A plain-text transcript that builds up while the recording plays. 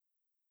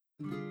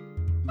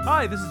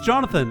Hi, this is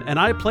Jonathan, and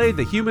I play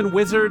the human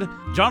wizard,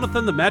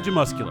 Jonathan the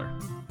Magimuscular.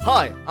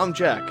 Hi, I'm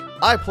Jack.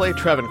 I play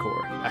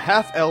Travancore, a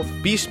half-elf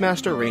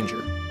Beastmaster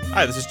Ranger.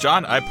 Hi, this is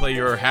John. I play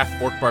your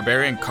half-orc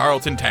barbarian,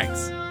 Carlton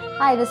Tanks.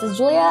 Hi, this is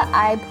Julia.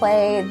 I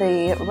play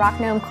the rock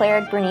gnome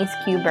cleric, Bernice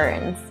Q.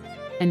 Burns.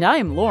 And I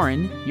am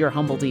Lauren, your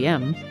humble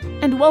DM,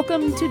 and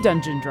welcome to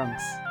Dungeon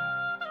Drunks.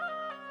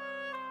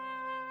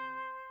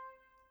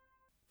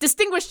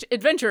 Distinguished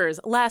adventurers,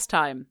 last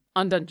time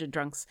on Dungeon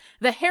Drunks,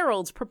 the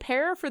heralds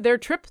prepare for their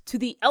trip to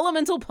the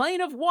elemental plane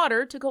of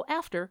water to go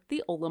after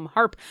the Olim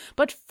Harp.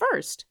 But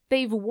first,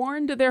 they've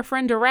warned their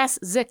friend Aras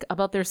Zik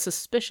about their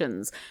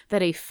suspicions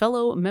that a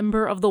fellow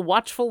member of the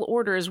Watchful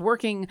Order is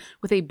working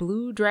with a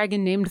blue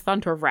dragon named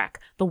Thuntorvrak,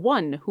 the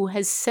one who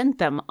has sent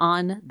them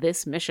on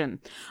this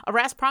mission.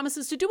 Aras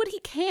promises to do what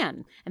he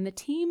can, and the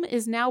team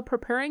is now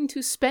preparing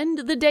to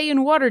spend the day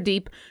in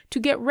Waterdeep to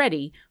get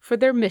ready for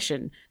their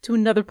mission to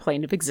another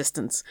plane of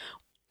existence.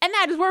 And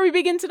that is where we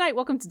begin tonight.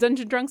 Welcome to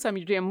Dungeon Drunks. I'm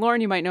your GM,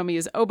 Lauren. You might know me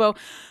as Obo.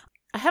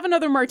 I have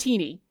another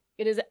martini.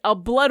 It is a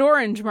blood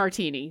orange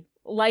martini,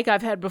 like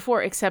I've had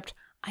before, except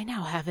I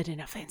now have it in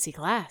a fancy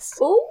glass.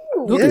 Ooh.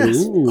 Look at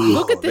this.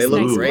 Look at this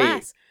nice great.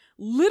 glass.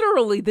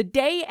 Literally, the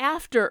day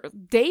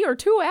or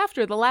two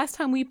after the last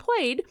time we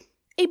played,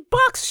 a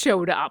box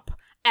showed up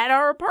at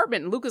our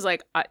apartment. And Luke was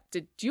like,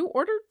 did you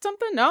order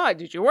something? No.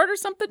 Did you order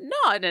something?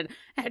 No. And it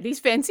had these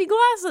fancy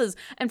glasses.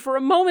 And for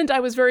a moment, I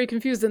was very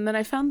confused. And then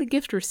I found the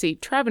gift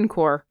receipt.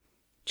 Travancore,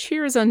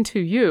 cheers unto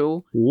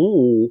you.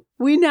 Ooh.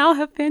 We now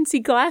have fancy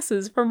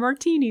glasses for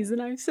martinis,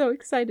 and I'm so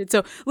excited.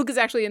 So Luke is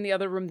actually in the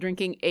other room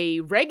drinking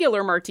a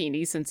regular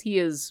martini, since he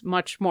is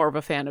much more of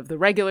a fan of the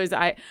regulars.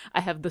 I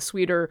have the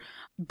sweeter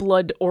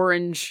blood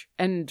orange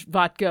and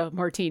vodka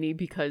martini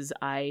because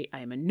I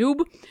am a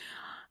noob.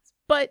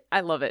 But I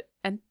love it.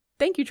 And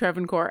thank you,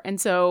 Travancore.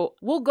 And so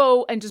we'll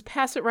go and just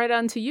pass it right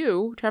on to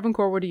you.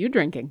 Travancore, what are you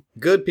drinking?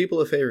 Good people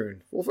of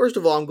Faerun. Well, first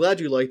of all, I'm glad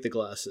you like the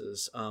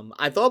glasses.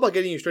 I thought about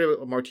getting you straight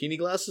up martini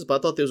glasses, but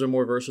I thought those are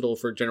more versatile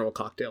for general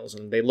cocktails,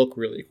 and they look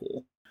really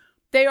cool.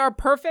 They are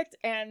perfect,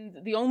 and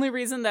the only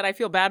reason that I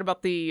feel bad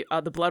about the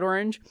blood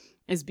orange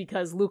is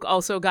because Luke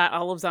also got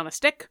olives on a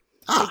stick.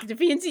 Like the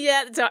fancy,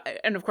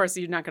 and of course,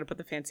 you're not going to put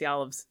the fancy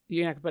olives.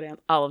 You're not going to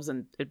put olives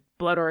in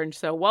blood orange.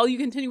 So while you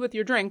continue with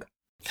your drink...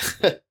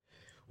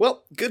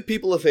 Well, good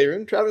people of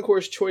Faerun,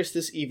 Travancore's choice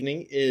this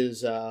evening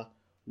is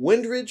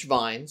Windridge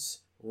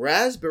Vines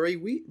Raspberry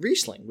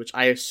Riesling, which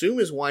I assume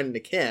is wine in a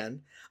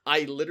can.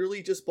 I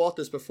literally just bought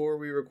this before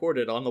we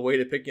recorded on the way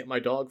to picking up my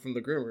dog from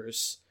the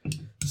groomers.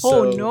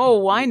 Oh no,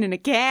 wine in a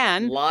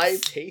can. Live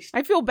taste.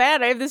 I feel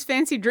bad. I have this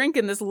fancy drink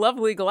in this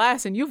lovely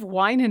glass, and you have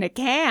wine in a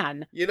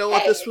can. You know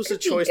what? This was a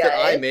choice that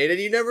I made, and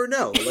you never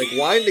know. Like,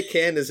 wine in a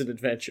can is an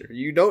adventure.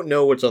 You don't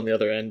know what's on the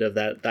other end of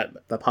that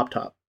pop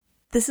top.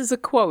 This is a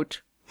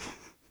quote.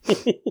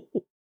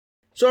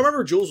 So I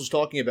remember Jules was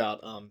talking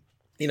about,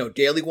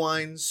 daily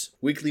wines,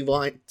 weekly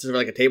wine, sort of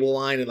like a table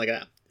wine, and like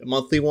a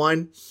monthly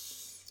wine.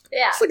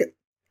 Yeah. It's like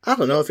I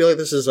don't know. I feel like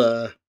this is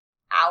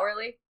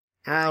hourly,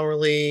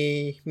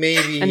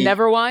 maybe. And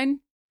never wine?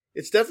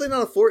 It's definitely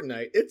not a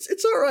fortnight.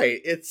 It's all right.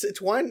 It's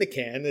wine in a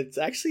can. It's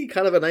actually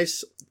kind of a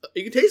nice.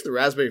 You can taste the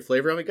raspberry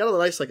flavor. I mean, it got a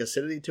nice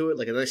acidity to it,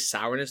 like a nice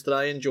sourness that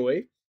I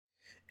enjoy.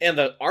 And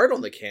the art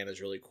on the can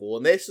is really cool.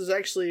 And this is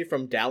actually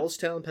from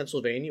Dallastown,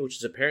 Pennsylvania, which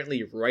is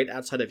apparently right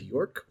outside of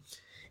York.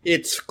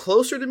 It's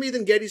closer to me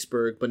than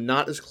Gettysburg, but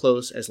not as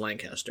close as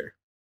Lancaster.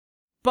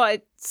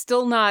 But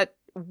still not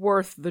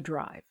worth the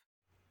drive.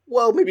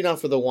 Well, maybe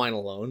not for the wine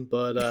alone,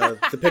 but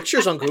the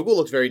pictures on Google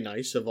look very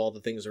nice of all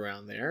the things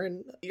around there.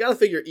 And you gotta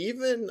figure,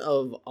 even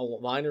of a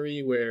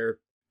winery where,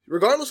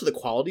 regardless of the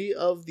quality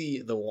of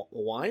the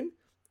wine,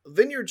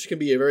 vineyards can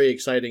be a very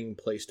exciting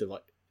place to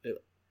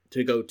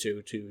go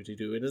to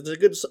do. And it's a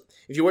good,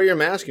 if you wear your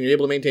mask and you're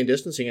able to maintain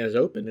distancing and it's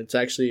open, it's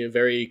actually a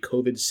very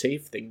COVID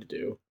safe thing to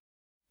do.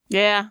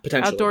 Yeah,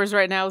 outdoors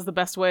right now is the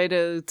best way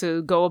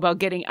to go about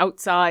getting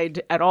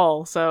outside at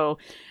all. So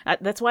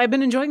that's why I've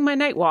been enjoying my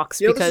night walks.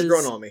 Because this is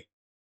growing on me.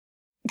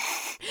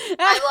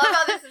 I love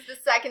how this is the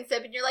second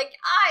sip and you're like,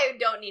 I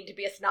don't need to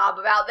be a snob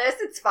about this.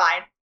 It's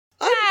fine.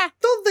 I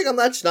don't think I'm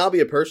that snobby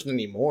a person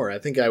anymore. I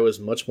think I was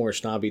much more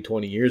snobby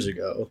 20 years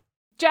ago.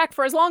 Jack,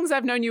 for as long as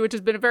I've known you, which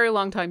has been a very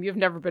long time, you've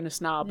never been a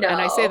snob. No.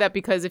 And I say that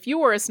because if you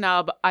were a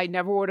snob, I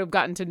never would have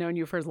gotten to know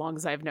you for as long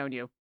as I've known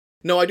you.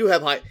 No, I do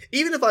have high.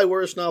 Even if I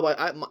were a snob,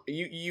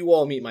 you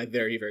all meet my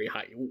very, very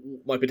high,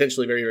 my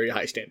potentially very, very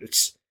high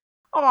standards.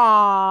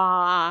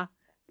 Aww,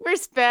 we're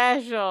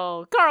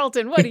special.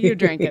 Carlton, what are you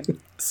drinking?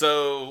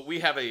 So we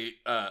have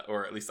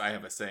or at least I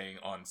have a saying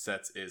on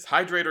sets is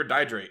hydrate or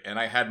dihydrate. And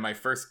I had my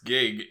first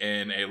gig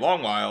in a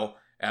long while,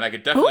 and I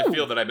could definitely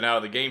feel that I've been out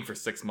of the game for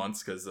 6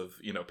 months because of,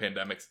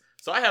 pandemics.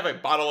 So I have a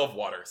bottle of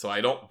water, so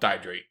I don't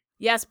dihydrate.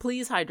 Yes,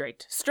 please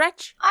hydrate.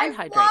 Stretch and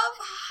hydrate. I love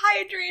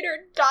hydrate or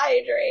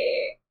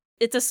dihydrate.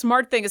 It's a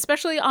smart thing,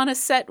 especially on a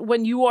set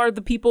when you are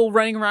the people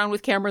running around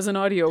with cameras and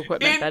audio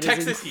equipment. In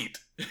Texas heat.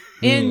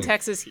 In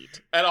Texas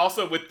heat. And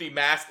also with the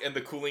mask and the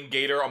cooling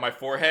gaiter on my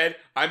forehead,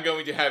 I'm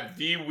going to have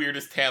the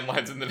weirdest tan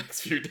lines in the next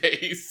few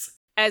days.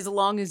 As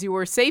long as you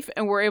were safe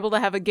and were able to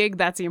have a gig,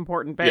 that's the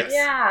important bit. Yes.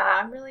 Yeah,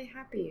 I'm really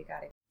happy you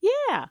got it.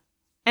 Yeah.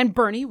 And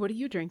Bernie, what are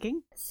you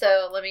drinking?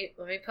 So let me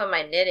put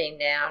my knitting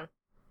down.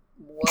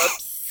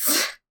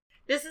 Whoops.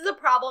 This is a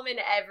problem in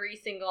every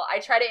single. I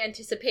try to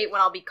anticipate when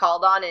I'll be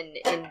called on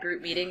in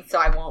group meetings, so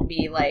I won't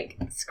be like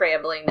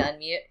scrambling to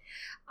unmute.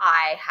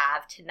 I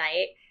have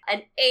tonight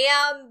an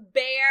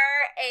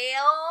Bear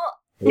Ale.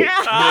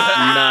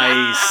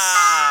 Nice.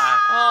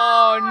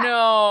 Oh,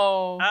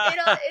 no.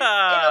 It'll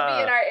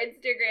be in our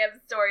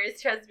Instagram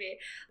stories, trust me.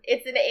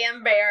 It's an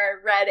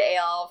Bear red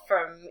ale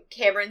from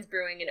Cameron's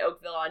Brewing in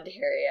Oakville,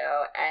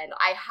 Ontario. And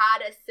I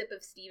had a sip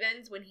of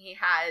Steven's when he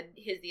had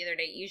his the other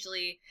night.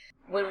 Usually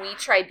when we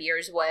try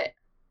beers,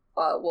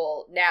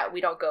 now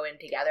we don't go in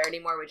together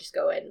anymore. We just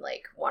go in,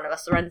 like, one of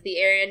us runs the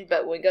errand.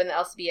 But when we go in the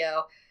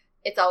LCBO,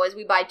 it's always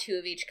we buy 2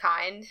 of each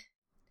kind.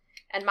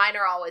 And mine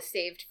are always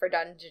saved for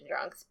Dungeon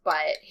Drunks,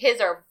 but his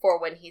are for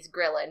when he's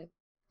grilling.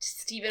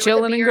 Steven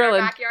Chillin' with a and beer in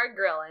grilling. our backyard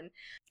grilling.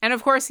 And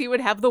of course, he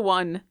would have the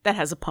one that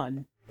has a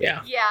pun.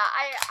 Yeah. Yeah,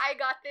 I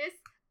got this.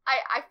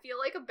 I feel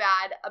like a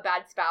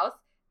bad spouse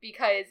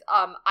because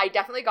I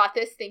definitely got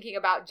this thinking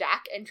about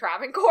Jack and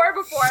Travancore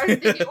before I was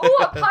thinking, ooh,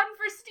 a pun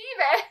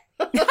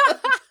for Steven.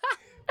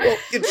 Well,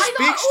 it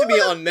speaks to me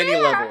on many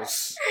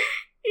levels.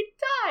 It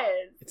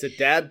does. It's a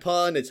dad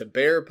pun. It's a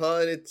bear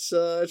pun. It's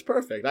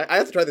perfect. I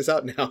have to try this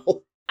out now.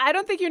 I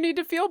don't think you need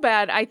to feel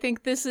bad. I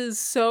think this is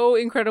so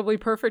incredibly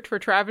perfect for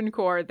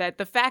Travancore that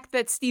the fact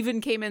that Steven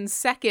came in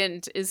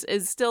second is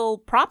still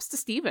props to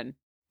Steven.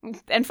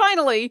 And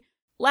finally,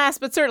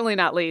 last but certainly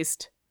not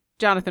least,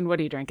 Jonathan, what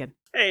are you drinking?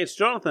 Hey, it's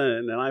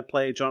Jonathan, and I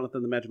play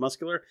Jonathan the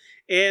Magimuscular.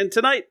 And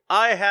tonight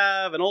I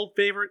have an old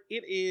favorite.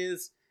 It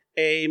is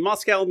a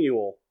Moscow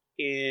Mule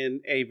in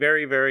a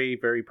very, very,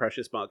 very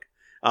precious mug.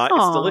 It's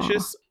Aw.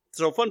 delicious.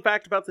 So, fun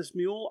fact about this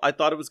mule, I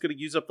thought it was going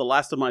to use up the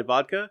last of my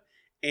vodka.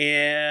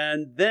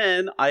 And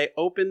then I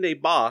opened a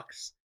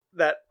box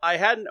that I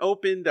hadn't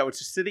opened that was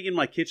just sitting in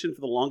my kitchen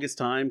for the longest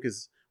time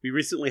because we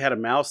recently had a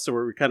mouse, so we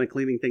were kind of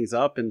cleaning things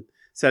up and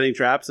setting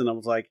traps. And I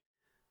was like,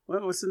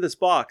 well, what's in this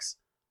box?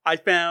 I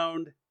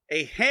found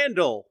a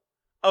handle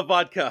of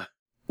vodka.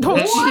 Oh,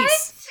 What?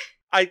 jeez.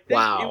 I think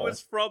Wow. it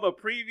was from a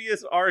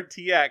previous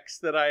RTX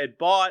that I had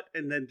bought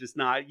and then just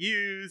not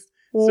used.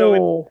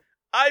 So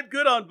I'm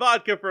good on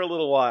vodka for a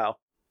little while.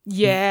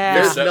 Yeah.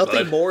 There's that,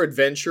 nothing bud. more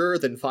adventure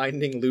than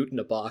finding loot in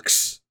a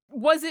box.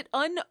 Was it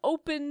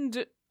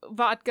unopened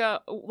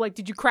vodka? Like,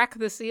 did you crack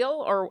the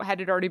seal or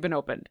had it already been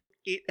opened?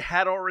 It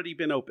had already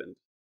been opened.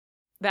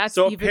 That's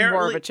So even more of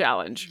apparently- a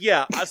challenge.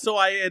 Yeah, so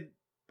I had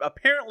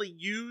apparently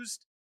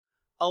used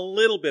a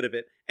little bit of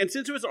it. And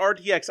since it was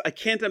RTX, I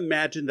can't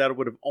imagine that I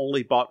would have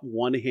only bought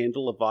one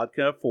handle of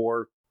vodka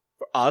for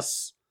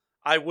us.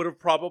 I would have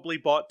probably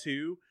bought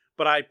 2,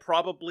 but I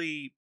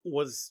probably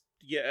was,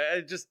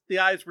 just the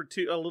eyes were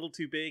a little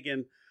too big.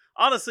 And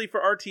honestly, for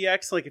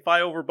RTX, like if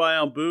I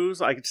overbuy on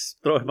booze, I could just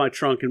throw it in my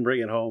trunk and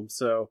bring it home.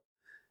 So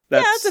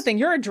That's the thing.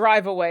 You're a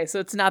drive away, so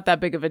it's not that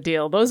big of a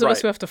deal. Those of us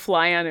Right. who have to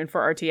fly in and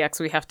for RTX,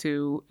 we have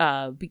to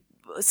be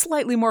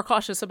slightly more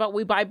cautious about what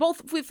we buy,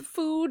 both with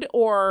food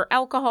or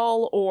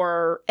alcohol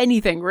or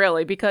anything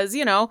really, because,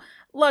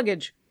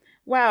 luggage.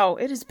 Wow,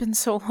 it has been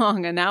so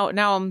long, and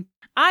now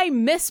I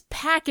miss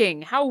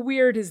packing. How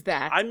weird is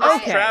that? I miss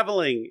Okay.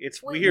 traveling.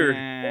 It's We- weird.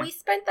 Yeah. We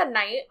spent the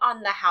night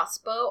on the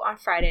houseboat on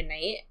Friday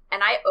night,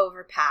 and I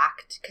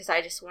overpacked because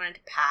I just wanted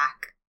to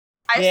pack.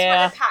 I just Yeah.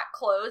 wanted to pack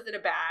clothes in a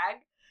bag.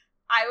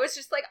 I was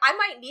just like, I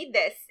might need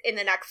this in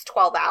the next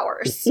 12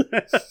 hours.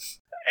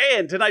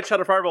 And tonight's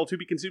shot of Fireball to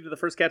be consumed to the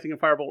first casting of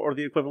Fireball or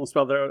the equivalent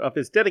spell thereof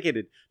is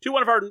dedicated to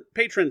one of our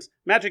patrons,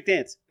 Magic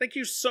Dance. Thank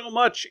you so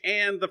much.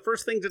 And the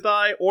first thing to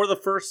die or the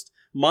first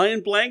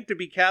Mind Blank to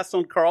be cast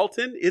on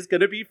Carlton is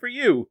going to be for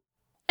you.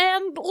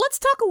 And let's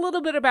talk a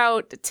little bit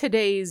about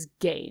today's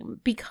game,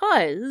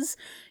 because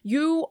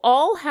you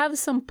all have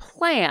some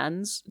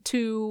plans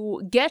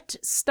to get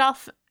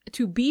stuff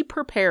to be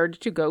prepared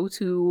to go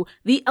to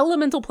the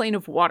elemental plane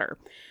of water.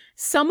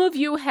 Some of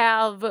you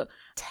have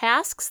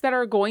tasks that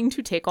are going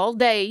to take all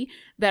day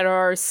that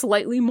are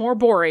slightly more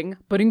boring,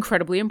 but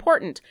incredibly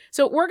important.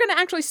 So we're going to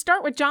actually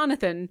start with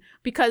Jonathan,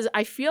 because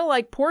I feel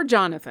like poor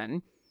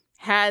Jonathan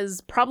has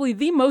probably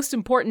the most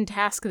important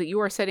task that you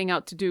are setting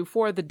out to do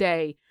for the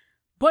day,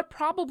 but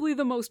probably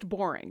the most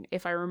boring.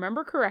 If I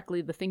remember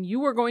correctly, the thing you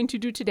were going to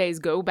do today is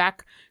go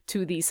back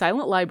to the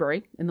Silent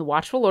Library in the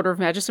Watchful Order of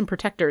Magician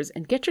Protectors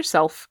and get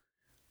yourself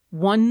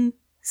one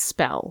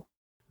spell.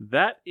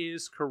 That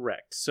is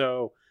correct.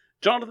 So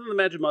Jonathan the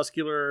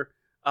Magimuscular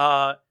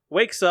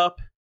wakes up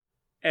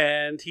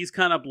and he's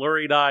kind of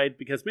blurry-eyed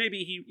because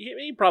maybe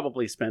he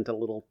probably spent a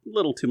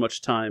little too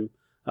much time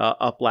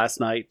up last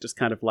night, just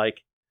kind of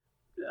like,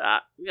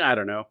 I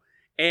don't know.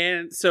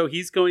 And so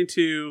he's going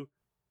to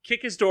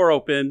kick his door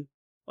open,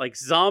 like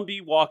zombie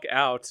walk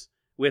out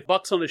with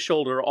Bucks on his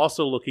shoulder,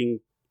 also looking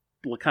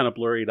kind of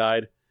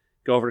blurry-eyed,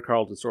 go over to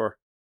Carlton's door.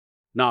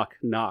 Knock,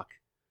 knock.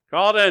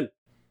 Carlton,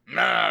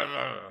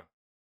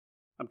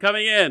 I'm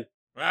coming in.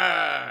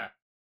 I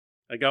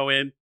go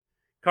in.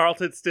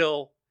 Carlton's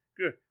still...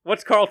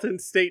 What's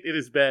Carlton's state in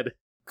his bed?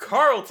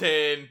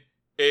 Carlton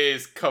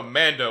is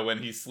commando when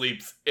he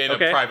sleeps in a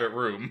private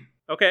room.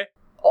 Okay.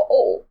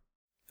 Oh.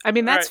 I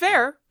mean, that's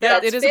fair.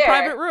 That's it is fair. a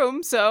private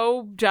room,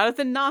 so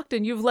Jonathan knocked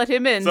and you've let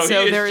him in. So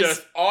he there is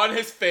just on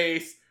his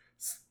face,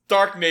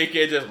 stark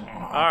naked, just... All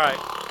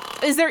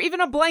right. Is there even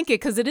a blanket?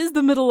 Because it is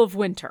the middle of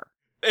winter.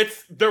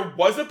 There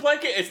was a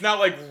blanket. It's not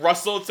like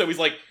rustled, so he's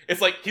like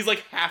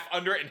half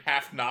under it and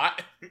half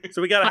not.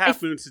 So we got a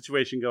half moon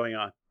situation going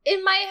on.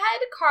 In my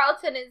head,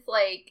 Carlton is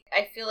like,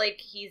 I feel like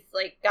he's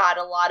like got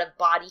a lot of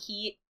body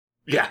heat.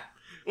 Yeah.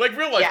 Like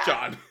real life,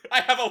 John.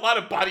 I have a lot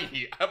of body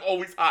heat. I'm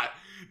always hot.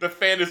 The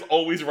fan is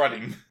always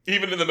running,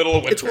 even in the middle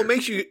of winter. It's what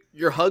makes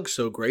your hugs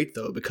so great,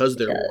 though, because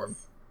they're warm.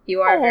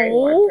 You are a very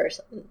warm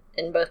person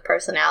in both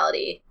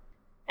personality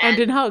and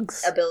in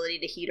hugs. Ability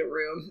to heat a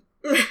room.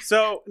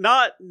 So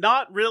not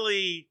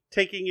really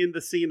taking in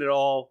the scene at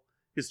all,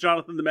 because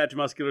Jonathan the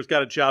Magimuscular's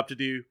got a job to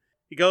do.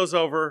 He goes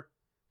over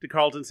to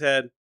Carlton's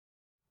head.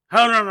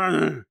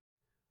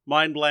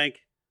 Mind blank.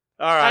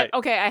 All right.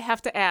 I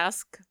have to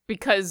ask,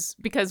 because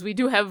we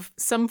do have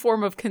some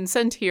form of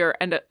consent here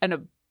and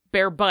a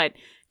bare butt.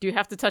 Do you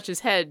have to touch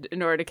his head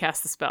in order to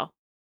cast the spell?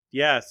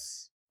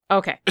 Yes.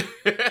 Okay. He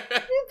doesn't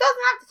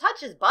have to touch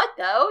his butt,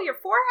 though. Your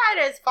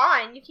forehead is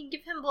fine. You can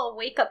give him little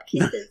wake-up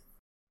kisses.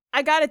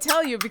 I gotta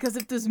tell you, because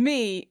if this was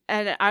me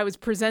and I was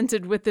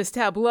presented with this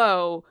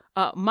tableau,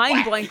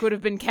 Mind Blank would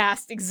have been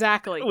cast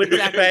exactly.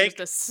 Just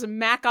a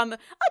smack on a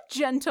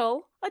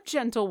gentle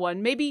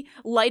one, maybe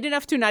light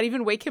enough to not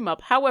even wake him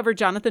up. However,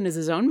 Jonathan is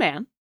his own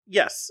man.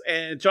 Yes,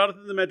 and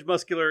Jonathan the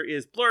Magimuscular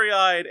is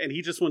blurry-eyed, and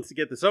he just wants to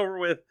get this over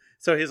with.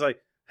 So he's like,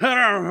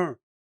 all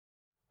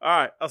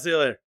right, I'll see you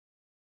later.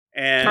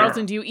 And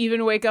Carlton, do you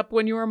even wake up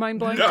when you are Mind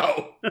Blank?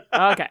 No.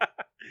 Okay.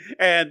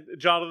 And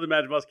Jonathan the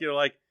Magimuscular,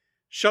 like,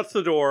 shuts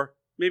the door,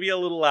 maybe a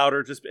little louder,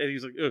 and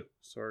he's like, ugh,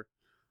 sorry.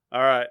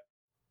 All right,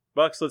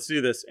 Bucks, let's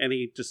do this. And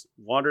he just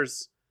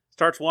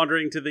starts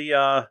wandering to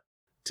the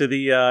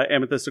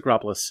Amethyst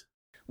Acropolis.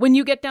 When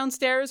you get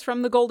downstairs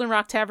from the Golden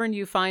Rock Tavern,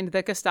 you find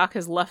that Gestak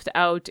has left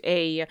out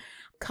a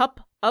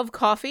cup of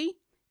coffee,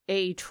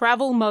 a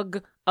travel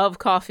mug of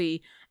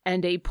coffee,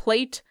 and a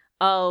plate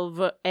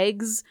of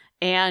eggs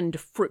and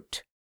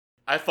fruit.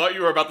 I thought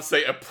you were about to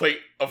say a plate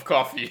of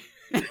coffee.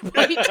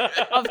 Plate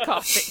of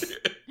coffee.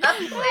 A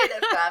plate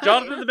of coffee.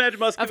 Jonathan the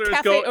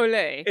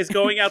Magimuscular is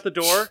going out the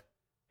door,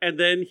 and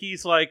then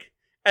he's like,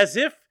 as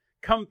if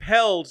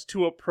compelled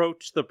to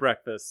approach the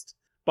breakfast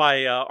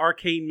by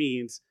arcane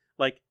means,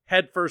 like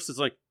head first is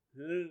like,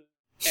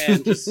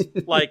 and just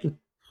like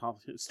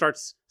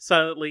starts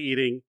silently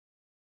eating,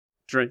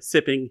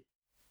 sipping.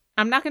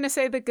 I'm not going to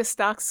say that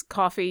Gestak's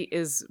coffee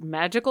is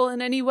magical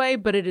in any way,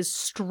 but it is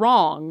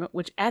strong,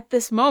 which at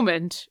this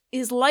moment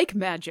is like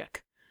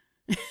magic.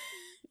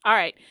 All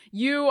right,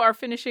 you are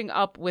finishing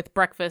up with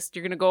breakfast.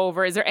 You're going to go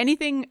over. Is there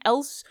anything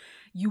else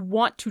you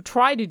want to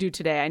try to do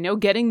today? I know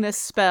getting this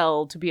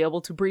spell to be able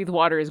to breathe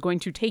water is going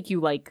to take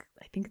you I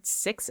think it's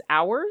 6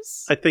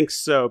 hours? I think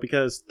so,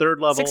 because third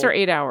level... 6 or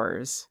 8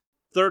 hours.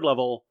 Third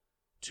level,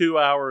 2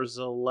 hours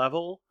a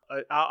level.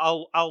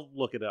 I'll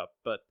look it up,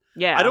 but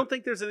yeah, I don't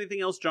think there's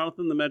anything else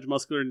Jonathan the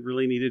Magimuscular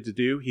really needed to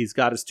do. He's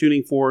got his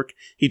tuning fork.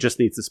 He just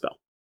needs the spell.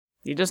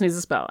 He just needs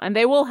a spell. And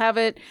they will have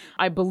it.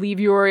 I believe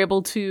you are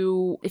able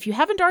to... If you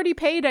haven't already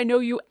paid, I know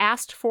you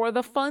asked for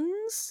the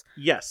funds.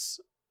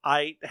 Yes.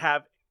 I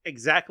have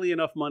exactly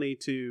enough money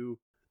to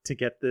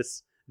get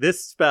this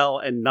spell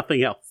and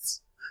nothing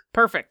else.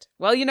 Perfect.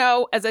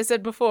 Well, as I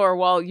said before,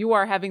 while you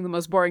are having the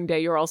most boring day,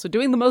 you're also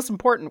doing the most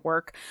important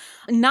work.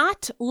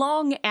 Not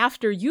long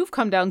after you've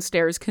come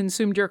downstairs,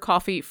 consumed your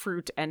coffee,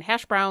 fruit, and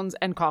hash browns,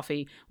 and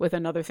coffee with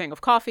another thing of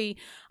coffee,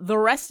 the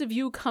rest of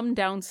you come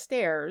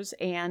downstairs,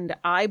 and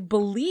I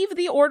believe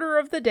the order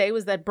of the day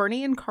was that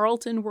Bernie and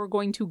Carlton were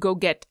going to go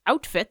get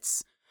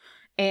outfits,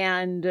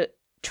 and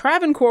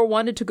Travancore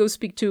wanted to go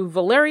speak to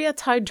Valeria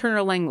Tide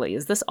Turner Langley.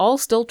 Is this all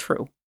still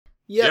true?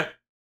 Yeah.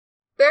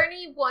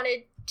 Bernie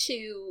wanted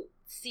to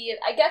see it.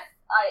 I guess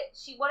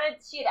she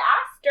had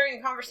asked during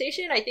the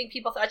conversation. I think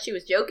people thought she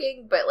was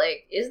joking, but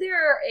is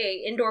there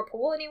a indoor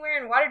pool anywhere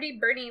in Waterdeep?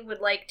 Bernie would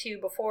like to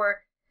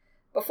before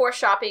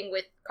shopping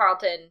with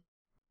Carlton.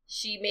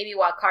 She maybe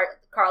while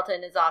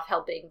Carlton is off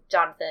helping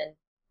Jonathan.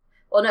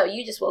 Well, no,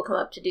 you just woke him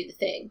up to do the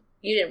thing.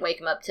 You didn't wake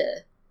him up to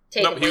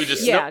take. No, he would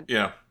just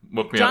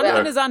woke me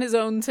Jonathan up. is on his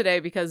own today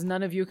because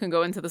none of you can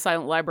go into the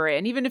silent library,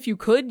 and even if you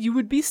could, you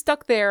would be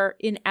stuck there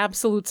in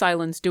absolute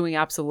silence doing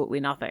absolutely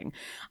nothing.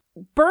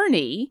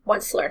 Bernie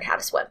wants to learn how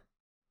to swim.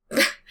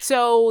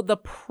 So the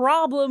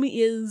problem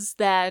is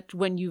that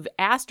when you've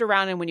asked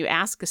around and when you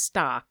ask a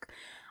stock,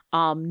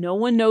 no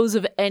one knows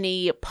of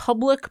any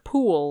public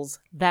pools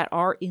that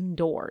are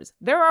indoors.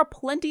 There are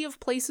plenty of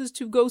places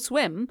to go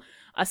swim,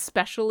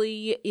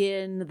 especially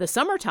in the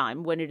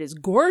summertime when it is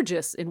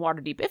gorgeous in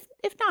Waterdeep,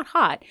 if not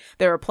hot.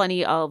 There are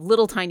plenty of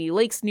little tiny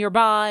lakes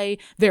nearby.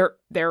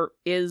 There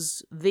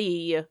is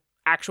the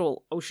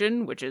actual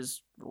ocean, which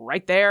is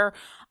right there.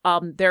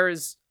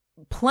 There's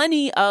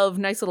plenty of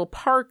nice little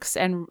parks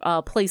and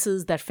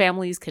places that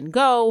families can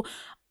go.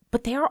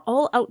 but they are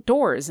all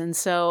outdoors. And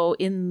so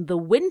in the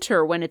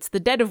winter, when it's the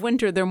dead of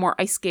winter, they're more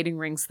ice skating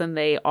rinks than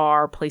they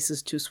are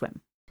places to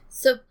swim.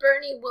 So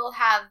Bernie will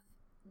have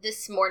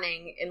this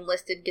morning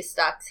enlisted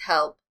Gestak's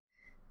help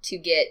to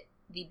get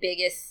the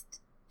biggest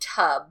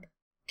tub.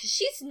 Because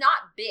she's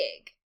not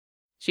big.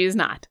 She is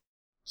not.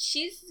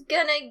 She's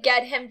gonna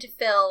get him to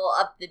fill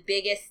up the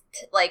biggest,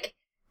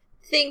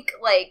 think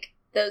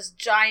those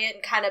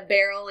giant kind of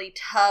barrel-y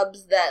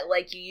tubs that,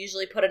 you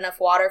usually put enough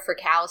water for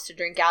cows to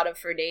drink out of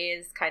for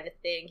days kind of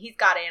thing. He's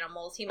got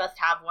animals. He must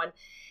have one.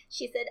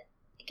 She said,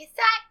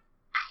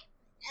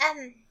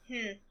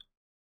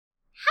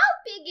 how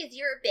big is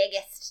your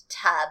biggest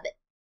tub?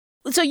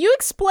 So you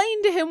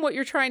explain to him what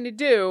you're trying to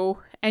do,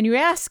 and you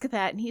ask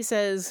that, and he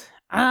says,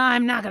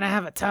 I'm not going to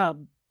have a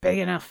tub big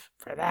enough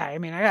for that. I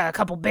mean, I got a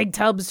couple big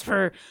tubs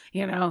for,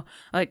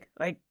 like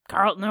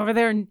Carlton over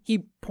there, and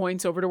he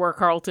points over to where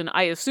Carlton,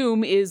 I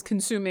assume, is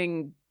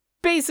consuming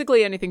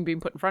basically anything being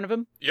put in front of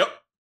him. Yep.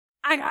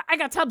 I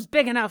got tubs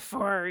big enough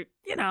for,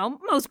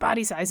 most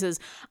body sizes.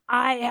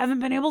 I haven't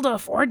been able to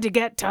afford to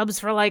get tubs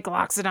for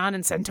Loxodon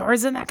and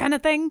Centaurs and that kind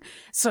of thing.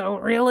 So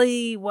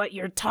really what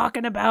you're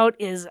talking about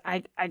is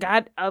I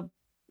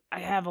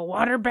have a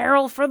water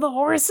barrel for the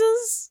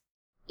horses.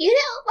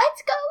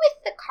 Let's go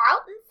with the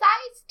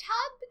Carlton-sized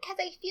tub, because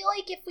I feel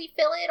like if we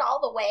fill it all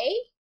the way,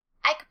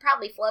 I could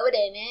probably float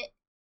in it.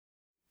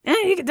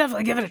 Yeah, you could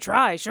definitely give it a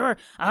try, sure.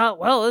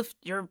 Well, if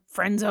your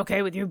friend's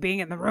okay with you being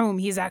in the room,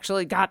 he's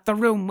actually got the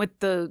room with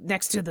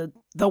next to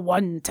the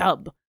one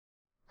tub.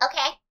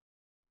 Okay.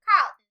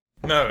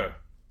 Carlton. No.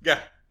 Yeah.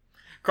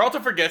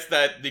 Carlton forgets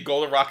that the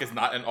Golden Rock is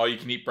not an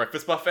all-you-can-eat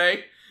breakfast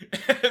buffet,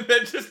 and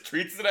then just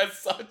treats it as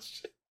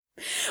such.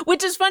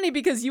 Which is funny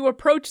because you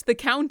approach the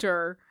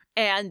counter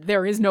and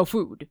there is no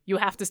food. You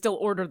have to still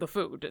order the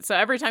food. So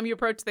every time you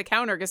approach the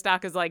counter,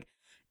 Gestak is like,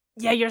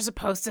 yeah, you're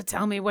supposed to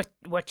tell me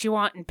what you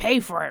want and pay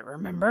for it,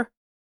 remember?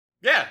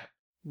 Yeah.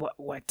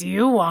 What do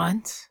you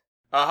want?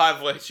 I'll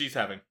have what she's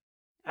having.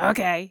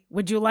 Okay.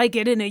 Would you like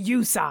it in a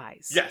U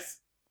size?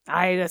 Yes.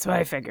 That's what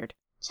I figured.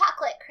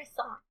 Chocolate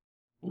croissant.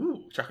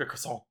 Ooh, chocolate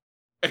croissant.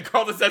 And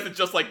Carlton says it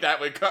just like that.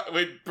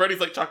 When Bernie's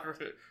like chocolate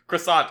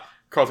croissant,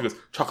 Carlton goes,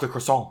 chocolate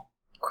croissant.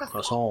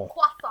 Croissant.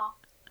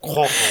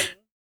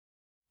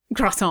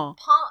 Croissant.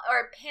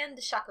 Pain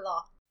de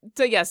chocolat.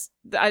 So yes,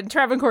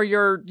 Travancore,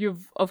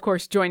 you've of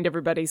course joined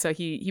everybody, so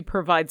he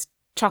provides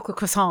chocolate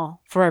croissant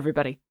for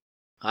everybody.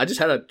 I just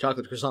had a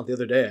chocolate croissant the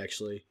other day,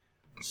 actually.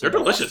 So, they're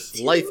delicious.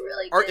 Life,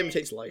 really art good.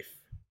 imitates life.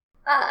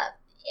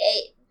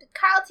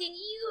 Carlton,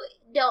 you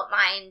don't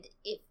mind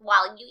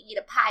while you eat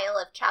a pile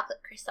of chocolate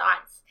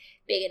croissants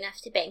big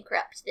enough to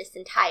bankrupt this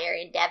entire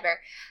endeavor,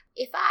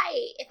 if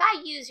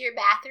I use your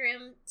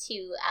bathroom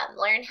to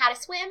learn how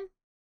to swim?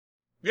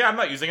 Yeah, I'm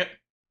not using it.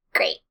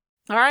 Great.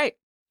 All right.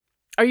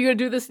 Are you going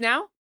to do this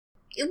now?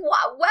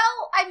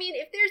 Well, I mean,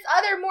 if there's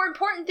other more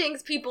important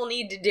things people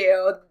need to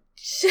do.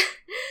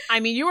 I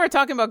mean, you were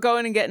talking about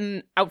going and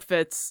getting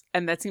outfits,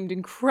 and that seemed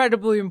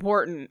incredibly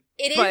important.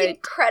 It is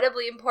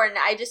incredibly important.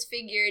 I just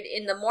figured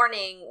in the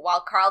morning,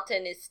 while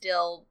Carlton is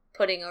still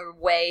putting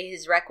away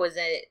his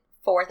requisite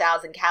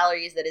 4,000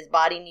 calories that his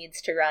body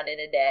needs to run in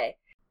a day.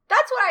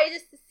 That's what I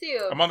just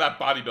assumed. I'm on that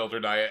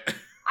bodybuilder diet.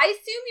 I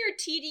assume your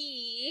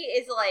TDE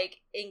is,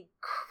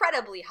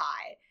 incredibly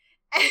high.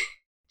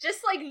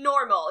 Just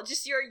normal.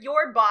 Just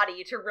your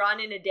body to run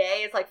in a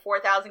day is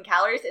 4,000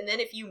 calories, and then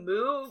if you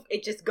move,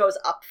 it just goes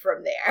up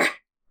from there.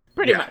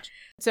 Pretty much.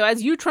 So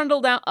as you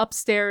trundle down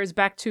upstairs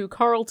back to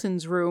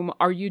Carlton's room,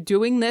 are you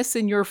doing this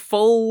in your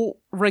full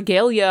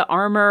regalia,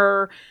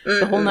 armor,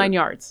 the whole 9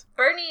 yards?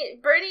 Bernie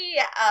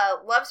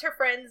loves her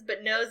friends,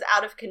 but knows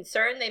out of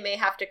concern they may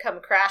have to come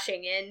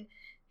crashing in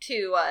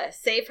to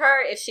save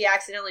her if she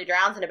accidentally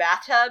drowns in a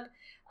bathtub.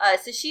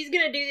 So she's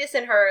gonna do this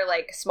in her,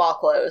 small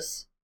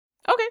clothes.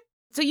 Okay.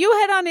 So you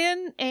head on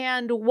in,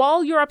 and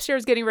while you're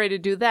upstairs getting ready to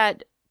do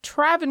that,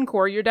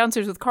 Travancore, you're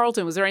downstairs with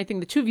Carlton. Was there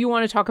anything the two of you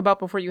want to talk about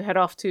before you head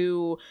off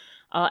to...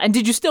 and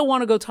did you still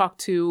want to go talk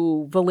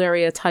to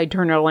Valeria Tide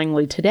Turner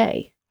Langley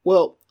today?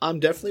 Well, I'm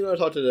definitely going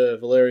to talk to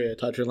Valeria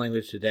Tide Turner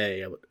Langley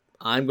today.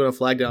 I'm going to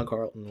flag down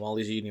Carlton while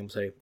he's eating and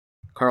say,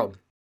 Carlton.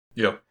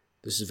 Yep.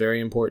 This is very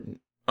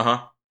important.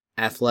 Uh-huh.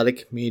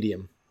 Athletic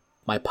medium.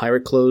 My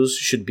pirate clothes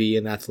should be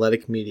an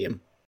athletic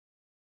medium.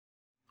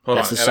 Hold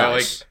That's on. the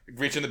And size.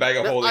 I reach in the bag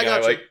of No, holding, I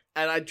got and you.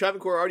 And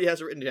Travancore already has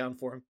it written down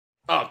for him.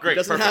 Oh, great. He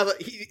doesn't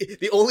Perfect. have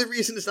the only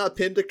reason it's not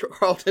pinned to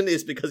Carlton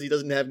is because he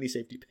doesn't have any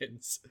safety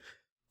pins.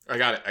 I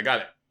got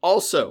it.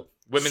 Also,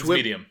 Women's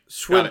medium.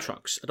 Swim Got it.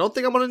 trunks. I don't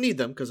think I'm going to need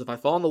them because if I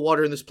fall in the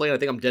water in this plane, I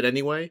think I'm dead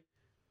anyway.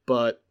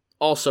 But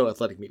also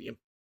athletic medium.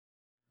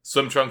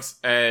 Swim trunks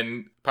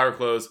and pirate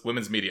clothes,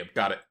 women's medium.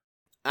 Got it.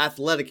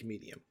 Athletic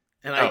medium.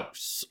 And I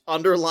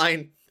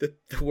underline the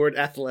word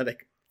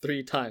athletic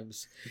 3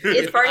 times.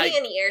 Is Bernie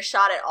in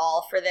earshot at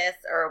all for this,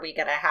 or are we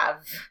gonna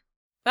have...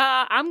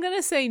 I'm going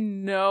to say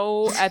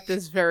no at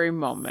this very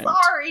moment.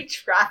 Sorry,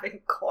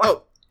 Travancore.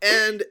 Oh,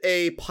 and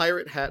a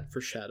pirate hat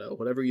for Shadow.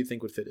 Whatever you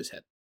think would fit his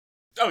head.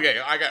 Okay,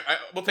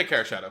 we'll take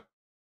care of Shadow.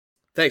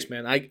 Thanks,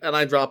 man.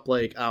 I drop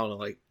I don't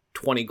know,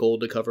 20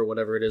 gold to cover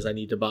whatever it is I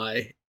need to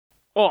buy.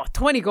 Oh,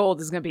 20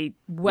 gold is going to be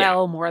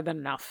more than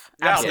enough.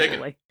 Yeah, I'll take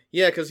Absolutely.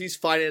 Yeah, because he's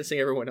financing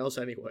everyone else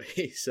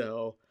anyway,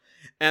 so...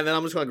 And then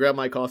I'm just going to grab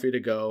my coffee to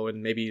go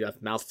and maybe a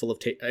mouthful of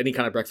any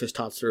kind of breakfast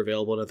tots that are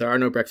available. And if there are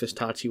no breakfast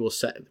tots, he will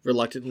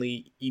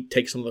reluctantly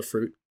take some of the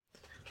fruit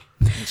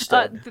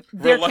instead.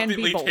 There Reluctantly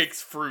can be both.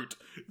 takes fruit.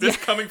 This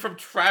coming from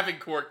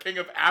Travancore, king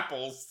of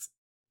apples.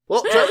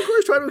 Well, Travancore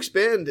is trying to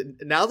expand.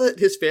 Now that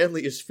his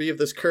family is free of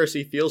this curse,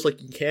 he feels like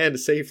he can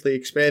safely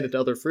expand into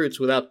other fruits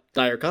without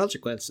dire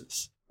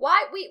consequences.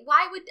 Why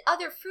would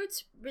other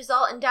fruits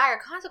result in dire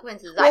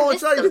consequences? Well,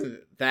 it's not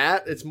even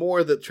that. It's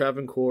more that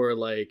Travancore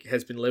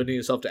has been limiting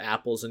himself to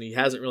apples, and he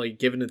hasn't really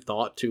given a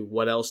thought to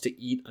what else to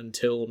eat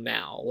until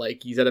now.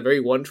 He's had a very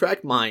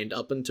one-track mind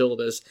up until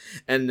this,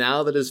 and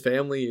now that his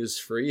family is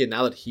free, and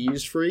now that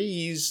he's free,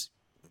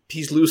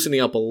 he's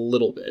loosening up a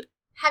little bit.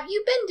 Have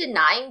you been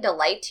denying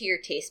delight to your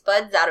taste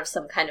buds out of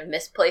some kind of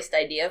misplaced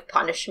idea of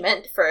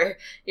punishment for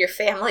your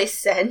family's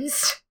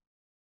sins?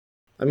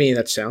 I mean,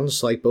 that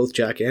sounds like both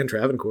Jack and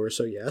Travancore,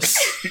 so yes.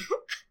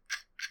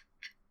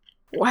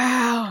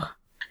 Wow.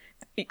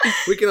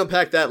 We can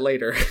unpack that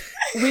later.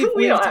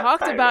 We've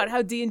talked about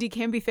how D&D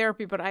can be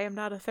therapy, but I am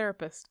not a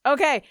therapist.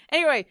 Okay,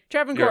 anyway,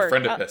 Travancore. You're a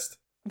friendipist.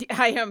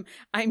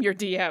 I'm your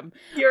DM.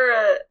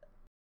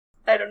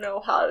 I don't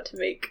know how to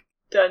make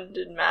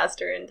Dungeon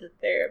Master into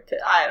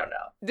therapist. I don't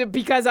know.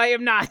 Because I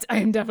am not. I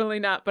am definitely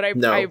not, but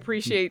I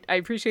appreciate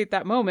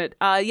that moment.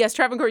 Yes,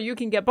 Travancore, you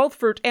can get both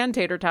fruit and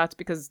tater tots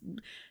because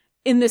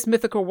in this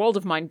mythical world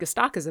of mine,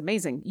 Gestak is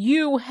amazing.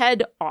 You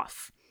head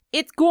off.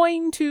 It's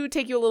going to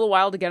take you a little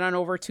while to get on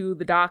over to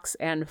the docks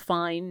and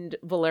find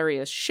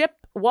Valeria's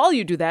ship. While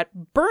you do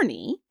that,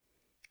 Bernie,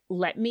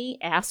 let me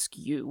ask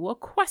you a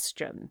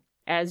question.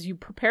 As you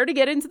prepare to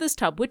get into this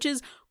tub, which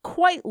is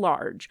quite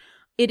large,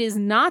 it is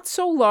not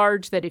so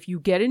large that if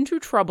you get into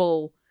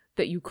trouble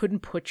that you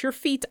couldn't put your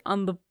feet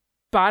on the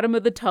bottom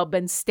of the tub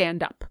and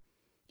stand up.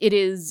 It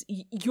is,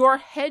 your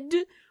head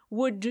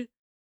would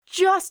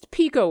just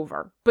peek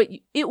over, but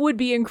it would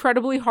be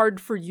incredibly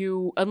hard for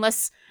you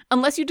unless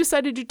you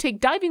decided to take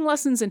diving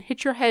lessons and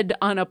hit your head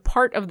on a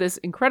part of this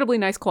incredibly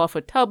nice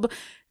clawfoot tub.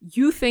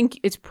 You think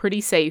it's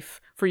pretty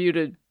safe for you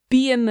to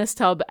be in this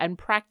tub and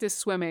practice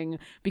swimming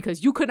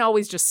because you can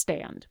always just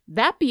stand.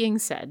 That being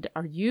said,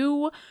 are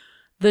you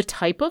the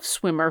type of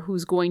swimmer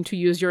who's going to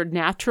use your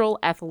natural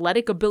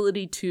athletic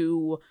ability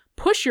to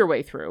push your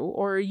way through,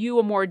 or are you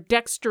a more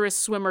dexterous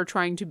swimmer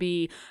trying to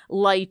be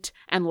light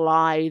and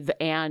lithe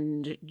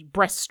and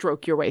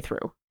breaststroke your way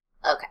through?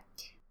 Okay.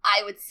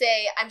 I would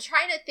say I'm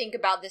trying to think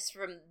about this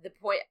from the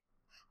point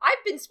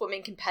I've been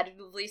swimming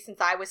competitively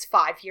since I was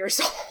 5 years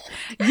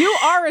old. You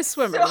are a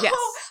swimmer, so yes.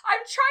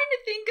 I'm trying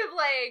to think of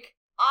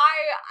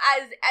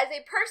I as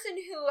a person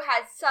who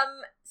has some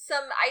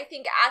I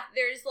think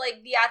there's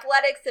the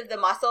athletics of the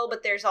muscle,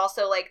 but there's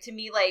also to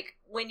me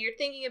when you're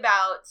thinking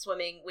about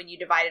swimming, when you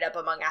divide it up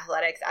among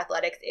athletics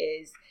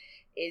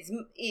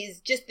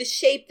is just the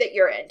shape that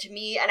you're in. To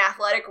me, an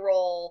athletic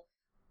role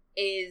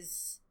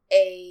is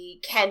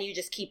can you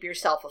just keep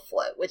yourself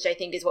afloat, which I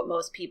think is what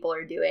most people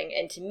are doing.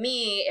 And to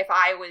me, if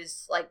I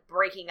was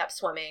breaking up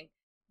swimming,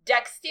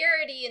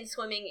 dexterity in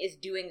swimming is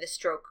doing the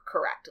stroke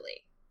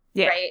correctly.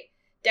 Yeah. Right?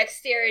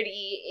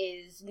 Dexterity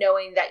is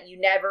knowing that you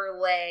never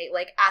lay,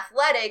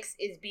 athletics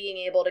is being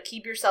able to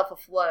keep yourself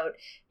afloat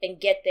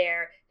and get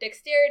there.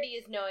 Dexterity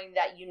is knowing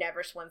that you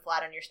never swim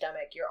flat on your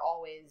stomach. You're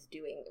always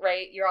doing,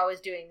 right? You're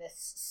always doing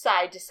this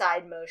side to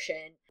side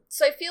motion.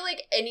 So I feel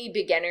like any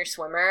beginner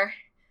swimmer,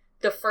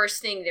 the first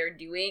thing they're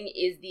doing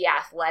is the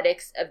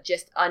athletics of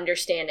just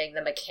understanding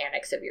the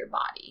mechanics of your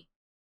body.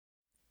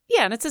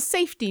 Yeah, and it's a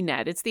safety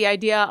net. It's the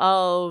idea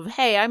of,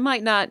 hey, I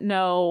might not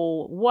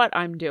know what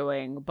I'm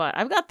doing, but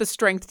I've got the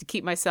strength to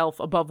keep myself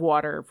above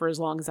water for as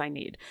long as I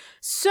need.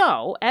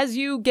 So, as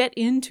you get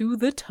into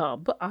the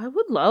tub, I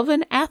would love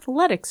an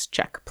athletics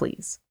check,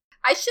 please.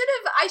 I should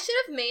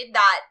have made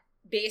that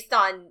based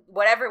on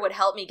whatever would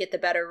help me get the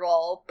better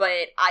roll,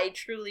 but I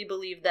truly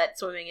believe that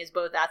swimming is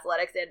both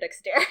athletics and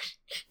dexterity.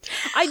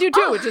 I do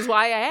too, which is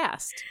why I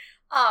asked.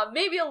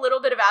 Maybe a little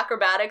bit of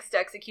acrobatics to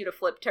execute a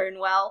flip turn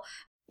well.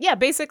 Yeah,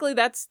 basically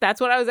that's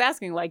what I was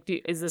asking.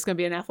 Is this going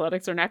to be an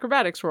athletics or an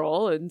acrobatics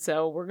roll? And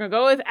so we're going to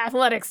go with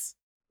athletics.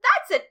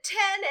 That's a 10,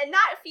 and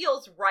that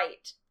feels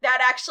right. That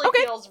actually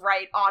feels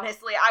right,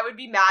 honestly. I would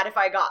be mad if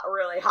I got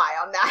really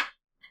high on that.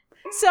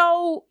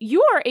 So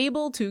you are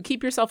able to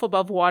keep yourself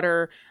above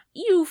water.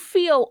 You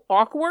feel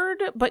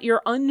awkward, but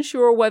you're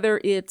unsure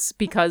whether it's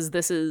because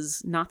this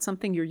is not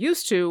something you're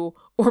used to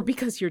or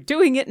because you're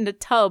doing it in a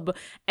tub.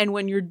 And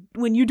when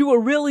you do a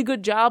really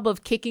good job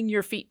of kicking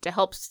your feet to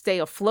help stay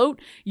afloat,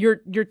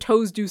 your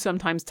toes do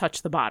sometimes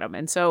touch the bottom.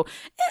 And so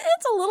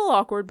it's a little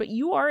awkward, but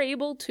you are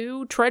able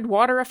to tread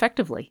water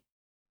effectively.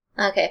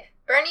 Okay.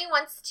 Bernie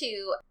wants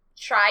to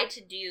try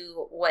to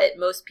do what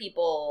most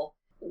people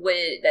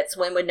that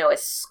swim would know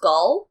as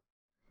scull.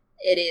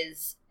 It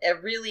is a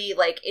really,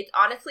 it's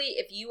honestly,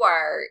 if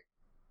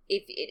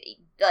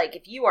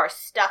if you are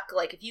stuck,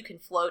 like if you can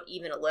float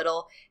even a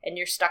little and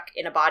you're stuck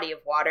in a body of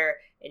water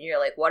and you're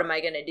like, what am I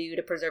going to do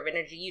to preserve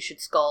energy? You should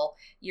scull.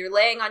 You're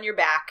laying on your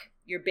back.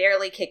 You're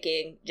barely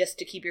kicking just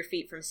to keep your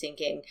feet from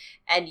sinking.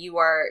 And you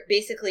are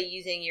basically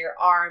using your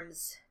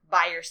arms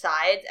by your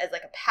sides as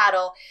like a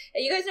paddle.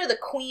 And you guys know the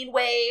queen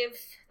wave,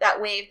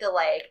 that wave to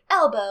like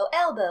elbow,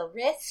 elbow,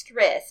 wrist,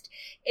 wrist.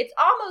 It's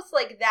almost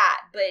like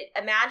that, but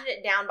imagine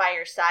it down by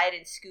your side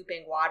and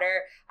scooping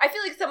water. I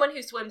feel like someone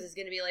who swims is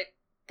going to be like,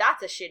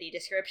 that's a shitty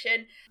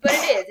description, but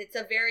it is. It's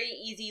a very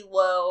easy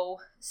low.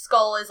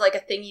 Scull is like a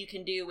thing you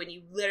can do when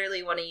you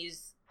literally want to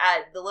use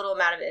the little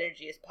amount of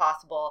energy as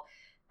possible.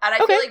 And I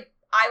feel like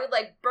I would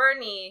like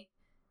Bernie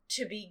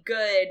to be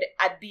good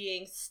at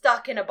being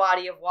stuck in a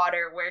body of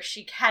water where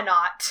she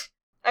cannot.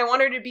 I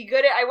want her to be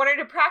good at, I want her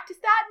to practice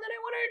that, and then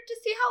I want her to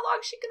see how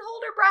long she can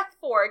hold her breath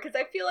for, because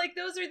I feel like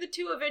those are the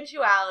two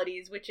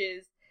eventualities, which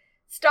is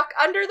stuck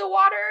under the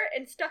water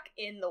and stuck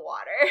in the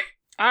water.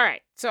 All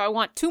right, so I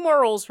want 2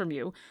 more rolls from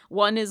you.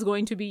 One is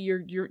going to be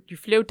your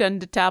float on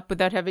the top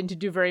without having to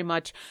do very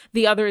much.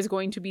 The other is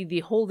going to be the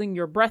holding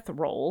your breath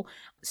roll.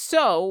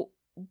 So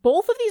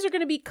both of these are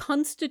going to be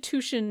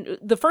Constitution.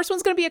 The first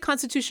one's going to be a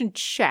Constitution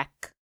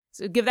check.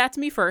 So give that to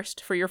me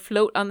first for your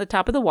float on the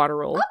top of the water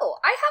roll. Oh,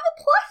 I have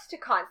a plus to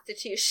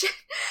Constitution.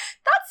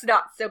 That's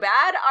not so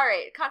bad. All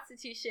right,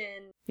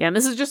 Constitution. Yeah, and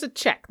this is just a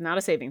check, not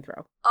a saving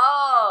throw.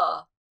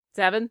 Oh.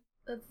 7?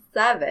 That's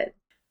 7.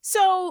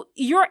 So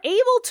you're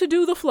able to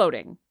do the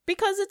floating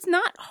because it's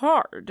not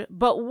hard,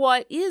 but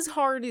what is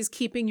hard is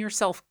keeping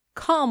yourself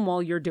calm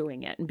while you're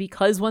doing it. And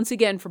because, once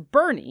again, for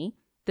Bernie,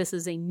 this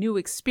is a new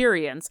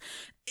experience,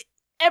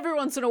 every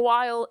once in a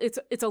while, it's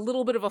a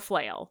little bit of a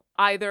flail.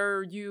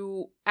 Either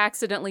you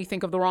accidentally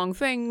think of the wrong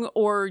thing,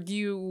 or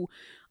you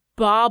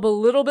bob a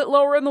little bit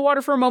lower in the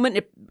water for a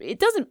moment. It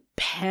doesn't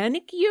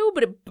panic you,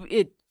 but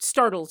it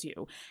startles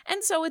you.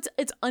 And so it's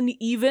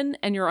uneven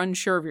and you're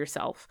unsure of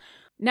yourself.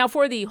 Now,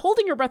 for the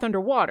holding your breath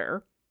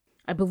underwater,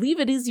 I believe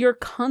it is your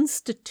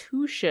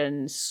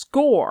Constitution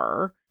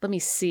score. Let me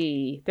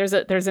see. There's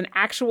an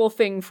actual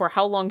thing for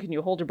how long can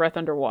you hold your breath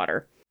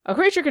underwater. A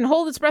creature can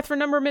hold its breath for a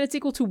number of minutes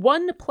equal to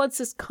 1 plus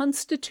its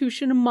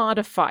Constitution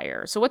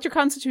modifier. So what's your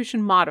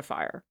Constitution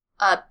modifier?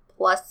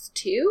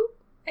 +2,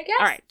 I guess.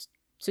 All right.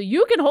 So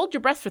you can hold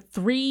your breath for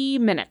 3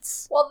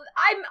 minutes. Well,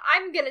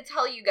 I'm going to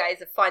tell you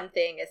guys a fun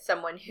thing as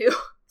someone who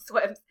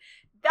swims.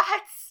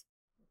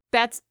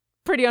 That's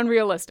pretty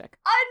unrealistic.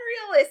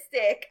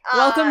 Unrealistic.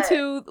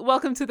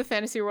 Welcome to the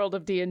fantasy world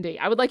of D&D.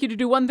 I would like you to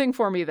do one thing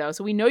for me, though.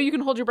 So we know you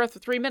can hold your breath for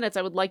 3 minutes.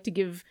 I would like to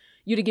give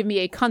me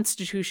a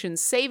Constitution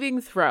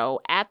saving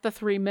throw at the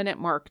 3-minute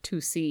mark to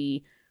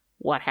see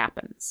what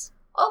happens.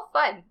 Oh,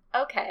 fun.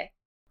 Okay.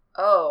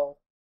 Oh.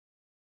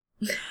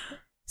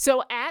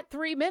 So at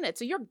 3 minutes,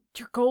 so you're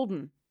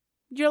golden.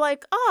 You're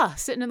like,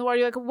 sitting in the water.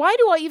 You're like, why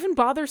do I even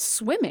bother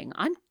swimming?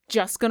 I'm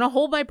just gonna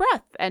hold my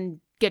breath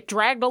and get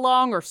dragged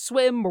along or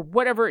swim or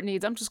whatever it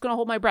needs. I'm just going to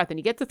hold my breath. And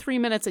you get to 3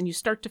 minutes and you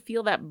start to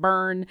feel that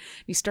burn.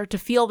 You start to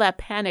feel that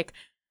panic.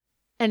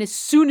 And as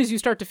soon as you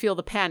start to feel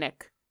the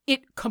panic,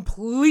 it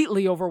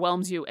completely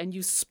overwhelms you and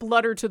you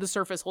splutter to the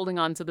surface, holding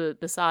on to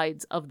the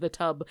sides of the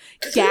tub,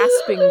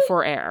 gasping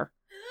for air.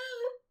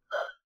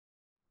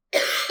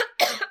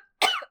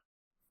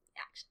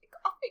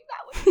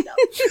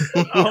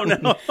 Oh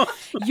no.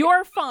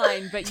 You're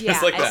fine, but yeah,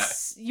 Just like that.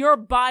 Your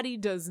body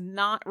does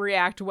not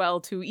react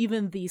well to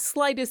even the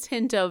slightest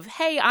hint of,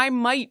 hey, I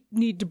might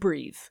need to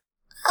breathe.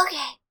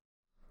 Okay.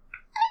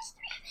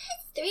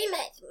 3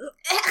 minutes.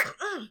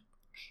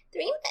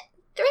 3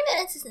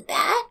 minutes isn't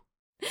bad.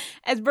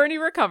 As Bernie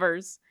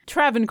recovers,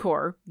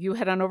 Travancore, you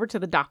head on over to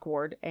the dock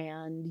ward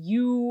and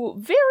you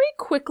very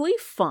quickly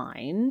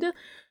find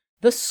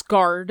the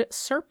Scarred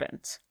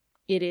Serpent.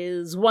 It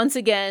is once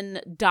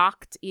again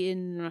docked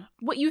in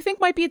what you think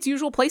might be its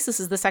usual place. This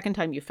is the second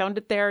time you found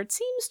it there. It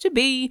seems to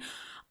be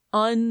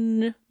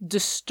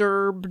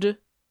undisturbed,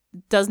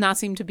 does not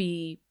seem to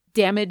be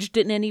damaged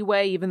in any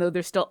way, even though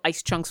there's still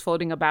ice chunks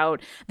floating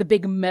about. The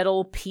big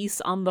metal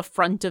piece on the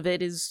front of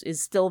it is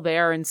still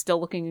there and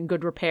still looking in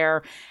good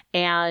repair.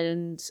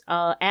 And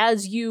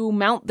as you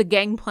mount the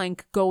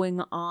gangplank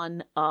going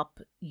on up,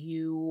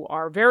 you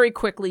are very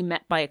quickly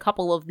met by a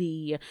couple of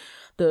the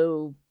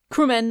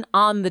crewmen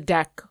on the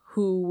deck,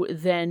 who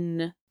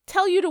then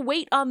tell you to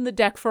wait on the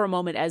deck for a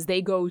moment as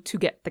they go to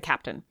get the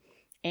captain.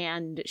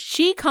 And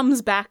she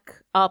comes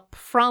back up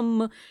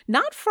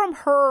not from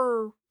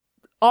her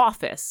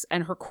office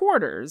and her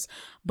quarters,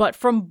 but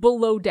from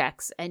below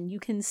decks. And you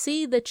can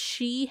see that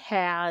she's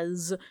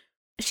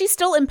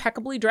still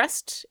impeccably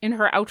dressed in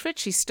her outfit.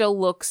 She still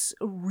looks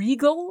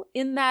regal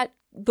in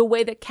the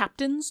way that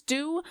captains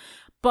do.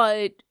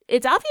 But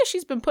it's obvious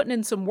she's been putting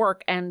in some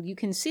work, and you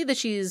can see that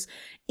she's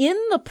in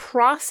the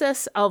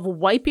process of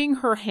wiping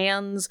her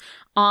hands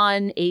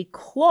on a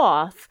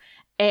cloth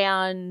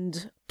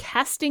and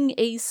casting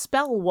a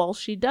spell while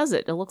she does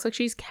it. It looks like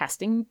she's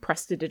casting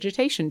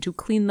prestidigitation to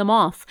clean them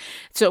off.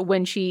 So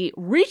when she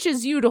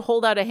reaches you to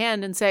hold out a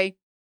hand and say,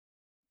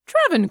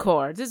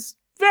 Travancore, it's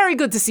very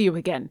good to see you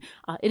again.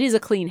 It is a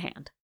clean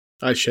hand.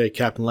 I shake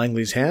Captain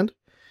Langley's hand.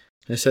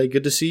 I say,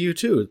 good to see you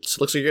too. It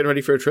looks like you're getting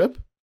ready for a trip.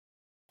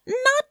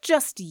 Not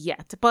just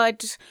yet,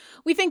 but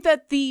we think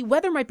that the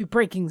weather might be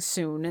breaking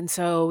soon, and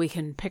so we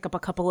can pick up a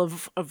couple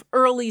of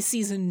early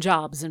season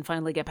jobs and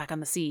finally get back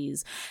on the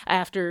seas.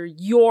 After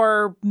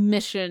your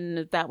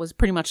mission, that was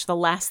pretty much the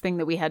last thing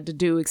that we had to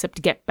do except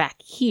to get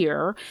back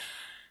here.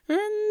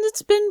 And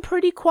it's been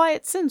pretty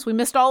quiet since. We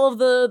missed all of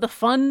the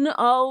fun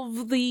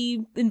of the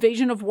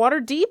invasion of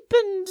Waterdeep,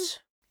 and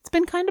it's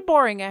been kind of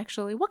boring,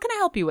 actually. What can I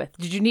help you with?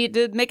 Did you need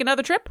to make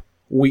another trip?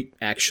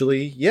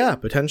 Potentially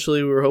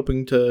we were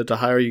hoping to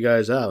hire you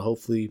guys out.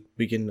 Hopefully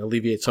we can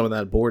alleviate some of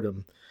that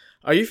boredom.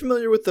 Are you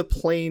familiar with the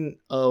plane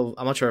of,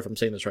 I'm not sure if I'm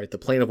saying this right, the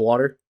plane of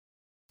water?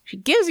 She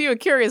gives you a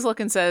curious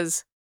look and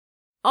says,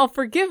 I'll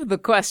forgive the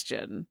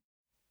question,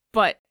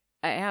 but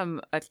I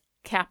am a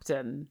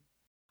captain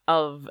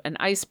of an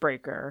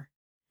icebreaker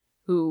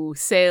who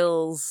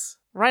sails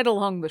right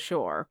along the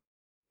shore.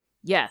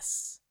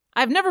 Yes,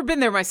 I've never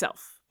been there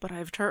myself, but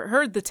I've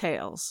heard the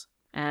tales,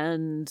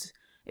 and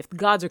if the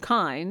gods are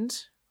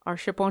kind, our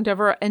ship won't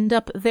ever end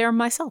up there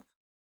myself.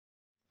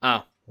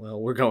 Ah, well,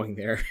 we're going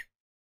there.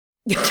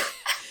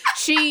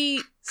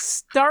 She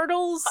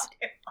startles.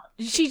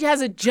 She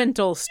has a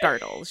gentle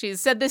startle. She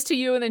said this to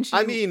you, and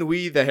then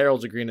we, the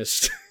Heralds of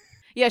Greenest.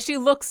 Yeah, she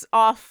looks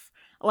off,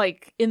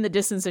 like, in the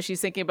distance as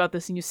she's thinking about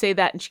this, and you say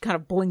that, and she kind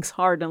of blinks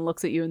hard and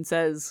looks at you and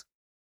says,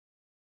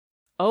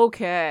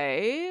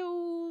 okay,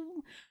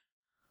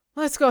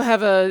 let's go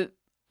have a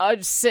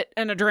sit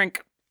and a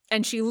drink.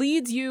 And she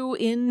leads you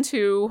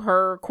into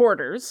her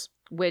quarters,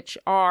 which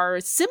are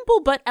simple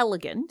but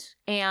elegant,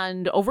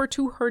 and over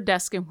to her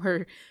desk, and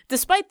where,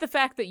 despite the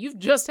fact that you've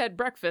just had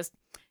breakfast,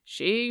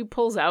 she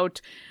pulls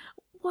out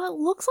what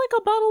looks like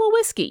a bottle of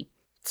whiskey.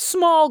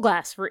 Small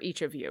glass for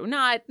each of you,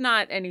 not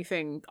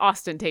anything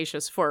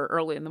ostentatious for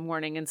early in the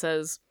morning, and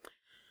says,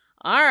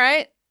 all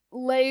right,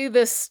 lay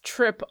this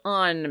trip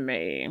on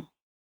me.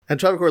 And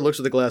Travancore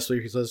looks at the glass, so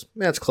he says,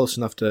 it's close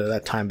enough to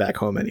that time back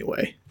home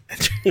anyway.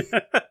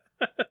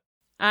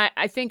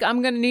 I think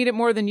I'm going to need it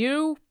more than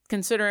you,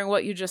 considering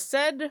what you just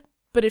said,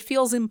 but it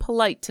feels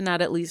impolite to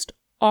not at least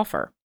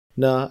offer.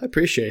 No, I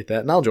appreciate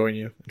that, and I'll join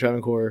you.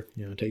 Travancore,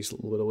 takes a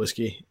little bit of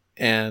whiskey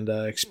and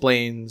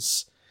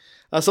explains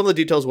some of the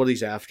details of what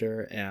he's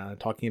after, and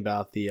talking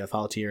about the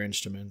Faltier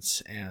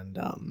instruments and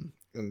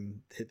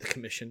the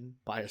commission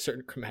by a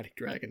certain chromatic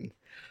dragon,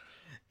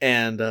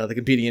 and the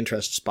competing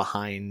interests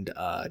behind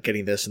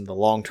getting this and the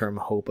long-term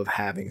hope of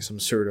having some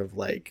sort of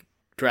like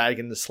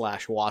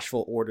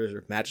dragon/watchful orders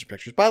or magic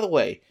pictures. By the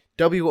way,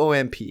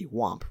 WOMP,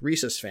 WOMP,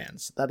 Recess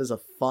fans. That is a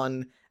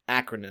fun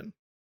acronym.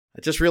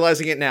 Just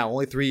realizing it now,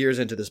 only 3 years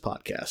into this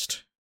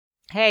podcast.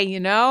 Hey,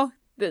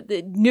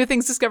 the new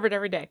things discovered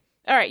every day.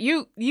 All right,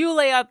 you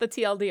lay out the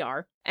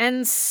TLDR.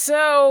 And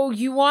so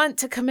you want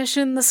to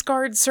commission the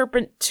Scarred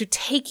Serpent to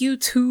take you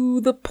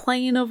to the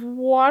plane of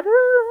water?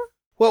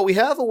 Well, we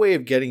have a way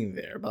of getting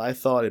there, but I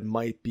thought it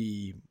might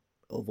be,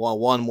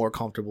 one, more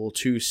comfortable,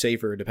 two,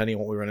 safer, depending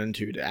on what we run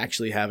into, to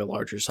actually have a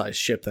larger size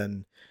ship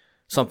than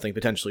something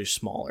potentially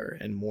smaller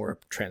and more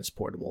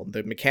transportable.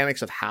 The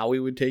mechanics of how we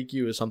would take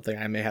you is something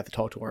I may have to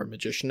talk to our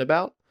magician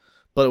about,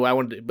 but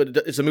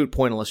it's a moot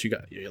point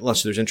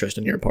unless there's interest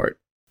in your part.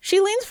 She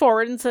leans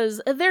forward and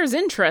says, there's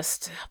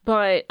interest,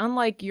 but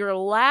unlike your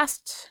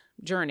last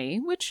journey,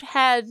 which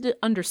had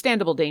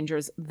understandable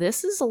dangers,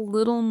 this is a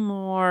little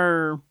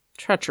more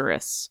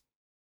treacherous.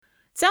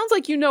 It sounds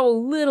like you know a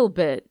little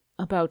bit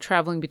about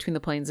traveling between the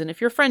planes, and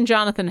if your friend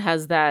Jonathan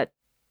has that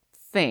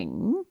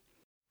thing,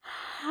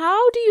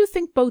 how do you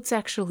think boats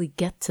actually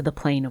get to the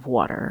plane of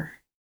water?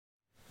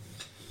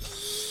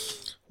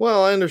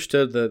 Well, I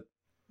understood that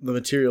the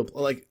material,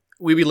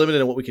 we'd be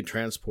limited in what we could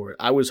transport.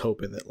 I was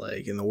hoping that,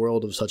 in the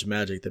world of such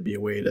magic, there'd be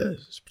a way to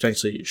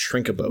potentially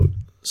shrink a boat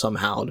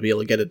somehow to be able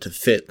to get it to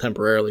fit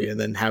temporarily and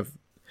then have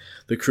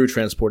the crew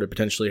transported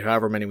potentially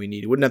however many we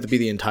need. It wouldn't have to be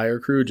the entire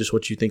crew, just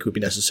what you think would be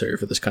necessary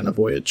for this kind of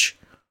voyage.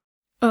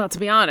 Well, to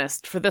be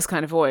honest, for this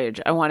kind of voyage,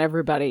 I want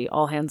everybody,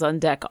 all hands on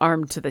deck,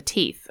 armed to the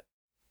teeth.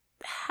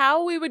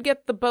 How we would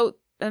get the boat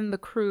and the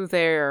crew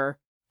there,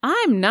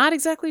 I'm not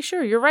exactly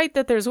sure. You're right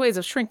that there's ways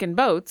of shrinking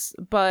boats,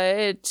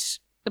 but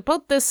a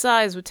boat this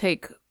size would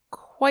take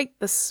quite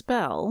the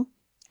spell.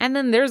 And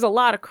then there's a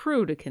lot of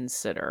crew to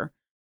consider.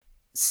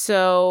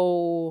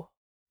 So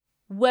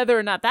whether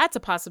or not that's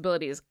a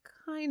possibility is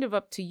kind of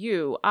up to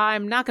you.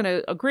 I'm not going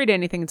to agree to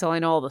anything until I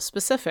know all the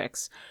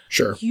specifics.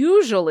 Sure.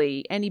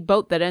 Usually, any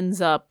boat that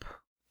ends up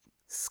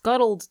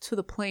scuttled to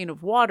the plane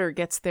of water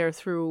gets there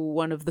through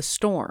one of the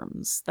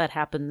storms that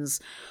happens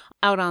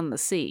out on the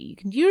sea. You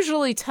can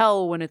usually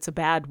tell when it's a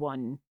bad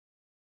one.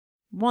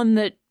 One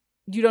that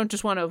you don't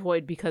just want to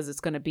avoid because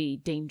it's going to be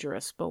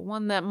dangerous, but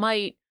one that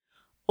might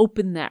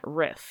open that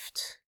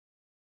rift.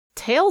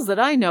 Tales that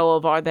I know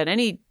of are that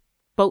any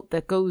boat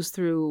that goes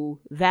through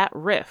that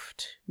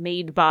rift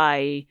made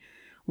by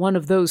one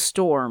of those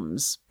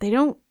storms, they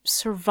don't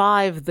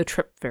survive the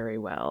trip very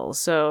well.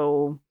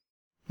 So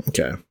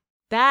okay,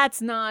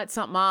 that's not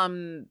something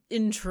I'm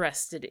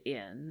interested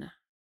in.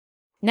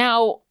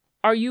 Now,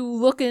 are you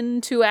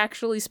looking to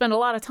actually spend a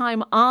lot of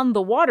time on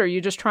the water?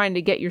 You're just trying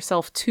to get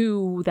yourself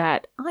to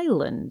that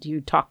island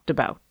you talked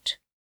about?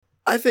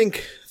 I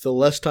think the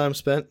less time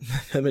spent,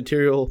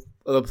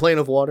 the plane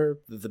of water,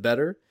 the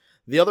better.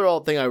 The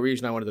other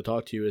reason I wanted to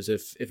talk to you is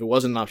if it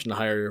wasn't an option to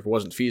hire, if it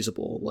wasn't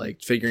feasible,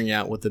 like figuring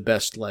out what the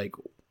best like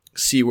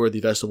seaworthy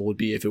vessel would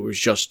be if it was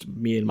just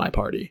me and my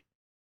party.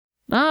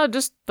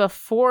 Just the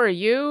four of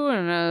you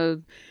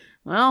and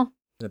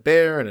a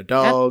bear and a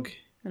dog.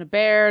 And a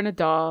bear and a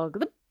dog.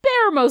 The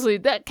bear mostly,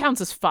 that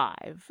counts as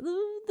 5.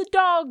 The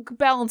dog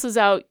balances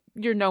out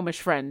your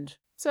gnomish friend.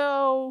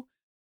 So,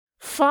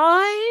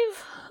 5?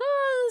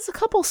 There's a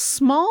couple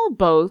small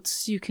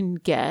boats you can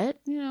get.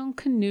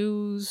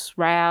 Canoes,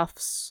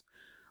 rafts,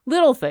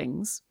 little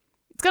things.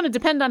 It's going to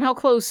depend on how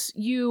close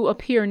you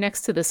appear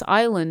next to this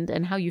island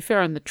and how you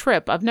fare on the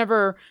trip. I've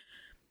never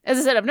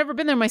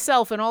been there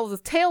myself, and all of the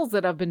tales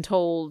that I've been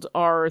told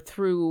are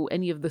through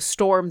any of the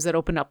storms that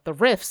open up the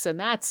rifts, and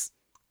that's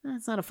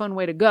not a fun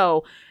way to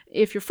go.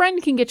 If your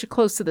friend can get you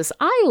close to this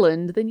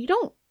island, then you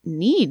don't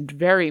need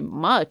very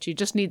much. You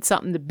just need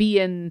something to be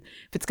in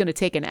if it's going to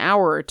take an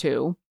hour or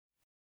two.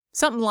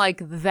 Something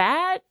like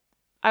that,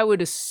 I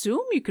would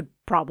assume you could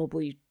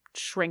probably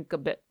shrink a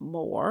bit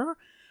more.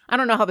 I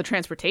don't know how the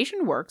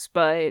transportation works,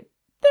 but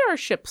there are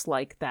ships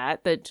like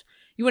that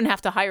you wouldn't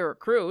have to hire a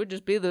crew. It'd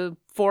just be the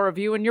 4 of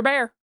you and your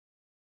bear.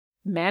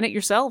 Man it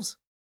yourselves.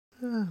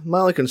 My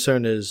only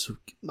concern is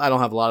I don't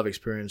have a lot of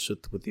experience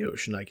with the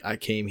ocean. I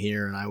came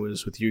here and I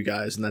was with you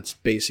guys, and that's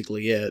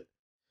basically it.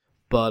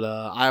 But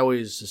I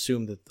always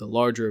assumed that the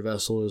larger a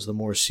vessel is, the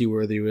more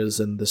seaworthy it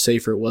is, and the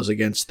safer it was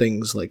against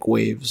things like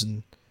waves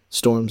and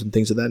storms and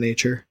things of that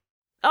nature.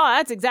 Oh,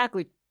 that's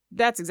exactly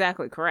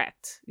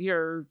correct.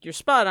 You're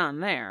spot on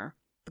there.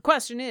 The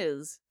question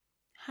is,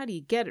 how do you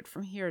get it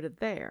from here to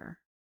there?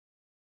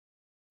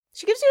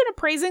 She gives you an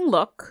appraising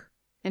look,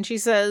 and she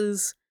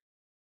says,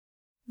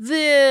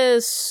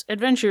 this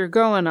adventure you're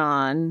going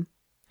on,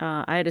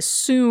 I'd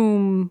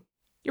assume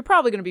you're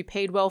probably going to be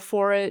paid well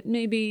for it.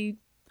 Maybe,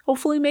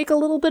 hopefully make a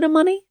little bit of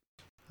money?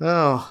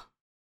 Oh,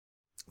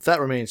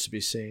 that remains to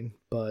be seen,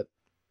 but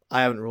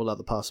I haven't ruled out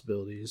the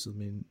possibilities. I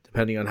mean,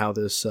 depending on how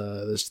this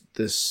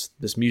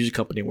music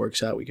company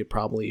works out, we could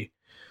probably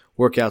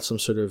work out some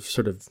sort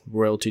of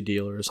royalty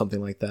deal or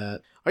something like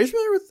that. Are you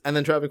familiar with? And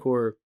then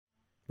Travancore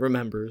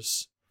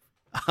remembers.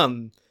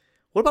 What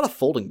about a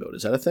folding boat?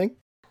 Is that a thing?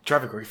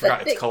 Travancore, you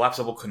forgot. It's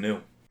collapsible canoe.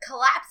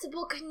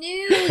 Collapsible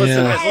canoe. Listen,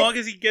 Yeah. as long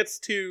as he gets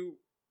to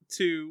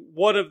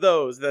one of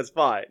those, that's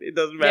fine. It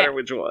doesn't matter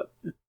which one.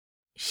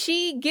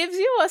 She gives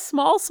you a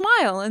small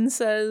smile and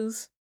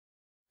says,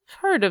 I've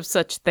heard of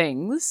such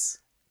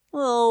things.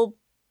 Little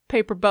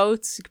paper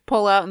boats you could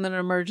pull out in an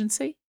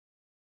emergency.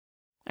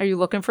 Are you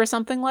looking for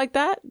something like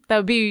that? That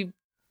would be,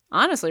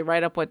 honestly,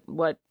 right up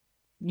what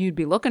you'd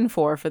be looking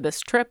for this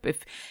trip.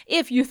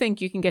 If you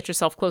think you can get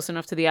yourself close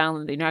enough to the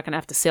island that you're not going to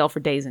have to sail for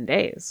days and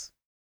days.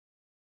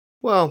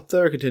 Well,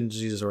 there are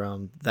contingencies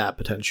around that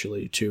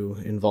potentially, too,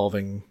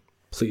 involving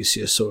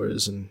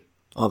plesiosaurs and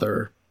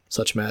other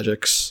such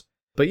magics.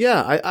 But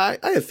yeah, I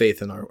have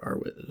faith in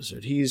our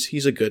wizard.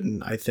 He's a good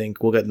one. I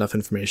think we'll get enough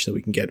information that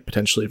we can get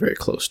potentially very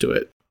close to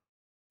it.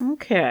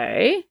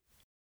 Okay.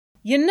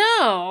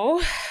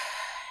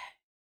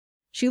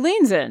 She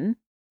leans in.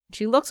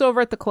 She looks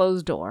over at the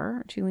closed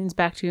door. She leans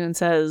back to you and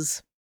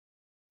says,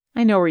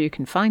 I know where you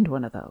can find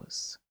one of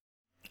those.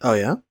 Oh,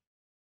 yeah?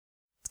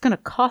 It's going to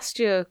cost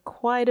you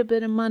quite a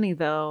bit of money,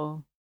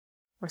 though.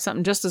 Or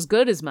something just as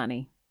good as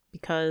money.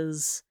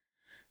 Because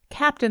the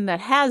captain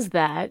that has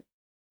that,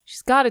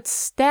 she's got it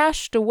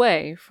stashed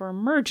away for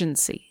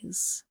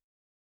emergencies.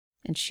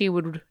 And she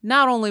would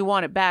not only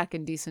want it back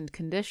in decent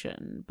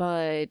condition,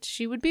 but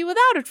she would be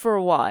without it for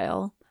a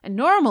while. And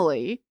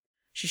normally,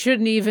 she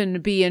shouldn't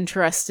even be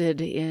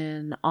interested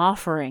in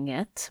offering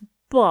it.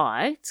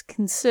 But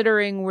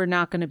considering we're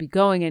not going to be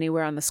going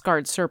anywhere on the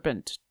Scarred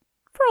Serpent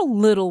for a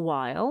little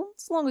while,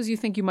 as long as you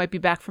think you might be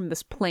back from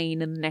this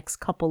plane in the next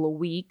couple of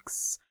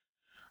weeks,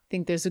 I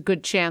think there's a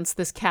good chance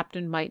this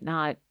captain might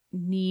not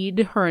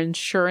need her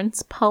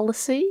insurance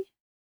policy.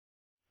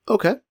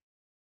 Okay.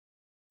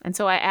 And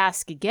so I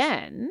ask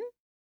again,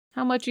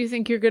 how much you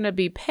think you're going to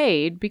be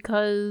paid?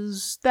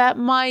 Because that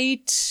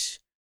might,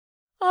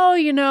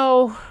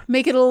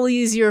 make it a little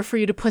easier for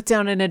you to put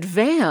down an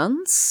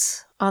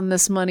advance on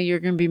this money you're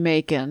going to be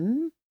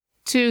making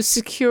to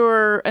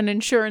secure an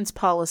insurance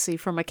policy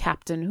from a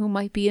captain who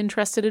might be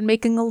interested in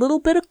making a little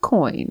bit of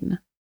coin.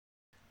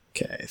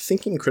 Okay,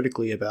 thinking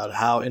critically about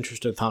how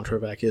interested Thom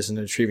Torvak is in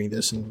achieving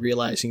this and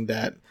realizing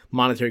that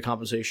monetary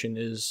compensation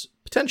is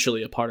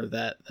potentially a part of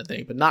that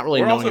thing, but not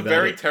really We're knowing also about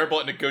very it. terrible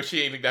at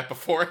negotiating that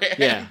beforehand.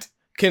 Yeah.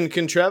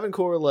 Can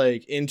Travancore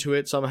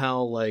intuit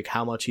somehow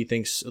how much he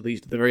thinks at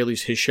the very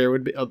least his share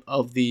would be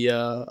of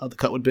the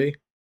cut would be?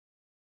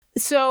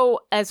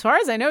 So, as far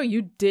as I know,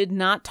 you did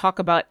not talk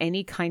about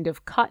any kind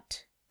of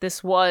cut.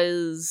 This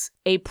was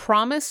a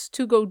promise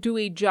to go do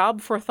a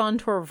job for Thom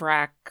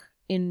Torvak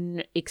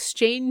in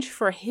exchange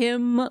for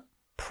him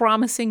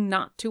promising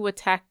not to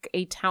attack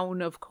a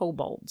town of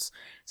kobolds.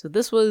 So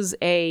this was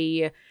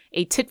a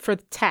a tit for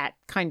tat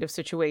kind of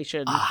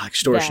situation.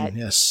 Extortion,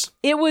 yes.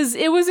 It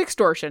was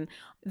extortion,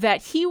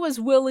 that he was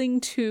willing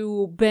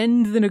to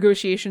bend the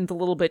negotiations a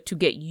little bit to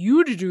get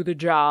you to do the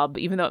job,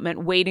 even though it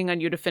meant waiting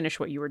on you to finish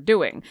what you were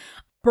doing.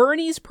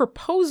 Bernie's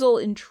proposal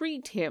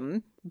intrigued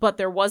him, but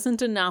there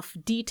wasn't enough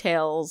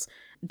details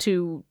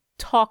to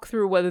talk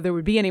through whether there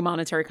would be any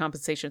monetary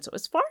compensation. So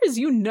as far as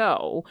you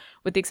know,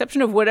 with the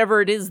exception of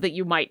whatever it is that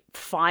you might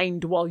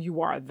find while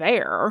you are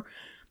there,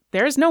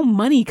 there's no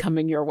money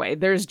coming your way.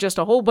 There's just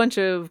a whole bunch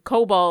of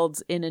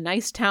kobolds in a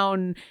nice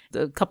town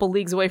a couple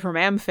leagues away from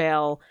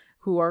Amphail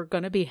who are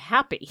going to be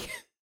happy.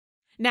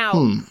 Now,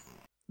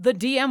 the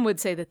DM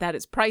would say that that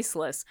is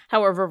priceless.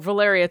 However,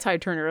 Valeria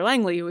Tide Turner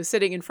Langley, who is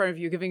sitting in front of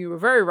you, giving you a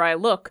very wry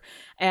look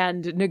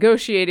and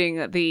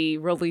negotiating the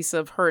release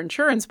of her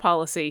insurance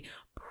policy,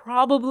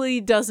 probably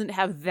doesn't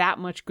have that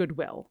much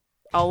goodwill.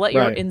 I'll let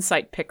your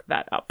insight pick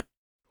that up.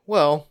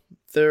 Well,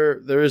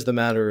 there is the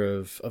matter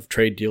of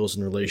trade deals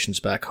and relations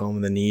back home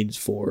and the needs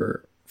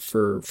for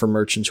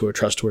merchants who are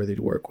trustworthy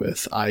to work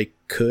with. I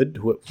could,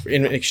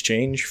 in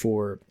exchange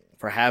for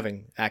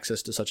having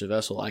access to such a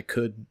vessel, I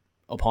could,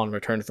 upon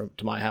return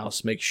to my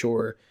house, make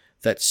sure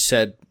that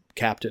said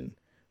captain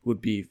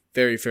would be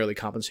very fairly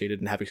compensated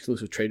and have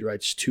exclusive trade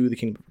rights to the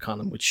Kingdom of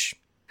Arcanum, which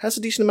has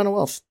a decent amount of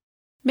wealth.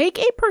 Make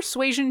a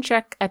persuasion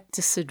check at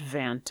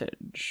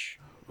disadvantage.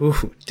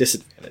 Ooh,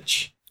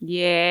 disadvantage.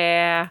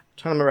 Yeah. I'm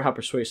trying to remember how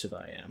persuasive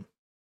I am.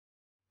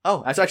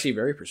 Oh, that's actually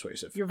very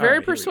persuasive. You're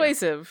very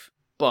persuasive.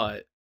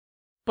 But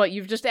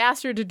you've just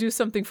asked her to do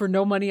something for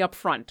no money up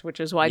front, which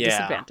is why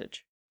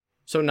disadvantage.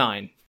 So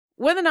 9.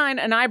 With a 9,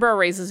 an eyebrow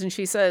raises and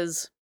she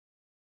says,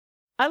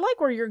 I like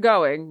where you're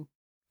going,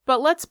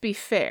 but let's be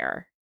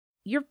fair.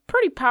 You're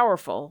pretty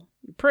powerful.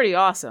 You're pretty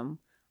awesome.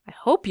 I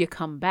hope you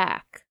come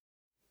back.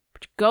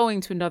 But you're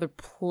going to another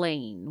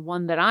plane,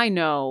 one that I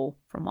know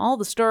from all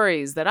the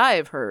stories that I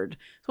have heard.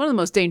 It's one of the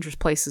most dangerous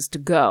places to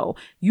go.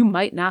 You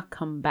might not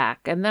come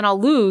back, and then I'll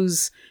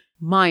lose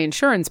my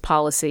insurance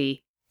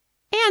policy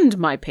and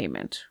my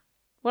payment.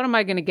 What am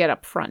I going to get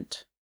up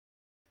front?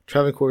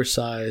 Travancore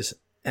sighs,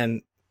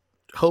 and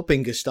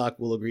hoping Gestak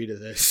will agree to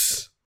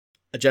this,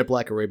 a jet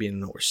black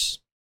Arabian horse.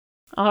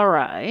 All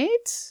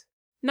right.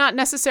 Not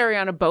necessary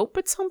on a boat,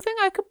 but something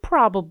I could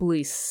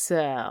probably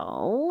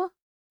sell.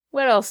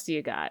 What else do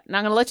you got? And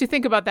I'm going to let you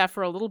think about that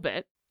for a little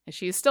bit. As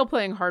she is still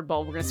playing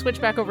hardball, we're going to switch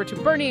back over to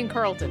Bernie and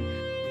Carlton.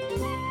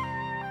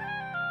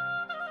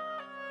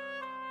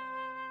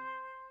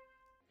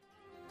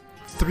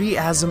 Three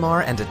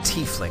Azamar and a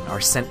Tiefling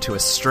are sent to a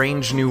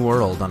strange new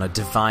world on a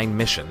divine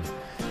mission.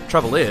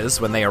 Trouble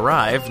is, when they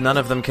arrive, none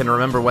of them can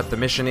remember what the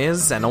mission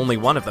is, and only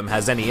one of them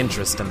has any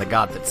interest in the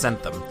god that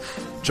sent them.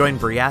 Join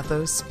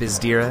Briathos,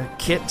 Bizdira,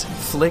 Kit,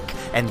 Flick,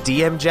 and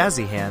DM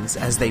Jazzy Hands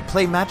as they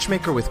play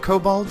matchmaker with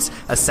kobolds,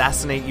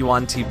 assassinate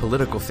Yuan-Ti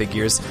political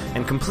figures,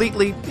 and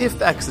completely,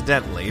 if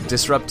accidentally,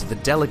 disrupt the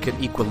delicate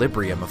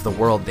equilibrium of the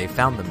world they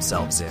found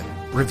themselves in.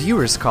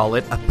 Reviewers call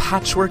it a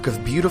patchwork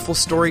of beautiful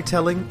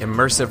storytelling,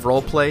 immersive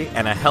roleplay,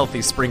 and a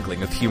healthy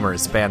sprinkling of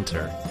humorous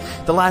banter.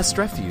 The Last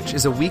Refuge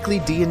is a weekly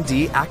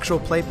D&D actual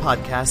play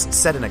podcast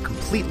set in a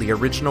completely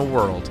original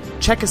world.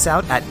 Check us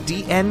out at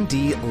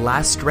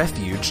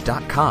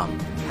dndlastrefuge.com.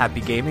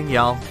 Happy gaming,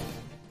 y'all.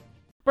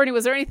 Bernie,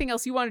 was there anything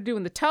else you want to do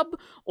in the tub,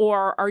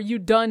 or are you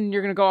done?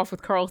 You're going to go off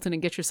with Carlton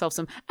and get yourself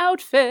some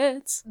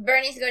outfits.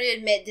 Bernie's going to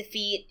admit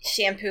defeat,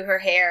 shampoo her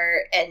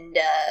hair, and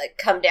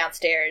come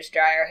downstairs,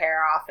 dry her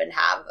hair off, and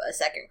have a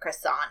second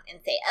croissant and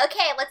say,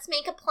 okay, let's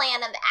make a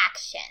plan of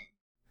action.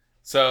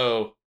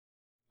 So,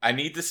 I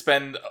need to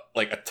spend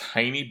like a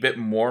tiny bit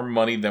more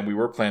money than we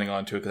were planning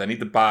on to it, because I need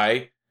to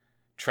buy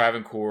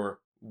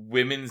Travancore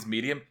women's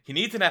medium. He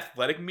needs an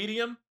athletic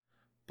medium,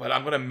 but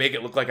I'm going to make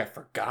it look like I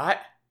forgot.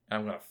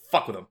 I'm going to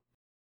fuck with him.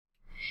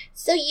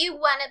 So you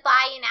want to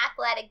buy an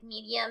athletic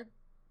medium,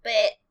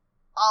 but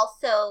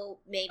also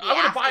maybe I'm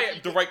going to buy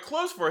the right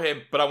clothes for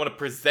him, but I want to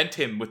present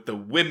him with the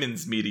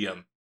women's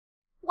medium.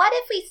 What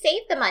if we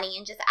save the money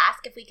and just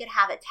ask if we could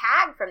have a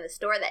tag from the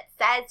store that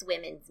says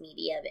women's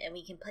medium, and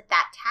we can put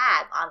that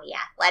tag on the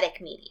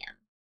athletic medium?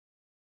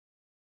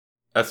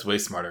 That's way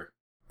smarter.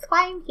 That's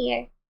why I'm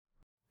here.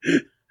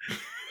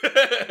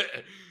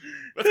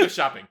 Let's go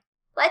shopping.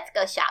 Let's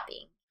go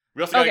shopping.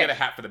 We also gotta get a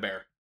hat for the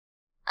bear.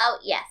 Oh,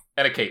 yes.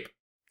 And a cape.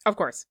 Of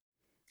course.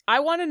 I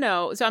want to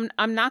know, so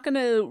I'm not going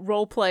to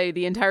roleplay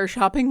the entire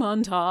shopping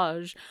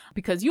montage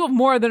because you have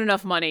more than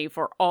enough money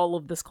for all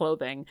of this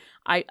clothing.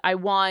 I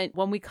want,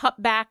 when we cut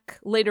back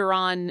later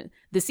on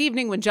this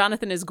evening when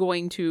Jonathan is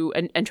going to,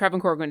 and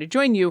Travancore are going to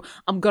join you,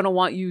 I'm going to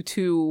want you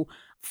to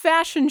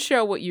fashion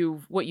show what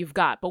you've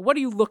got. But what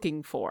are you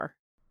looking for?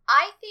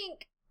 I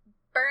think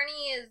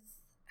Bernie is,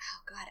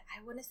 oh God,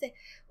 I want to say,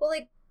 well,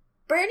 like,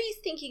 Bernie's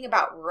thinking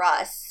about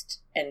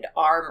rust and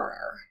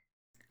armor.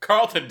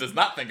 Carlton does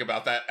not think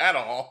about that at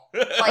all.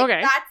 Like,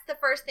 okay. That's the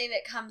first thing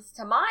that comes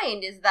to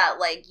mind is that,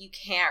 like, you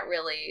can't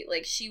really,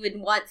 like, she would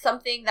want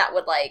something that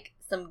would, like,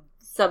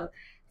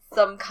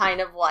 some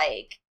kind of,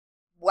 like,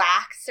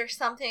 wax or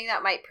something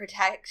that might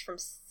protect from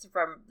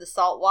the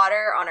salt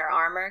water on her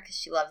armor, because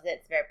she loves it.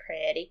 It's very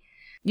pretty.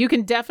 You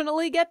can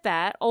definitely get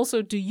that.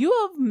 Also, do you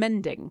have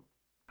mending?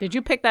 Did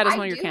you pick that as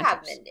one of your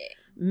cantrips? I do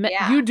have mending.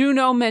 Yeah. You do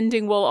know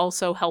mending will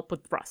also help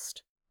with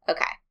rust.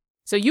 Okay.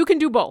 So you can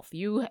do both.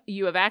 You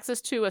have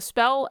access to a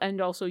spell, and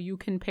also you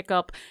can pick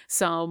up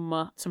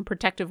some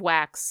protective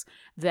wax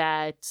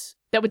that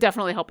would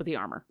definitely help with the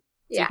armor.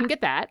 So you can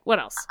get that. What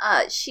else?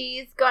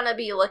 She's gonna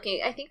be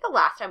looking. I think the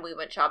last time we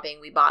went shopping,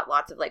 we bought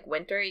lots of like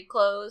wintry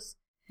clothes.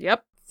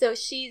 Yep. So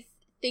she's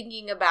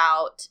thinking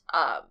about.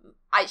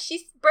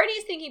 Bernie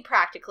is thinking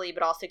practically,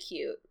 but also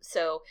cute.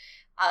 So,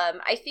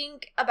 I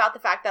think about the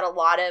fact that a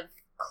lot of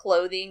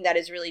clothing that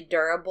is really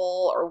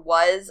durable, or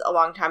was a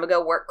long time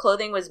ago, work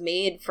clothing was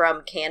made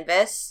from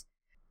canvas,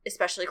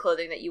 especially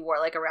clothing that you wore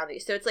like around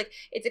these. So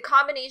it's a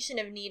combination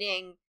of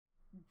needing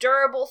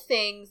durable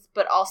things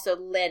but also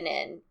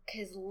linen,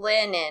 because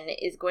linen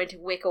is going to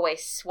wick away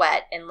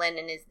sweat, and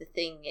linen is the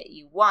thing that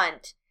you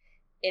want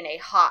in a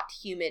hot,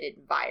 humid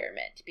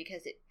environment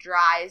because it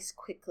dries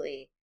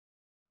quickly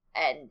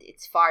and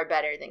it's far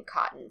better than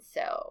cotton.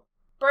 So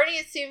Bernie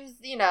assumes,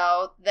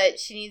 that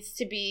she needs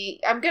to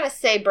be... I'm going to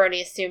say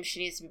Bernie assumes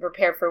she needs to be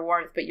prepared for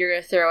warmth, but you're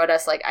going to throw at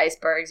us, like,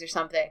 icebergs or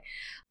something.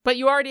 But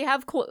you already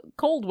have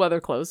cold weather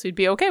clothes, so you'd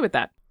be okay with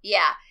that.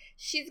 Yeah.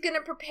 She's going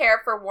to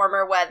prepare for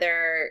warmer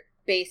weather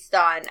based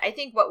on, I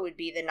think, what would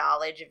be the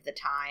knowledge of the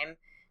time.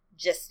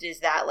 Just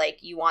is that, like,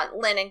 you want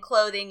linen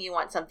clothing, you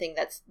want something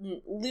that's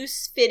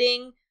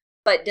loose-fitting,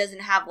 but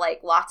doesn't have,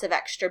 like, lots of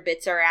extra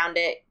bits around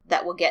it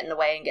that will get in the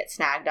way and get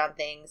snagged on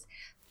things.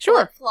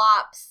 Sure.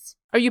 Flip-flops.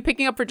 Are you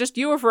picking up for just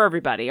you or for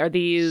everybody? Are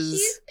these...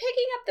 She's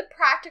picking up the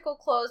practical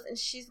clothes, and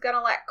she's going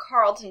to let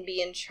Carlton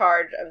be in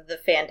charge of the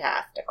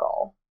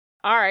fantastical.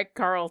 All right,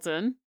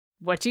 Carlton.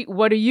 What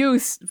are you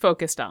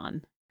focused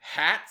on?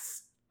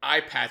 Hats,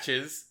 eye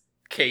patches,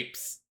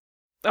 capes.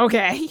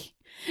 Okay.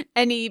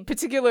 Any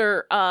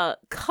particular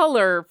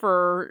color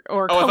for...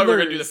 or colors? I thought we were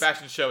going to do the colors?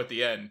 fashion show at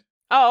the end.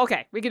 Oh,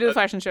 okay. We can do the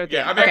fashion show at the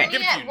end. I mean, I Okay. can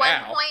give it to you At one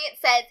now. point it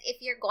says, if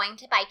you're going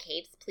to buy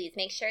capes, please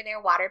make sure they're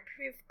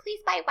waterproof. Please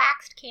buy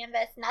waxed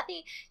canvas.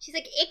 Nothing. She's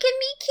like, it can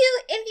be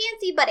cute and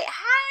fancy, but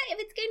if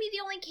it's going to be the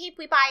only cape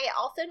we buy, it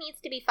also needs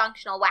to be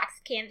functional.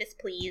 Waxed canvas,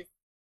 please.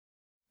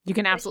 You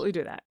can absolutely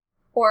do that.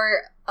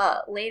 Or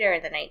later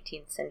in the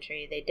 19th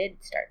century, they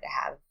did start to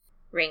have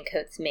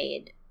raincoats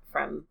made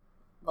from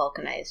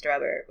vulcanized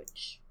rubber,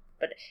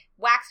 but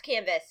waxed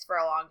canvas for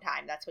a long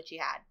time. That's what you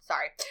had.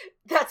 Sorry.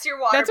 That's your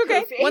waterproofing.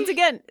 That's okay. Once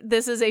again,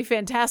 this is a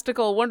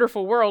fantastical,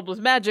 wonderful world with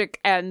magic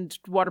and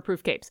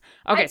waterproof capes.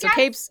 Okay, so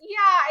capes...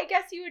 Yeah, I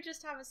guess you would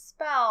just have a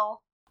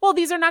spell. Well,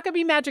 these are not going to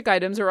be magic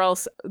items, or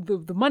else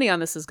the money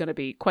on this is going to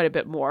be quite a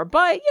bit more.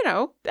 But,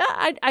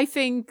 I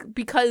think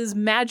because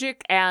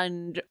magic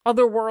and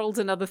other worlds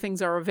and other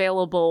things are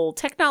available,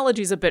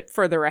 technology's a bit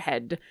further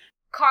ahead.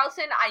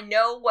 Carlton, I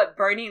know what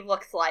Bernie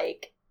looks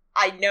like.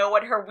 I know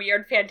what her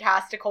weird,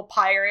 fantastical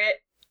pirate.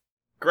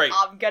 Great.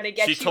 I'm gonna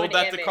get she you told an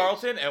that image. to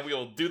Carlton, and we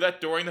will do that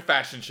during the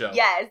fashion show.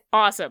 Yes.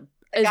 Awesome.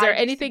 Is there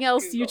anything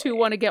else you two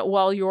want to get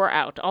while you're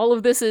out? All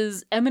of this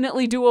is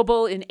eminently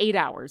doable in 8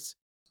 hours.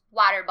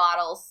 Water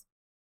bottles.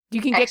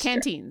 You can get Extra.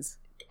 canteens.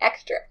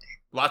 Extra.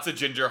 Lots of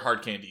ginger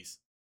hard candies.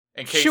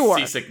 In case Sure.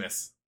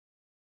 seasickness.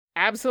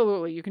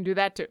 Absolutely. You can do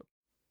that too.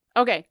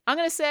 Okay, I'm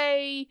going to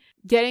say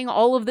getting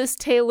all of this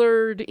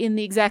tailored in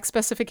the exact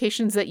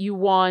specifications that you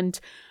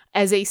want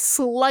as a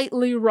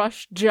slightly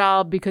rushed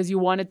job because you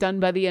want it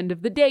done by the end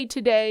of the day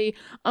today.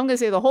 I'm going to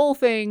say the whole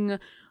thing,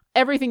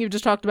 everything you've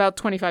just talked about,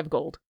 25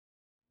 gold.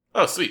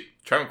 Oh, sweet.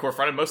 Travancore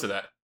fronted most of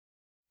that.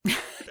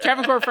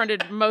 Travancore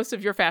fronted most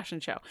of your fashion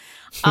show.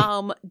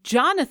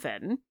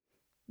 Jonathan,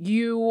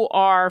 you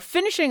are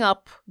finishing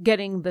up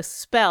getting the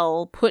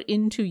spell put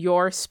into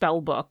your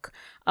spell book.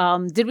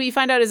 Did we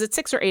find out, is it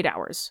 6 or 8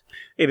 hours?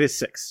 It is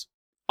 6.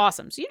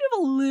 Awesome. So you do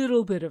have a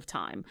little bit of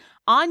time.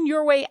 On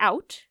your way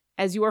out,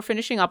 as you are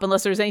finishing up,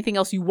 unless there's anything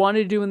else you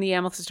wanted to do in the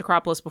Amethyst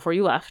Acropolis before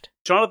you left.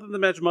 Jonathan the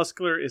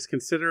Magimuscular is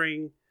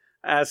considering,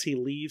 as he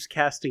leaves,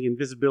 casting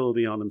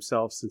invisibility on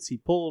himself since he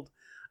pulled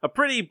a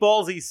pretty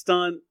ballsy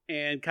stunt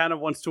and kind of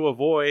wants to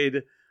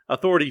avoid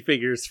authority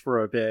figures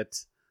for a bit.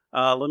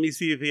 Let me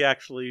see if he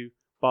actually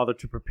bothered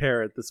to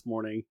prepare it this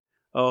morning.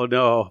 Oh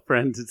no,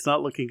 friends, it's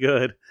not looking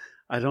good.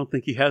 I don't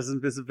think he has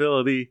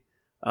invisibility.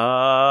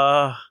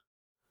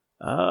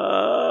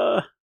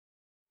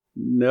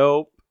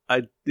 Nope.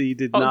 He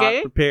did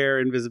not prepare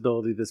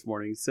invisibility this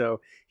morning, so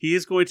he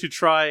is going to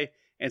try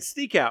and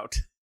sneak out.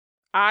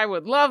 I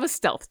would love a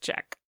stealth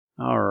check.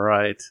 All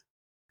right.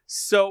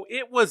 So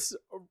it was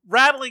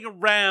rattling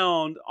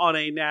around on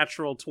a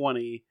natural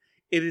 20.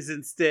 It is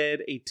instead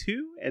a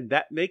 2, and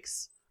that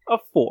makes a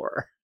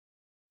 4.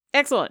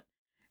 Excellent.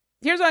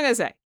 Here's what I'm going to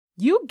say.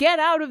 You get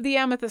out of the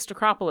Amethyst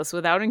Acropolis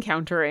without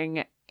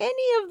encountering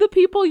any of the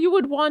people you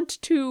would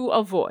want to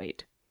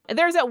avoid.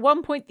 There's at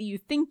one point that you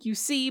think you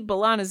see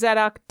B'Elanna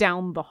Zadok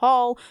down the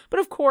hall, but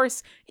of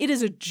course, it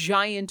is a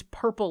giant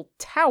purple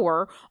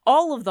tower.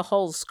 All of the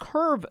halls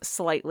curve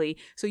slightly,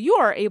 so you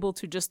are able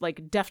to just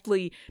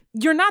deftly...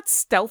 You're not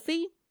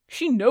stealthy.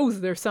 She knows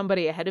there's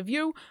somebody ahead of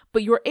you,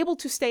 but you're able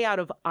to stay out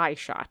of eye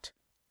shot.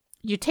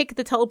 You take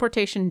the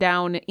teleportation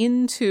down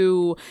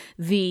into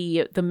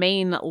the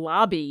main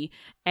lobby,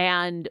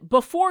 and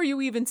before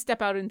you even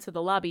step out into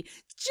the lobby,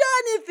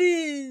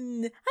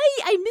 Jonathan!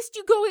 I missed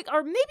you going,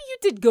 or maybe you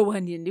did go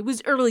on in. It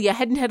was early. I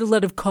hadn't had a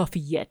lot of coffee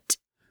yet.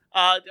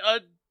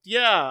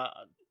 Yeah,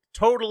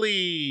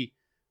 totally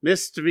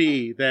missed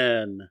me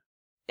then.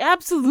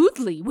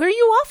 Absolutely. Where are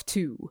you off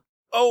to?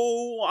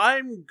 Oh,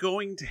 I'm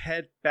going to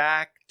head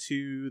back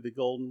to the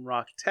Golden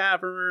Rock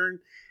Tavern,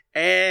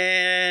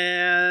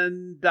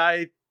 and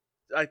I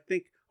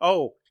think,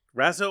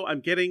 Razzo,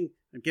 I'm getting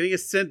a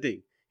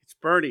sending. It's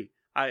Bernie.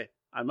 I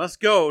must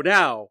go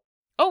now.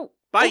 Oh,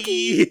 bye.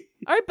 Okay.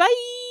 All right,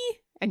 bye.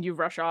 And you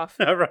rush off.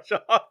 I rush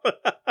off.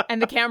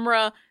 And the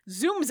camera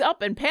zooms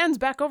up and pans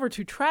back over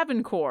to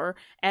Travancore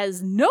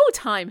as no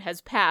time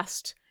has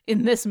passed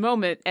in this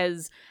moment,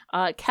 as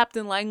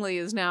Captain Langley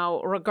is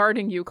now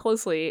regarding you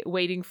closely,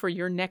 waiting for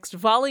your next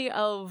volley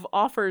of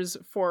offers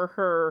for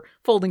her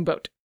folding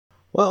boat.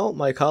 Well,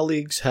 my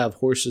colleagues have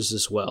horses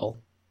as well,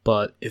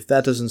 but if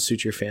that doesn't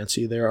suit your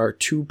fancy, there are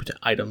 2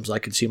 items I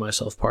could see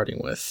myself parting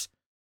with.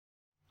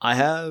 I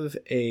have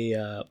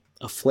a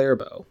flare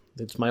bow.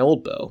 It's my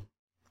old bow.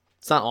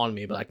 It's not on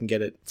me, but I can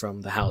get it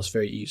from the house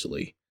very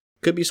easily.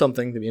 Could be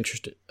something to be of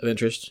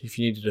interest if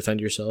you need to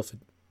defend yourself. It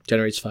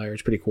generates fire.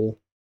 It's pretty cool.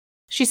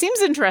 She seems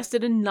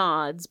interested and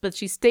nods, but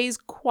she stays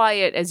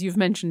quiet as you've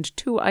mentioned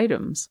 2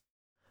 items.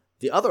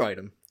 The other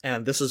item,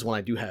 and this is one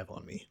I do have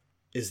on me,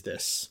 is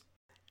this.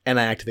 And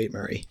I activate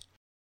Murray.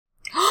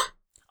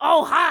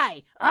 Oh,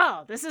 hi!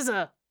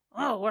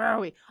 Where are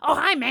we? Oh,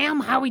 hi,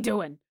 ma'am. How we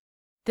doing?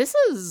 This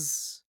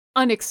is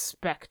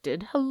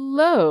unexpected.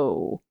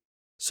 Hello.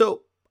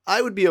 So,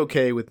 I would be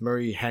okay with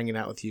Murray hanging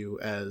out with you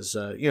as,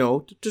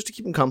 just to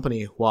keep him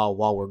company while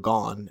we're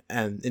gone,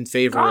 and in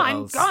favor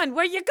of... Gone?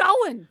 Where you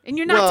going? And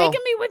you're not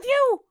taking me with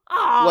you?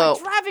 Oh,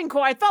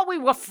 Travancore, I thought we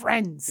were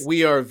friends.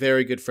 We are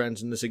very good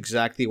friends, and this is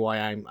exactly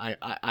why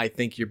I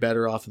think you're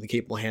better off in the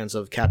capable hands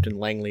of Captain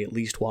Langley, at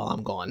least while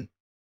I'm gone.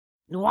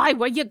 Why?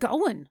 Where you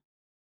going?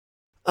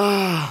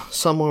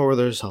 Somewhere where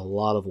there's a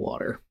lot of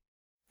water.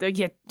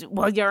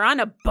 You're on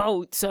a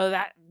boat, so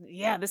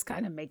this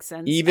kind of makes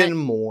sense. Even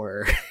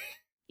more.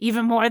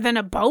 Even more than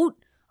a boat?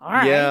 All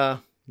right.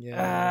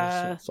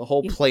 Yeah. It's a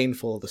whole plane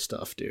full of the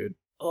stuff, dude.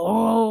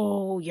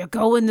 Oh, you're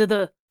going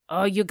to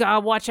you gotta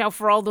watch out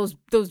for all those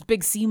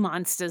big sea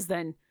monsters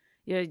then.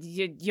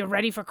 You're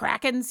ready for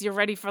krakens? You're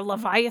ready for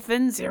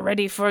leviathans? You're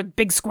ready for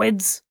big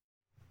squids?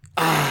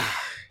 Yeah,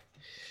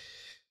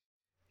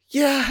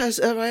 as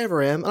I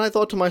ever am. And I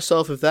thought to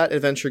myself, if that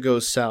adventure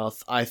goes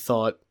south, I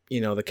thought,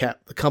 the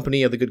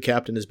company of the good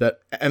captain is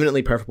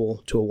eminently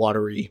preferable to a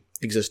watery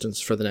existence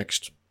for the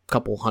next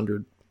couple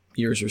 100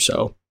 years or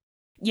so.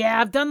 Yeah,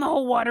 I've done the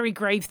whole watery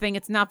grave thing.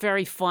 It's not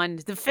very fun.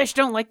 The fish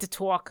don't like to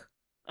talk.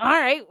 All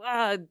right,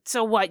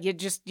 so what?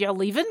 You're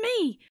leaving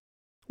me?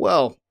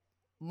 Well,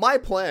 my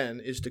plan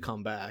is to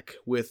come back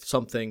with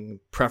something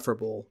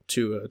preferable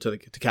to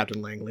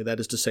Captain Langley. That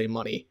is to say,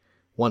 money.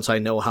 Once I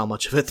know how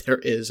much of it there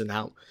is and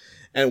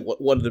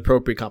what an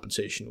appropriate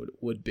compensation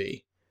would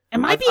be.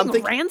 Am I being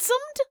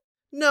ransomed?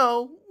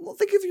 No. Well,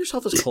 think of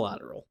yourself as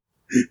collateral.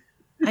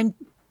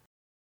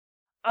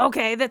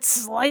 Okay, that's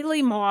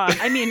slightly more.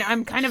 I mean,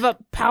 I'm kind of a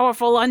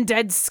powerful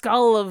undead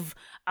skull of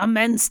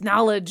immense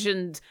knowledge,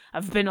 and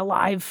I've been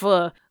alive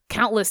for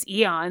countless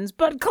eons,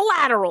 but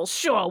collateral,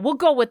 sure, we'll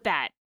go with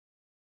that.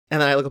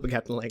 And then I look up at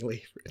Captain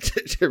Langley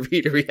to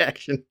read a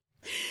reaction.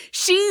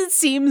 She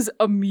seems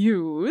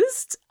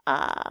amused.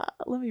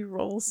 Let me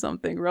roll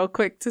something real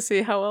quick to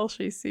see how else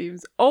she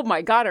seems. Oh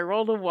my god, I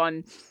rolled a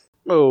 1.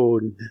 Oh.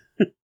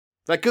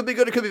 That could be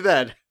good, it could be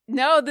bad.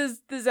 No,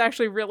 this is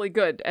actually really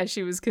good, as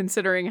she was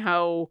considering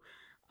how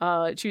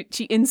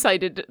she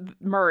incited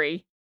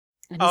Murray.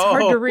 And it's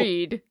hard to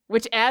read,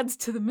 which adds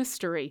to the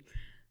mystery.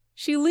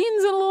 She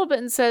leans in a little bit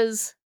and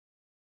says,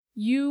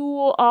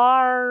 "You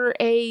are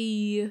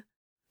a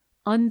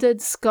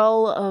undead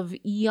skull of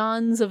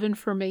eons of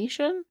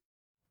information?"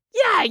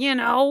 Yeah,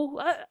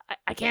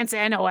 I can't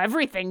say I know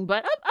everything,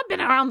 but I've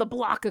been around the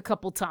block a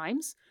couple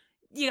times.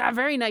 You got a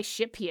very nice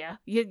ship here.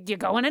 You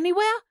going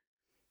anywhere?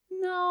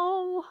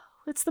 No,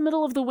 it's the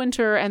middle of the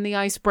winter, and the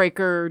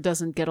icebreaker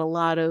doesn't get a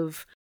lot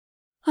of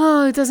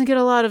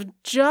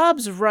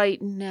jobs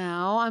right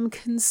now. I'm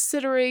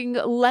considering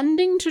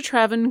lending to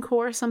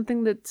Travancore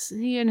something that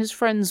he and his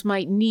friends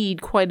might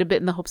need quite a bit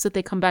in the hopes that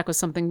they come back with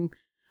something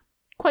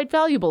quite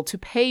valuable to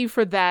pay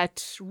for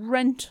that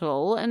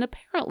rental, and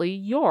apparently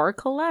your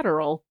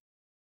collateral.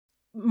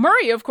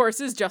 Murray, of course,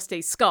 is just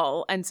a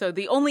skull, and so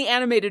the only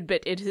animated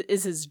bit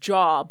is his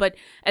jaw,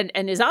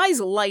 and his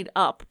eyes light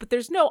up, but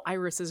there's no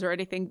irises or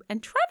anything.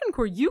 And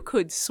Travancore, you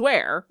could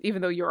swear,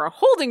 even though you're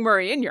holding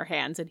Murray in your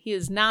hands, and he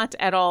is not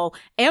at all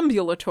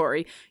ambulatory,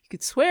 you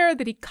could swear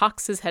that he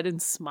cocks his head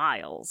and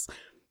smiles.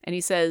 And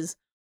he says,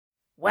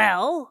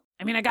 "Well,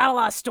 I mean, I got a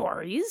lot of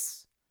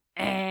stories,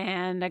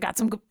 and I got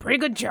some pretty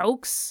good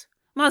jokes.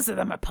 Most of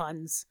them are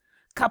puns.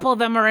 A couple of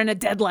them are in a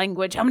dead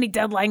language. How many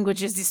dead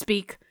languages do you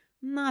speak?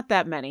 Not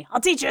that many. I'll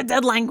teach you a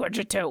dead language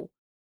or two."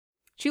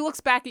 She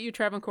looks back at you,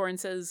 Travancore, and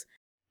says,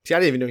 See, I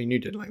didn't even know you knew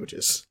dead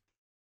languages.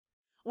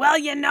 Well,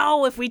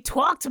 if we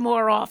talked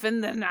more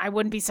often, then I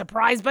wouldn't be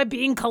surprised by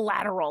being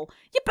collateral.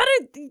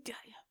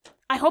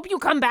 I hope you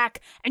come back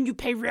and you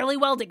pay really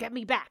well to get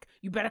me back.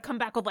 You better come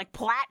back with, like,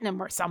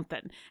 platinum or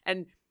something.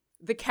 And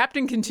the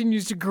captain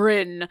continues to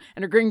grin,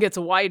 and her grin gets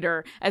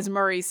wider as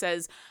Murray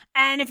says,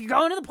 and if you're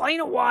going to the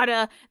plane of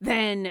water,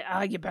 then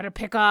you better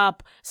pick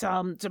up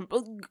some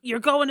you're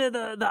going to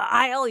the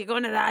Isle, you're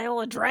going to the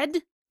Isle of Dread?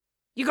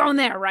 You're going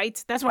there,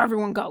 right? That's where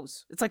everyone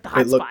goes. It's like the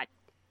hot spot.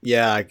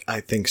 Yeah,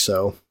 I think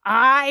so.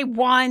 I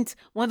want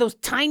one of those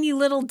tiny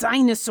little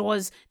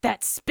dinosaurs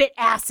that spit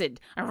acid.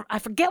 I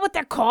forget what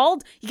they're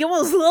called. You get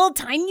one of those little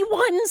tiny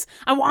ones?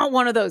 I want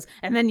one of those.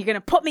 And then you're going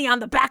to put me on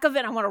the back of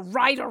it. I want to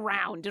ride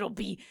around. It'll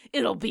be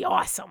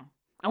awesome.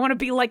 I want to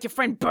be like your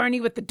friend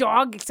Bernie with the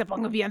dog, except I'm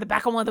going to be on the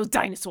back of one of those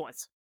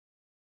dinosaurs.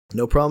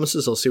 No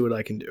promises. I'll see what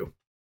I can do.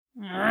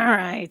 All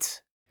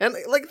right. And,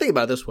 like, think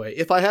about it this way.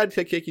 If I had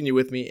taken you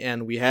with me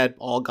and we had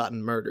all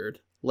gotten murdered,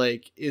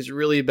 like, is it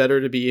really better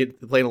to be in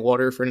the plane of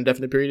water for an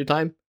indefinite period of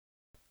time?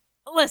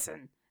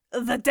 Listen,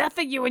 the death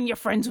of you and your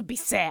friends would be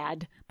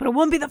sad, but it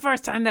wouldn't be the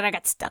first time that I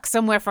got stuck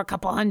somewhere for a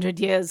couple 100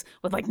 years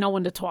with, like, no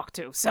one to talk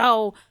to,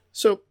 So,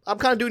 I'm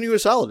kind of doing you a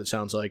solid, it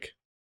sounds like.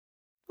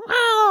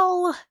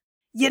 Well,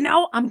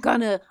 I'm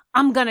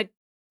gonna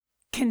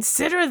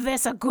consider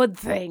this a good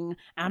thing.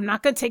 I'm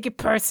not gonna take it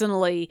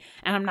personally,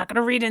 and I'm not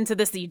gonna read into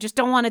this that you just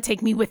don't want to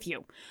take me with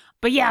you.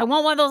 But yeah, I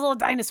want one of those little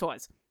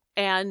dinosaurs.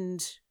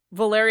 And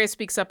Valeria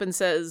speaks up and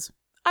says,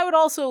 I would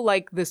also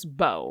like this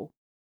bow,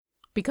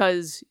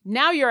 because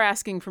now you're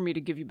asking for me to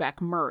give you back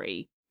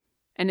Murray.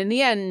 And in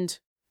the end,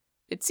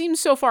 it seems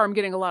so far I'm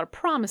getting a lot of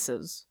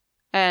promises,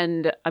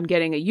 and I'm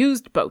getting a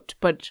used boat,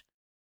 but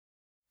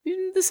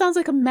this sounds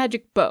like a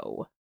magic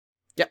bow.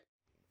 Yep.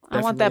 I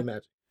want that.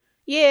 Magic.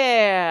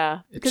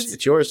 Yeah.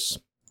 It's yours.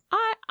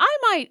 I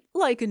might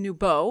like a new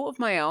bow of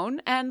my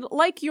own, and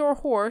like your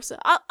horse,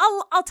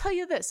 I'll tell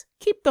you this.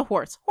 Keep the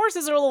horse.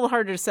 Horses are a little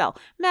harder to sell.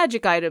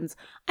 Magic items,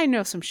 I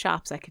know some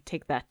shops I could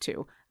take that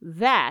to.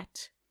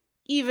 That,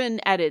 even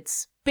at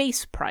its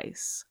base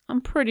price,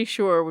 I'm pretty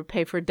sure would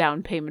pay for a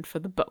down payment for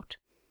the boat.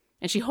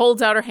 And she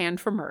holds out her hand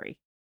for Murray.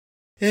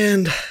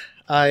 And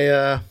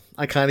I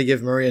kind of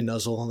give Murray a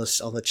nuzzle on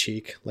the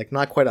cheek, like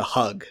not quite a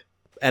hug.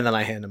 And then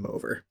I hand him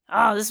over.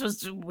 Oh,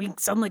 we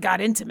suddenly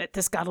got intimate.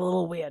 This got a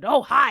little weird.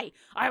 Oh, hi.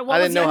 I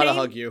didn't know how to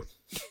hug you.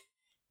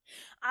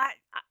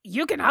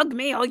 You can hug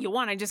me all you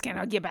want. I just can't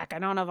hug you back. I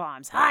don't have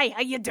arms. Hi, how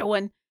you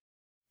doing?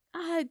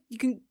 You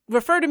can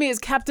refer to me as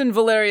Captain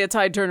Valeria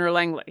Tide Turner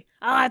Langley.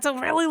 It's a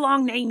really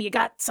long name. You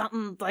got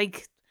something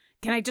like,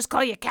 can I just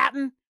call you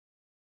Captain?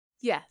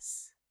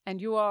 Yes.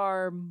 And you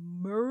are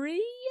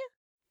Murray?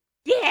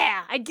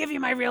 Yeah, I'd give you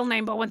my real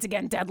name, but once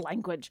again, dead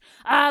language.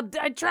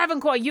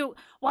 Travancore,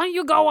 why don't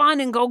you go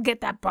on and go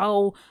get that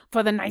bow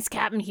for the nice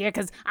captain here,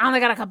 because I only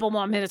got a couple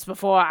more minutes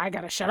before I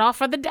gotta shut off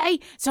for the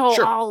day, so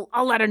sure.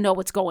 I'll let her know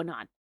what's going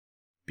on.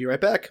 Be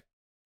right back.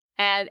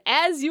 And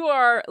as you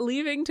are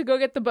leaving to go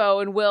get the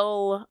bow, and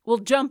we'll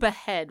jump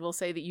ahead, we'll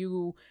say that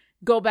you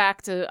go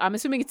back to, I'm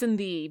assuming it's in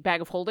the bag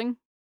of holding?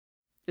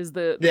 Is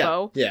the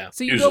bow? Yeah.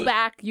 So you go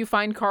back, you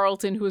find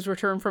Carlton, who has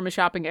returned from a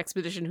shopping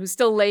expedition, who's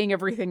still laying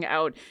everything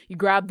out. You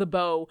grab the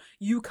bow,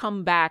 you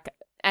come back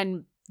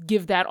and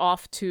give that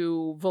off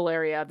to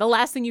Valeria. The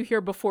last thing you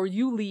hear before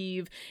you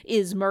leave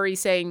is Murray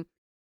saying,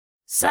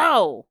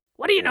 so,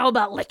 what do you know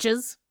about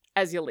liches?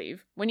 As you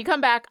leave. When you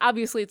come back,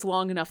 obviously it's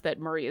long enough that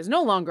Murray is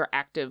no longer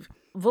active.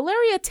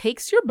 Valeria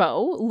takes your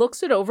bow,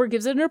 looks it over,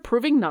 gives it an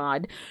approving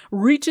nod,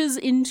 reaches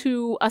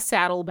into a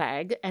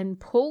saddlebag, and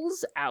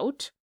pulls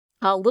out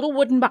a little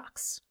wooden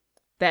box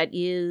that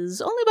is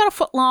only about 1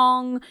 foot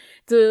long,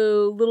 it's a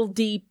little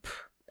deep,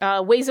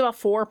 weighs about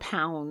 4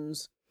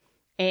 pounds,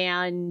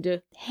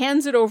 and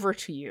hands it over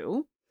to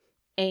you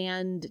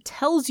and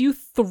tells you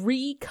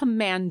 3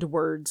 command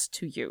words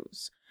to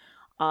use.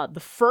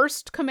 The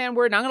first command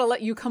word, and I'm going to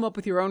let you come up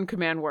with your own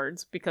command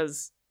words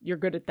because you're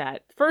good at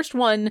that. First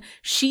one,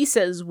 she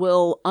says,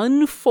 will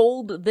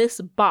unfold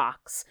this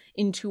box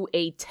into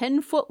a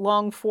 10-foot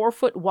long,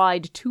 4-foot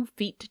wide, 2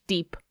 feet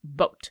deep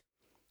boat.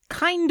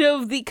 Kind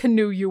of the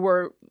canoe you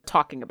were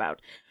talking about.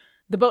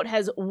 The boat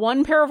has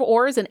 1 pair of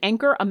oars, an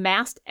anchor, a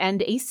mast,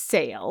 and a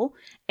sail,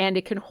 and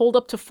it can hold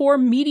up to 4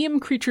 medium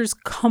creatures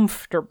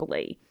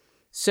comfortably.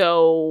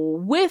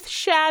 So with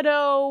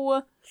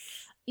Shadow,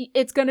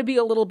 it's going to be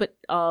a little bit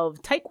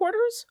of tight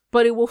quarters,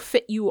 but it will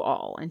fit you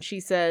all. And she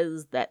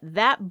says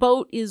that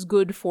boat is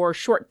good for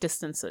short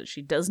distances.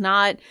 She does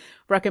not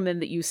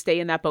recommend that you stay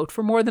in that boat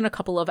for more than a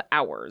couple of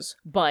hours,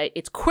 but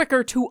it's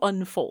quicker to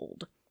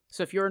unfold.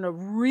 So if you're in a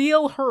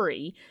real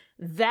hurry,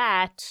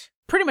 that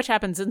pretty much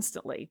happens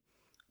instantly.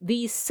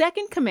 The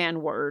second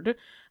command word,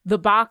 the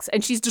box,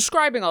 and she's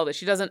describing all this.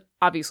 She doesn't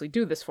obviously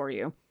do this for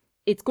you.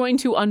 It's going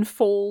to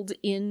unfold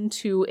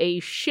into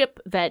a ship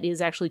that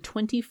is actually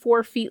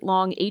 24 feet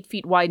long, 8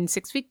 feet wide, and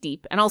 6 feet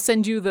deep. And I'll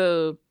send you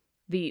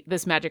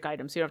this magic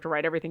item, so you don't have to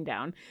write everything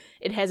down.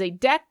 It has a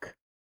deck,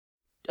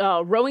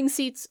 rowing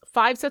seats,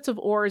 5 sets of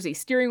oars, a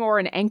steering oar,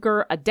 an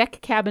anchor, a deck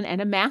cabin,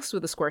 and a mast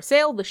with a square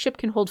sail. The ship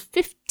can hold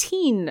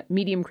 15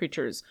 medium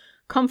creatures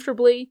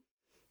comfortably.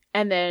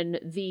 And then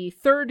the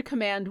third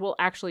command will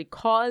actually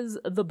cause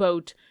the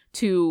boat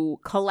to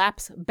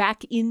collapse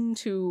back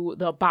into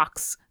the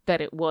box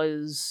that it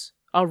was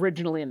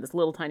originally in, this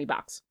little tiny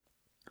box.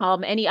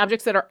 Any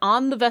objects that are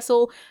on the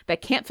vessel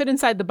that can't fit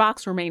inside the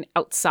box remain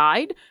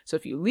outside. So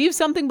if you leave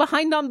something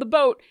behind on the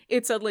boat,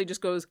 it suddenly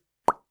just goes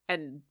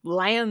and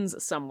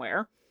lands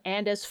somewhere.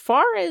 And as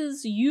far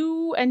as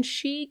you and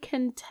she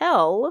can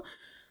tell,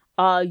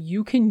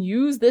 you can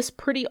use this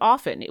pretty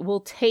often. It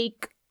will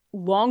take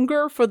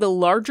longer for the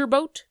larger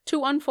boat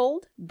to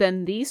unfold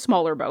than the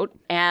smaller boat.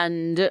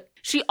 And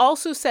she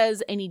also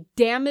says any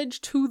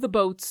damage to the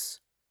boats,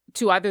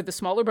 to either the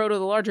smaller boat or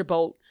the larger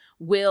boat,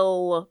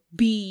 will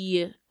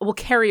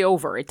carry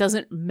over. It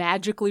doesn't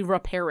magically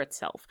repair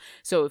itself.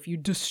 So if you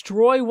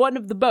destroy one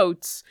of the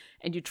boats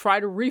and you try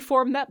to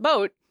reform that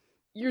boat,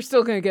 you're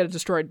still going to get a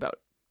destroyed boat.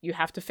 You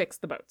have to fix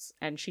the boats.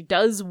 And she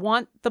does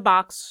want the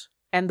box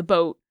and the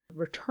boat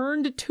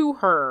returned to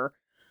her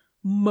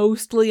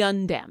mostly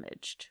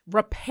undamaged,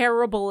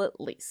 repairable at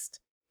least.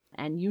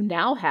 And you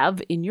now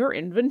have in your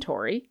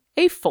inventory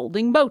a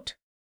folding boat.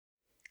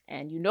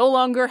 And you no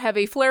longer have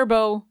a flare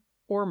bow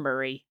or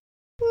Murray.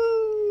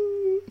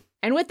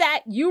 And with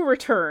that, you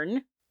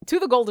return to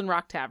the Golden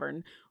Rock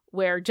Tavern,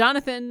 where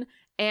Jonathan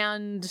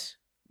and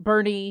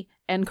Bernie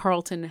and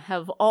Carlton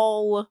have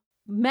all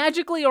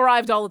magically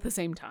arrived all at the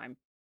same time.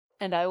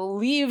 And I will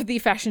leave the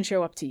fashion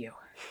show up to you.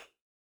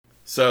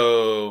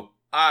 So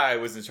I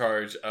was in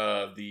charge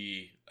of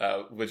the,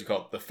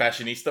 the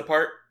fashionista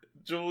part,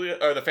 Julia?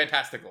 Or the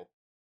fantastical?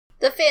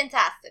 The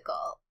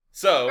fantastical.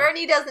 So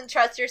Bernie doesn't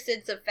trust your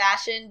sense of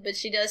fashion, but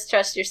she does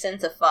trust your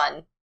sense of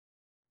fun.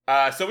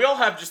 So we all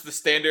have just the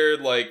standard,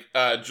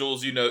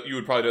 Jules, you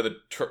would probably know the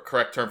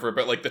correct term for it,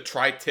 but the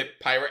tri-tip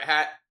pirate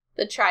hat.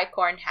 The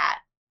tricorn hat.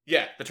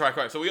 Yeah, the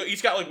tricorn. So we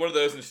each got one of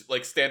those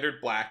in standard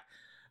black,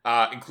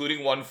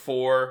 including one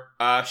for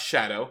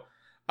Shadow.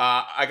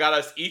 I got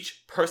us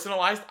each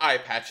personalized eye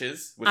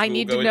patches. Which I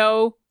need to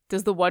know,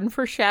 does the one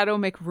for Shadow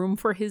make room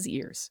for his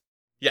ears?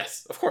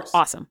 Yes, of course.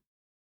 Awesome.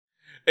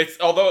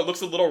 Although it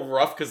looks a little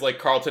rough because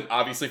Carlton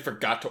obviously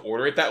forgot to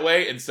order it that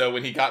way, and so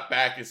when he got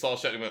back, he saw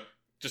Shadow and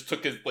just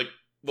took his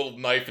little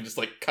knife and just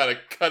kind of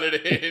cut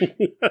it in.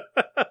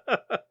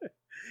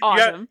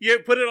 Awesome. You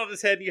put it on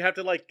his head and you have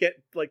to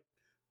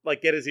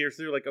get his ears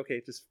through.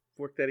 Okay, just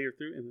work that ear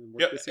through and then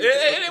work this ear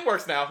through. And it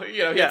works now. He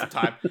had some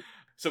time.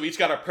 So we each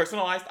got our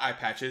personalized eye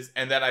patches,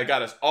 and then I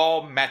got us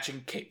all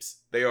matching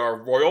capes. They are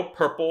royal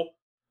purple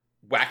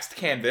waxed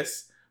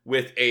canvas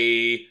with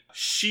a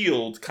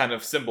shield kind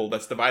of symbol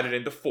that's divided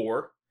into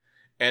 4.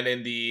 And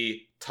in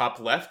the top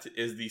left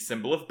is the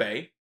symbol of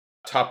Bay.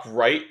 Top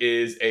right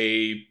is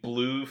a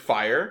blue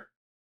fire.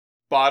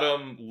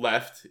 Bottom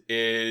left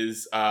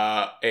is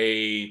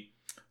a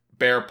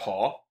bear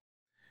paw.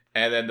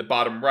 And then the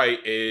bottom right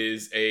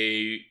is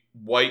a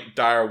white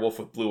dire wolf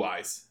with blue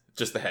eyes.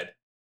 Just the head.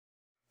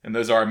 And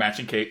those are our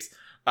matching capes.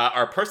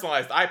 Our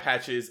personalized eye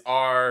patches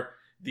are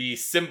the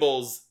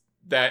symbols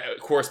that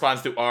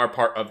corresponds to our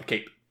part of the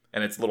cape.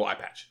 And it's a little eye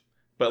patch.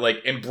 But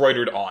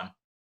embroidered on.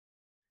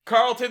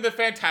 Carlton the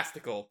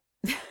Fantastical.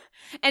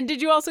 And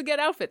did you also get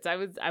outfits? I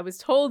was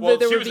told that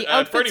there would be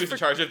outfits. Fernie was in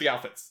charge of the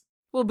outfits.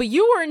 Well, but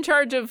you were in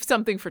charge of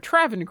something for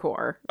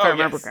Travancore, if I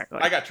remember correctly.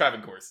 I got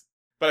Travancore's.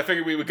 But I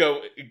figured we would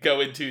go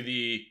into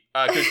the...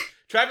 Because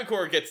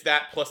Travancore gets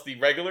that plus the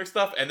regular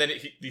stuff, and then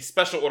the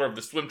special order of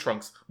the swim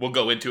trunks we'll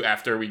go into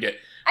after we get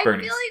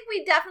Bernie's. I feel like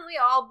we definitely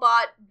all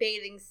bought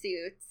bathing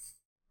suits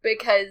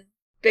because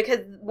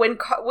when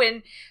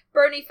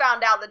Bernie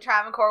found out that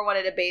Travancore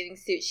wanted a bathing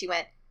suit, she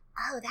went,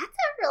 "Oh, that's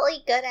a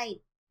really good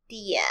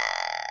idea."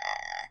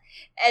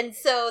 And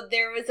so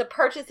there was a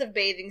purchase of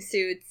bathing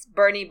suits.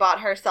 Bernie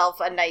bought herself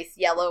a nice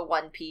yellow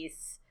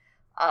one-piece.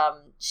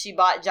 She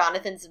bought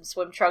Jonathan some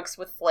swim trunks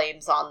with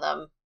flames on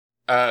them.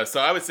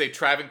 So I would say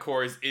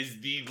Travancore's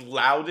is the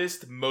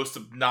loudest, most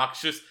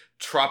obnoxious,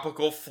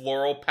 tropical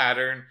floral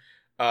pattern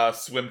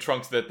swim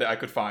trunks that I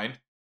could find.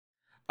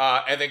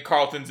 And then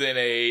Carlton's in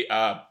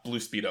a blue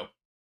Speedo.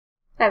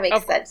 That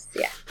makes sense.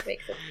 Yeah, that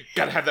makes sense.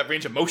 Gotta have that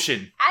range of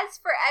motion. As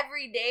for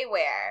everyday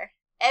wear,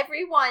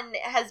 everyone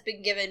has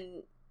been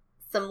given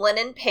some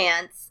linen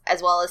pants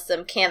as well as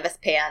some canvas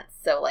pants.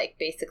 So,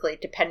 basically,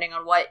 depending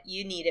on what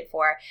you need it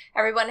for,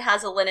 everyone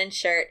has a linen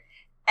shirt.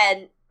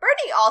 And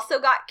Bernie also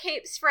got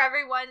capes for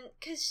everyone,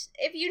 because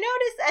if you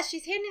notice as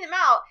she's handing them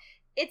out,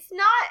 it's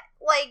not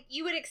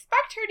you would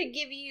expect her to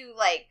give you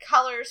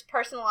colors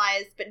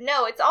personalized, but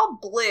no, it's all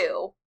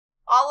blue.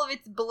 All of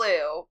it's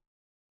blue.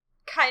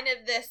 Kind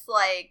of this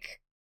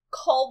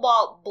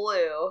cobalt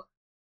blue.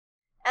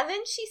 And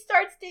then she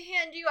starts to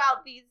hand you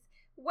out these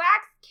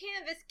waxed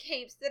canvas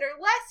capes that are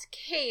less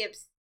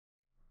capes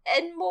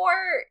and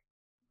more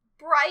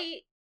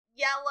bright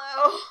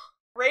yellow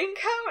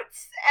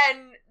raincoats,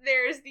 and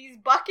there's these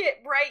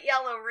bucket bright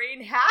yellow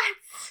rain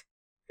hats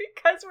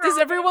Because we're Does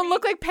everyone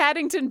look like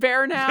Paddington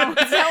Bear now? Is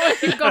that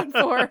what you've gone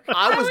for?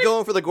 I was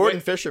going for the Gordon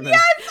Fisherman.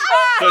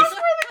 Does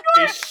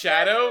is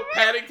Shadow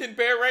Paddington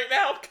Bear right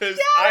now? Because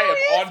I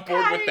am on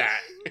board with that.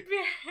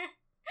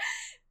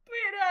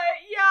 But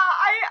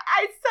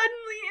I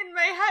suddenly in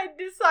my head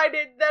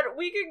decided that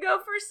we could go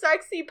for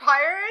sexy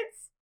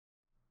pirates,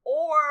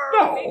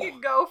 or we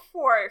could go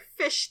for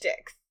fish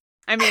sticks.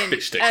 I mean,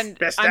 Fish sticks. and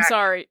Best I'm act.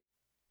 sorry,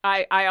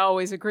 I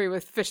always agree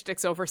with fish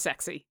sticks over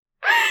sexy.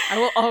 I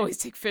will always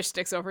take fish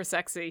sticks over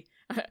sexy.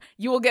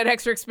 You will get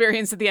extra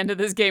experience at the end of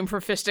this game for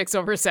fish sticks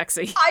over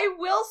sexy. I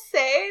will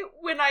say,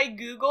 when I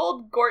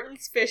googled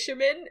Gorton's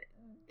Fisherman,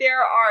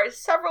 there are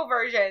several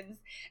versions,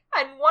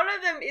 and one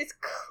of them is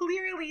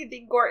clearly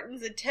the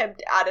Gorton's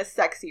attempt at a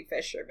sexy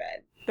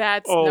fisherman.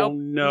 That's Oh, nope.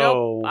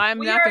 no. I'm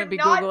We not are going to be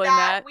not googling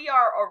that. We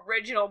are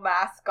original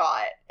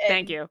mascot. And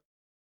Thank you.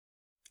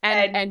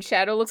 And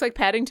Shadow looks like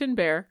Paddington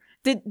Bear.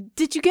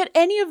 Did you get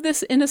any of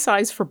this in a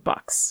size for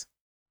Bucks?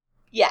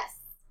 Yes.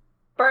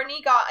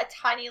 Bernie got a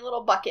tiny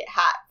little bucket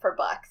hat for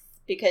Bucks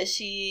because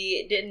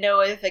she didn't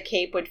know if a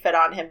cape would fit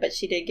on him, but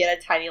she did get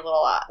a tiny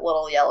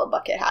little yellow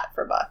bucket hat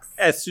for Bucks.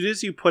 As soon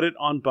as you put it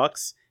on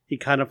Bucks, he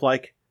kind of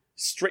like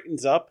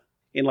straightens up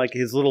in like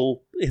his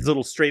little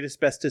straight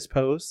asbestos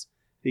pose.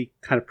 He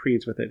kind of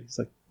preens with it. He's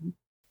like,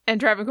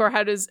 And Travancore,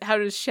 how does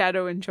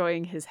Shadow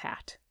enjoying his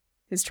hat?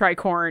 His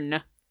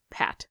tricorn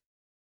hat.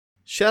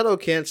 Shadow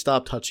can't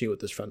stop touching it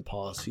with his front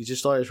paws. He's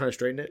just always trying to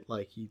straighten it.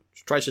 Like, he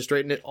tries to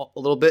straighten it a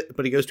little bit,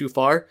 but he goes too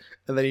far,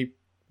 and then he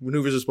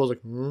maneuvers his paws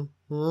like...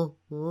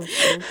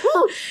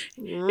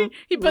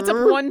 He puts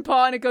up one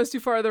paw and it goes too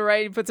far to the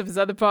right. He puts up his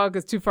other paw, it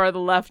goes too far to the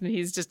left, and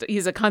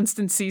he's a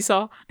constant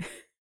seesaw.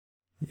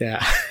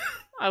 Yeah.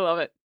 I love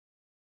it.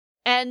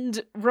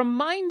 And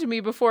remind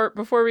me before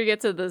we get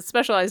to the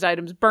specialized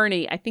items,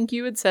 Bernie, I think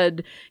you had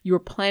said you were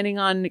planning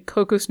on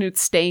Coco Snoot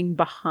staying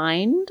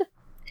behind.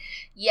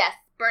 Yes,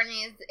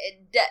 Bernie is,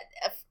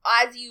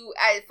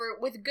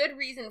 with good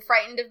reason,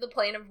 frightened of the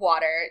plane of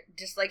water,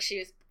 just like she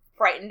was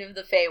frightened of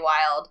the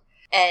Feywild.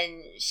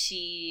 And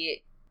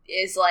she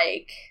is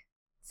like,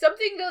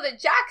 something though that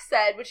Jack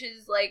said, which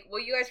is like,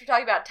 well, you guys were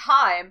talking about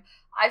time.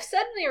 I've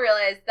suddenly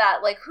realized that,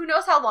 like, who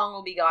knows how long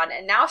we'll be gone,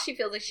 and now she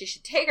feels like she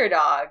should take her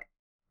dog,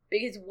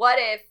 because what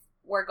if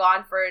we're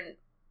gone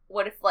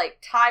what if, like,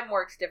 time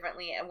works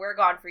differently, and we're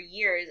gone for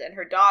years, and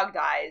her dog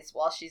dies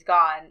while she's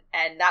gone,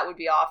 and that would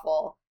be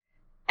awful.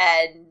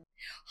 And,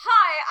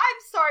 hi,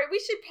 I'm sorry, we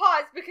should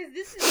pause, because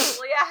this is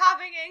Julia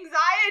having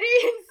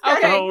anxiety instead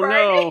Okay. of oh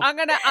Bernie. no. I'm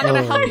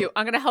gonna help you.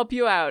 I'm gonna help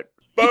you out.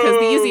 Because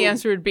the easy Boom.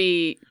 answer would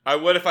be, I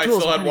would if I Jules,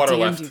 still what had kind water of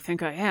DM left. do you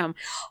think I am?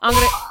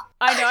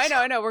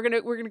 I know. We're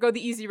gonna go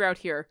the easy route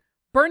here.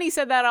 Bernie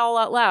said that all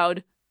out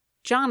loud.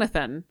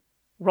 Jonathan,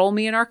 roll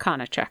me an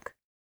Arcana check.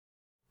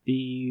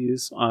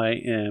 These I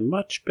am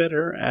much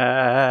better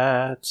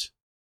at.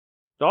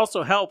 It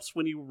also helps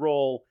when you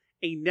roll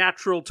a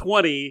natural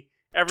 20.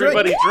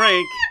 Everybody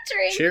drink.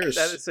 Drink. Cheers.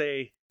 That is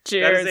a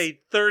Cheers.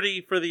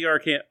 30 for the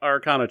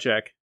Arcana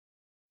check.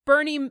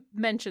 Bernie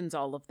mentions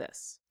all of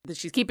this. That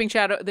she's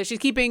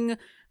keeping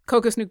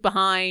Coco Snook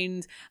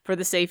behind for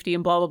the safety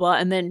and blah, blah, blah,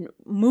 and then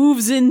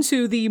moves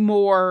into the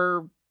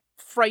more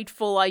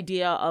frightful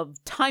idea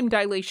of time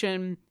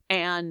dilation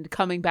and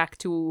coming back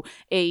to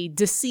a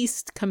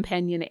deceased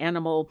companion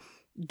animal.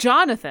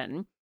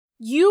 Jonathan,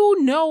 you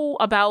know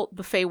about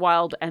the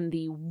Feywild and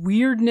the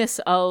weirdness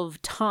of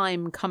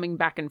time coming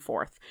back and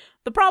forth.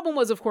 The problem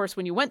was, of course,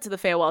 when you went to the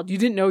Feywild, you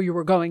didn't know you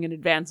were going in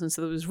advance, and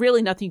so there was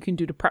really nothing you can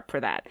do to prep for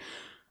that.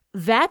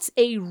 That's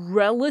a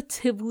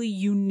relatively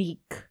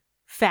unique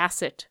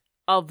facet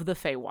of the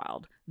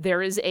Feywild.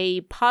 There is a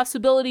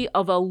possibility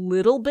of a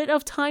little bit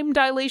of time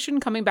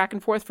dilation coming back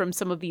and forth from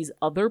some of these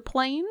other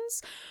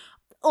planes,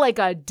 like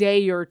a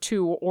day or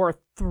 2 or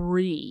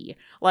 3,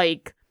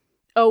 like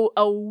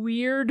a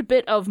weird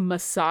bit of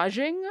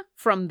massaging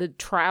from the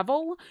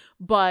travel,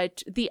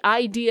 but the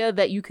idea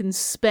that you can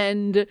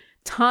spend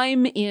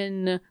time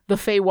in the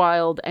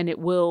Feywild and it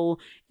will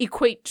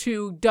equate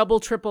to double,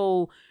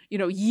 triple,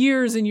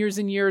 years and years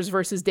and years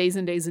versus days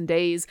and days and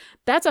days,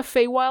 that's a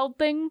Feywild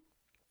thing.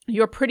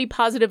 You're pretty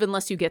positive,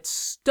 unless you get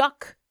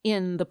stuck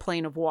in the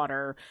plane of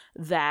water,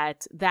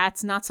 that's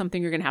not something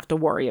you're going to have to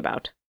worry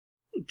about.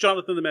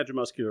 Jonathan the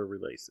Magimuscular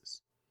relays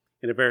this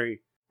in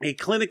a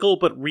clinical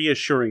but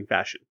reassuring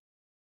fashion.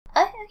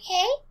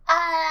 Okay,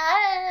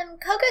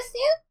 Coco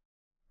Snoot,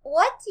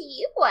 what do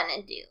you want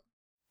to do?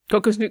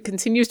 Coco Snoot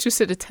continues to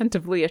sit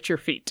attentively at your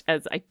feet,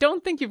 as I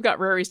don't think you've got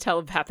Rory's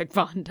telepathic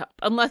bond up,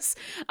 unless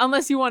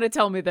you want to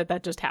tell me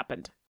that just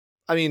happened.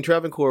 I mean,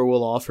 Travancore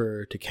will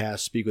offer to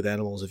cast Speak with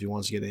Animals if he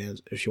wants to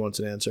if she wants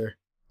an answer.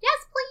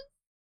 Yes, please.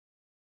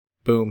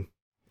 Boom.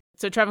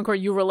 So Travancore,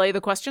 you relay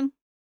the question?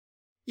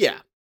 Yeah.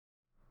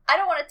 I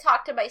don't want to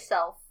talk to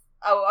myself.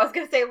 Oh, I was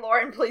going to say,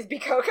 Lauren, please be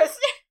Coco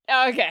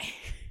Snoot. Okay.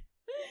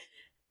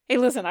 Hey,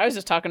 listen, I was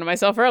just talking to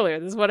myself earlier.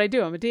 This is what I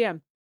do. I'm a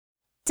DM.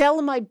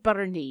 Tell my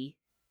Bernie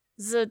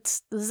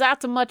that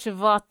much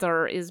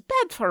water is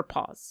bad for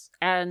paws,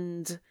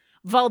 and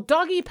while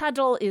doggy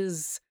paddle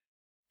is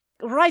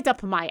right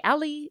up my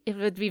alley. It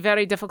would be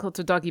very difficult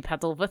to doggy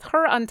paddle with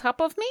her on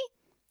top of me.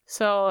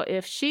 So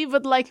if she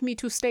would like me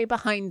to stay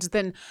behind,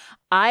 then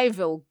I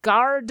will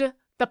guard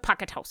the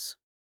pocket house.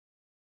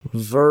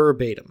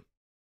 Verbatim.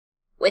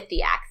 With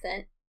the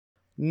accent.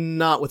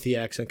 Not with the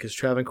accent, because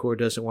Travancore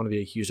doesn't want to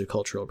be accused of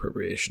cultural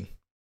appropriation.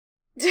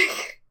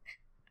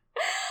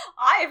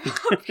 I'm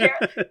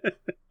apparently...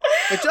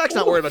 Like, Jack's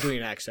not worried about doing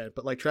an accent,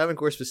 but like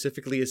Travancore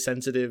specifically is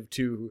sensitive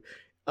to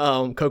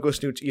Coco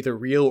Snoot's either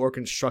real or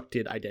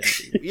constructed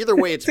identity. Either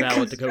way, it's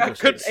valid to Coco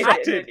Snoot.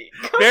 Constructed.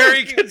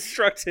 Very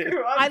constructed.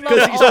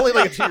 Because he's only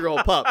like a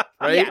 2-year-old pup,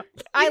 right? Yeah,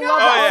 I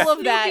love all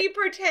of that. He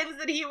pretends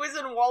that he was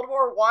in World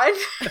War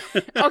I.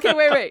 Okay,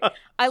 wait.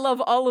 I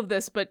love all of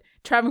this, but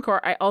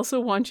Travancore, I also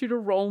want you to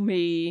roll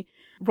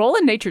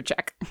a nature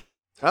check.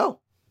 Oh.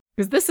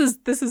 Because this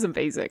is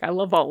amazing. I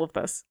love all of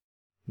this.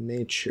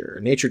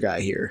 Nature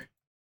guy here.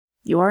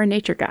 You are a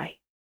nature guy.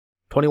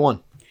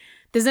 21.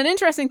 There's an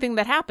interesting thing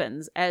that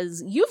happens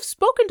as you've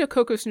spoken to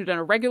Coco Snoot on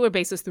a regular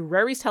basis through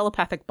Rary's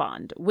telepathic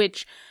bond,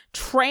 which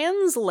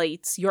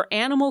translates your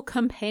animal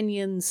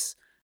companions.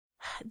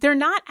 They're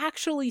not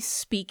actually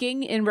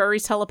speaking in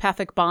Rary's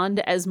telepathic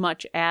bond as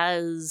much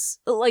as,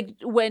 like,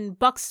 when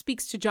Buck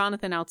speaks to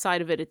Jonathan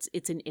outside of it,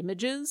 it's in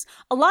images.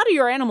 A lot of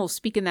your animals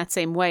speak in that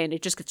same way, and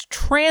it just gets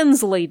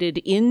translated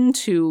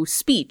into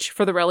speech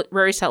for the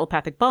Rary's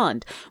telepathic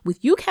bond.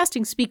 With you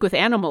casting Speak with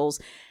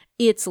Animals,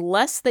 it's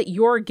less that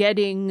you're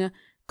getting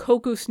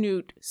Coco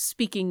Snoot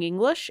speaking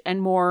English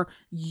and more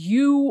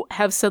you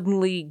have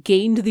suddenly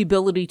gained the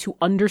ability to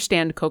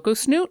understand Coco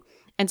Snoot.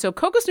 And so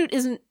Coco Snoot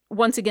isn't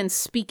once again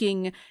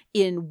speaking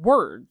in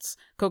words.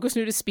 Coco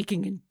Snoot is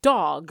speaking in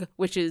dog,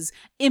 which is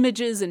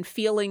images and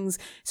feelings.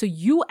 So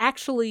you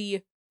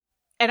actually,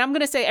 and I'm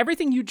going to say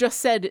everything you just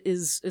said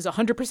is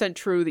 100%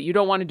 true, that you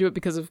don't want to do it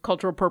because of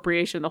cultural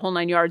appropriation, the whole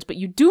 9 yards. But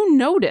you do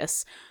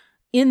notice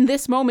in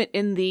this moment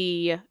in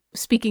the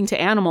speaking to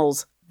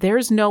animals,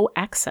 there's no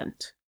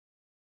accent.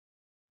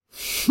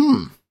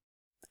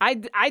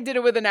 I did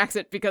it with an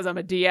accent because I'm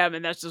a DM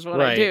and that's just what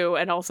I do.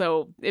 And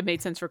also it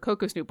made sense for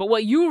Coco Snoot. But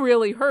what you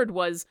really heard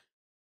was,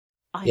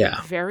 I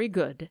am very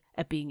good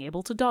at being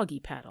able to doggy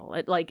paddle.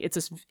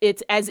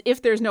 It's as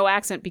if there's no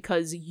accent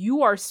because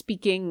you are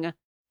speaking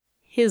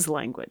his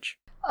language.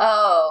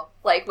 Oh,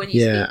 like when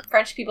you speak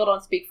French, people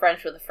don't speak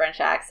French with a French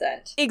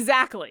accent.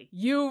 Exactly.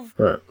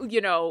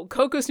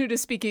 Coco Snoot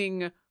is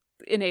speaking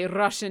in a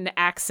Russian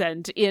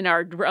accent in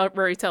our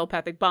very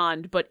telepathic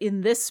bond, but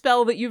in this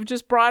spell that you've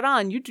just brought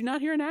on, you do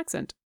not hear an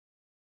accent.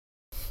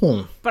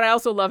 But I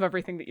also love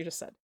everything that you just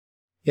said.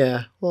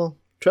 Yeah, well,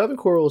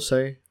 Travancore will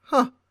say,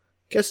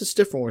 guess it's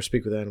different when we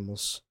speak with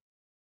animals.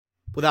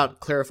 Without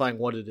clarifying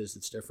what it is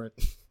that's different.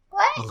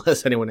 What?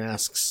 Unless anyone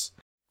asks.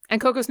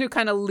 And Coco Snoot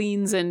kind of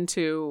leans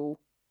into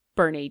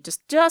Bernie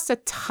just a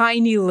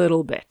tiny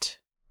little bit.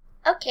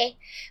 Okay,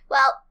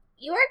 well,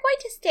 you are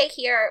going to stay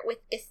here with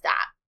Gestapo.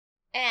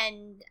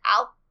 And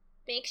I'll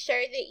make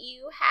sure that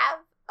you have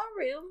a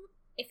room,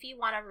 if you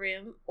want a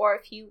room, or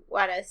if you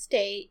want to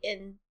stay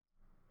in,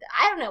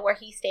 I don't know where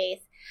he stays.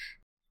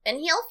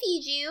 And he'll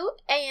feed you,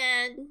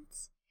 and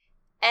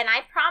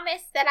I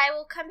promise that I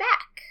will come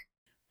back.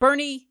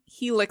 Bernie,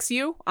 he licks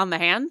you on the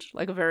hand,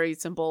 like a very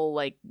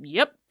simple,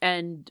 yep.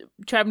 And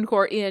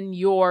Travancore, in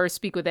your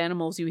Speak with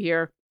Animals, you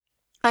hear,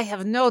 I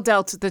have no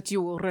doubt that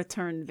you will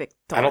return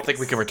victorious. I don't think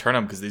we can return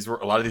them because a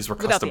lot of these were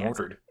custom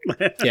ordered.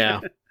 Yeah.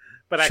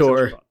 But accents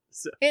are fun,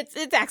 so.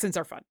 Its accents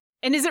are fun.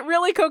 And is it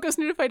really Coco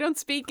Snoot if I don't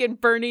speak in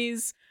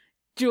Bernie's,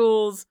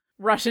 Jules'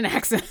 Russian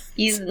accent?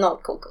 He's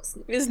not Coco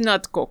Snoot. He's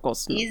not Coco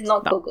Snoot. He's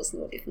not Coco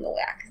Snoot with no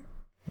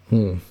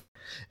accent.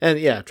 And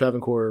yeah,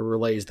 Travancore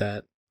relays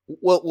that.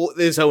 Well,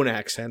 his own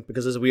accent,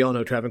 because as we all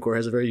know, Travancore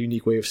has a very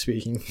unique way of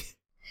speaking.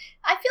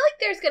 I feel like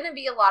there's going to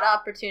be a lot of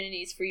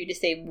opportunities for you to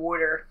say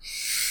water.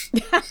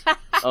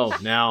 Oh,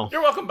 now.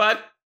 You're welcome, bud.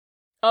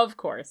 Of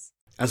course.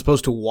 As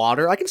opposed to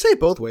water? I can say it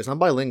both ways. I'm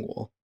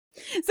bilingual.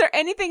 Is there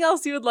anything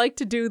else you would like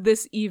to do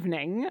this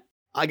evening?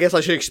 I guess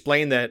I should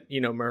explain that,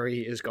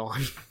 Murray is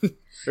gone.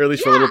 Or at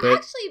least for a little bit.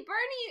 Actually,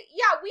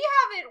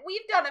 Bernie,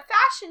 we've done a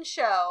fashion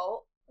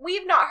show.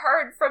 We've not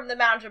heard from the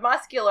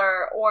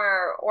Magimuscular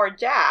or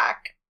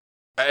Jack.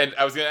 And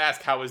I was going to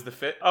ask, how is the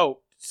fit?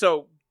 Oh,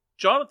 so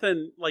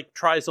Jonathan,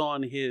 tries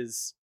on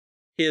his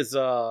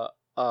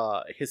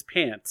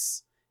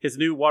pants, his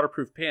new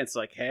waterproof pants,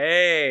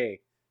 hey,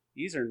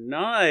 these are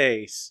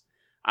nice.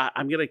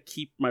 I'm gonna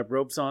keep my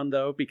robes on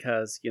though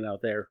because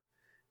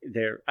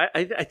they're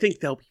I think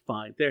they'll be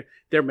fine.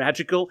 They're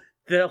magical.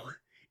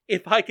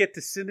 If I get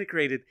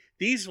disintegrated,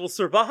 these will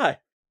survive.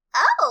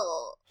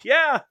 Oh.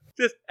 Yeah,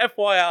 just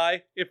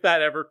FYI if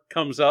that ever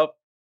comes up.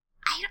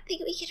 I don't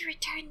think we can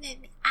return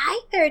them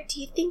either. Do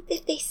you think that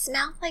if they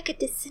smell like a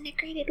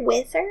disintegrated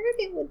wizard,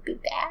 it would be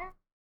bad?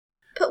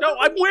 But no,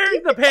 I'm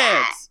wearing the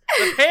pants.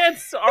 The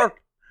pants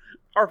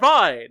are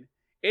fine.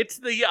 It's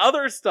the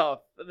other stuff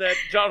that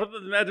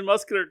Jonathan the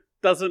Magimuscular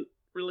doesn't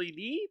really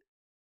need.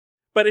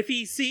 But if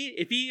he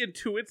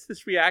intuits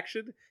this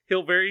reaction,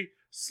 he'll very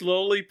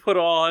slowly put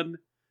on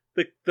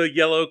the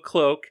yellow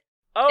cloak.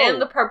 Oh,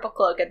 and the purple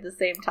cloak at the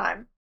same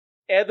time.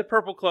 and the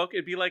purple cloak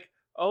and be like,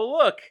 oh,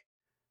 look,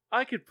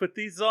 I could put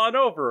these on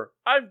over.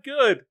 I'm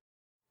good.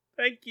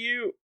 Thank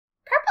you.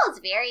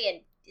 Purple's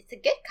it's a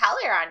good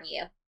color on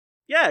you.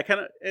 Yeah,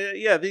 kind of.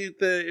 Yeah,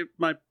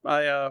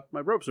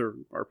 my robes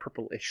are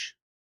purplish.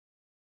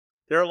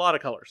 There are a lot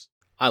of colors.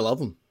 I love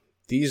them.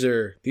 These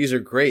are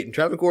great. And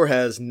Travancore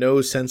has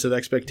no sense of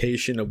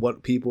expectation of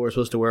what people are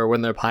supposed to wear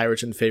when they're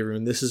pirates in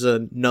Faerun. This is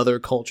another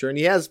culture, and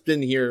he has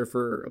been here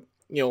for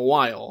a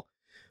while.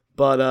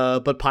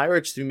 But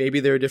pirates, maybe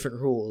there are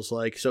different rules.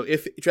 Like, so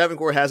if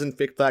Travancore hasn't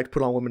in fact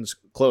put on women's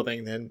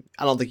clothing, then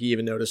I don't think he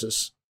even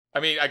notices.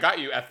 I mean, I got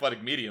you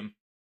athletic medium,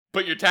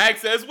 but your tag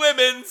says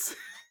women's.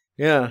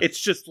 Yeah, it's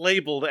just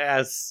labeled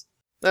as.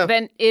 Oh.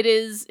 Then it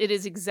is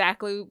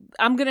exactly,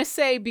 I'm going to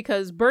say,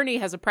 because Bernie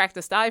has a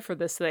practiced eye for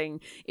this thing,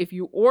 if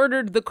you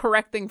ordered the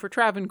correct thing for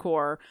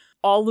Travancore,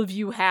 all of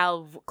you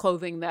have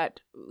clothing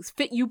that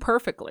fit you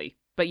perfectly.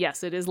 But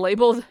yes, it is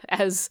labeled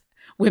as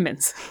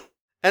women's.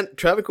 And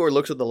Travancore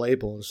looks at the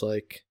label and is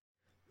like,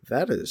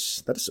 that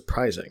is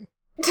surprising.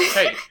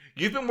 Hey,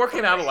 you've been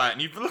working out a lot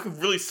and you've been looking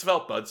really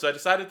svelte, bud, so I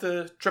decided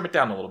to trim it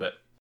down a little bit.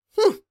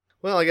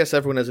 Well, I guess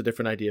everyone has a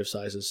different idea of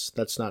sizes.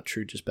 That's not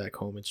true just back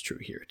home, it's true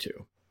here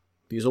too.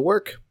 These will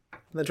work.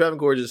 And then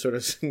Travancore just sort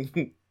of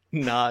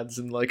nods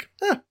and like,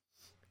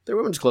 they're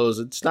women's clothes.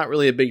 It's not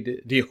really a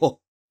big deal.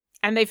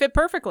 And they fit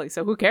perfectly,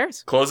 so who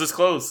cares? Clothes is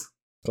clothes.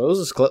 Clothes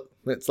is clothes.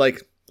 It's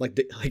like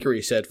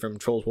Hickory said from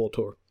Trolls World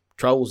Tour.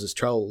 Trolls is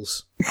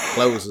trolls.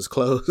 Clothes is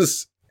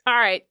clothes. All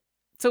right.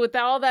 So with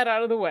all that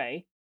out of the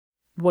way,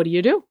 what do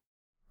you do?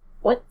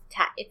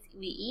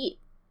 We eat.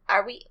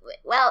 Are we?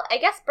 Well, I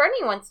guess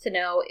Bernie wants to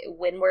know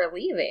when we're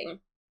leaving.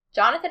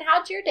 Jonathan,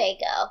 how'd your day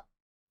go?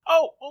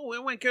 Oh,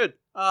 it went good.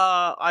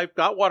 I've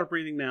got water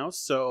breathing now,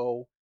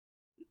 so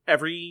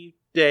every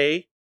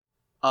day,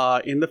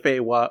 in the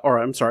Feywild, or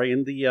I'm sorry,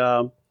 in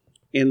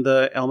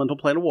the elemental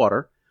plane of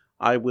water,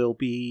 I will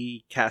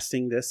be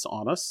casting this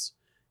on us,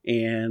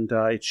 and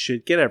it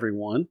should get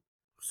everyone.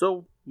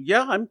 So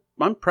yeah,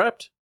 I'm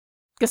prepped.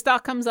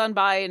 Gestak comes on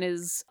by and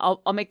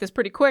I'll make this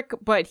pretty quick,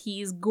 but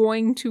he's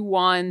going to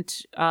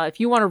want, if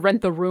you want to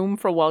rent the room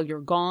for while you're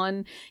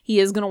gone, he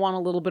is going to want a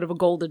little bit of a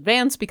gold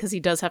advance because he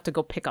does have to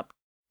go pick up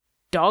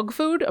dog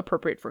food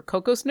appropriate for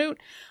Coco Snoot.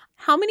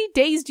 How many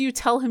days do you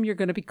tell him you're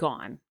going to be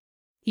gone?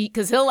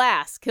 Because he'll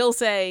ask. He'll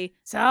say,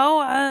 so,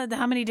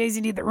 how many days do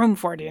you need the room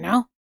for, do you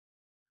know?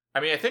 I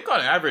mean, I think on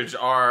average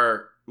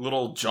our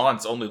little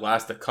jaunts only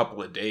last a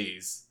couple of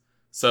days.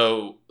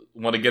 So,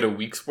 want to get a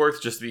week's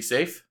worth just to be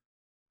safe?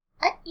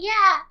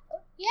 Yeah.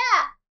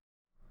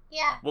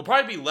 We'll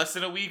probably be less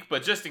than a week,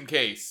 but just in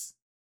case.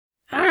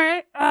 All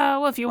right.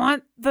 Well, if you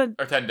want Or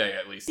 10 day,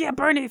 at least. Yeah,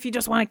 Bernie, if you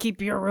just want to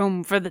keep your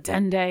room for the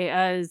 10 day,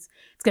 it's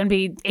going to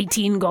be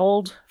 18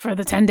 gold for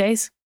the 10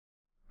 days.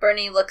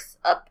 Bernie looks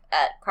up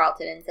at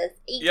Carlton and says,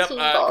 18 Yep,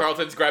 gold.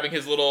 Carlton's grabbing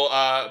his little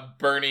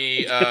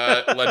Bernie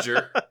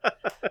ledger,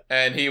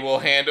 and he will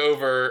hand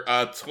over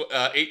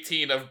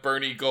 18 of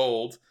Bernie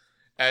gold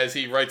as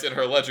he writes in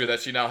her ledger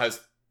that she now has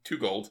 2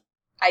 gold.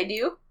 I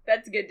do?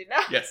 That's good to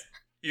know. Yes,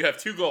 you have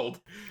 2 gold.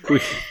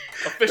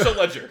 Official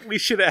ledger. We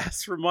should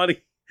ask for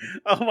money.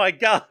 Oh my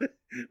god,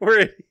 we're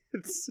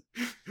idiots.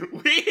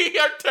 We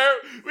are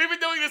terrible. We've been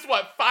doing this,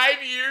 5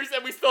 years,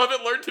 and we still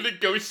haven't learned to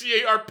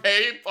negotiate our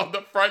pay on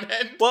the front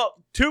end?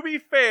 Well, to be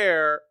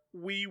fair,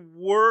 we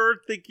were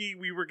thinking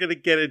we were going to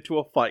get into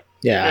a fight.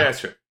 Yeah.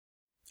 that's true.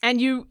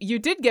 And you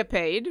did get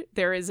paid.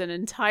 There is an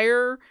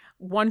entire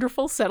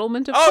wonderful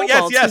settlement of Oh,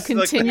 kobolds yes, who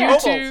like the continue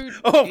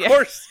to... Oh, of Yeah.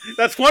 course.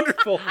 That's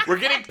wonderful. We're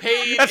getting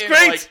paid That's in,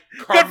 great. like,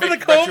 Good for the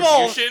karmic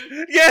kobolds.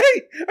 retribution.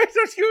 Yay!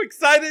 Aren't you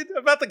excited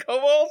about the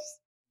kobolds?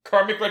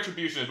 Karmic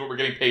retribution is what we're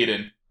getting paid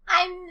in.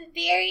 I'm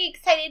very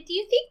excited. Do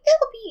you think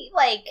there'll be,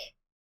 like,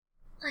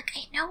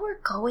 I know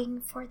we're going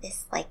for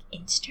this,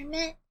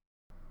 instrument,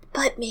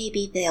 but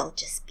maybe there'll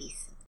just be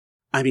some...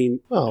 I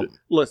mean, Well,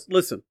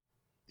 listen.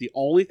 The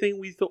only thing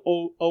we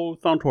owe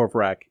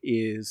Thontorvrak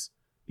is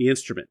the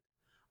instrument.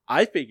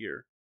 I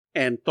figure,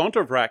 and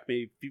Thontorvrak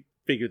may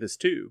figure this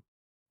too,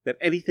 that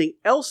anything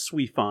else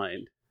we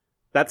find,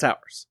 that's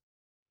ours.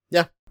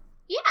 Yeah,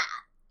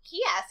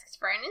 he asks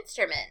for an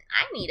instrument.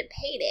 I need a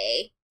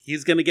payday.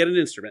 He's going to get an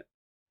instrument.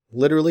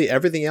 literally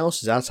everything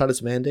else is outside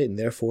its mandate and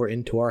therefore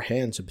into our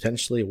hands and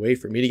potentially a way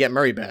for me to get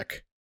Murray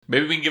back.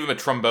 Maybe we can give him a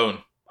trombone.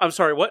 I'm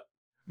sorry, what?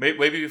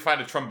 Maybe we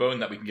find a trombone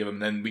that we can give him,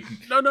 then we can...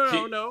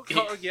 No.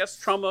 Yes,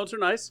 trombones are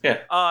nice.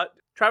 Yeah.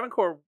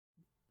 Travancore,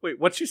 wait,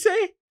 what'd you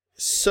say?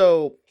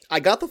 So, I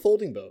got the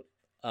folding boat.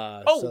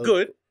 So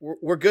good.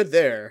 We're good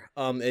there.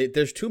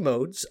 There's 2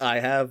 modes. I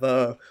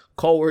have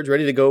call words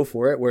ready to go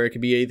for it, where it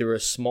could be either a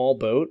small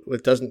boat,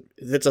 which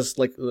it's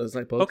a like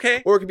boat,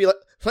 Okay. or it could be a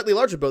slightly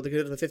larger boat that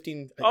could have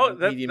 15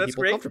 medium that's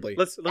people great. comfortably.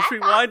 Let's That's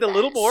rewind a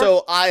little awesome. more.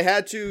 So I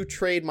had to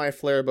trade my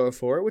flare bow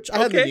for it, which I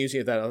haven't been Okay.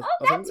 using it that Oh,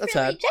 often. that's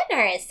really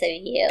generous of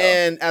you.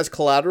 And as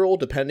collateral,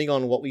 depending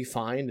on what we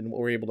find and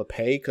what we're able to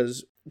pay,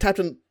 because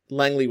Captain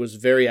Langley was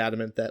very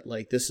adamant that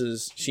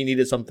she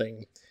needed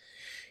something,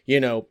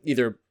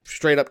 either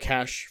straight up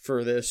cash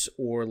for this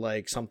or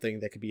like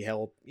something that could be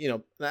held,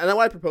 and what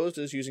I proposed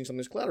is using something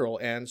as collateral.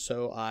 And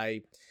so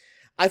I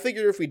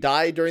figured if we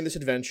die during this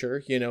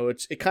adventure,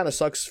 it kind of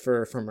sucks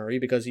for Murray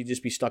because he'd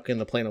just be stuck in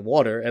the plane of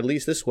water. At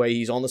least this way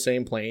he's on the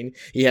same plane.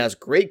 He has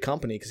great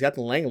company because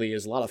Captain Langley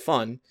is a lot of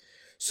fun.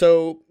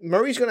 So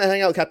Murray's going to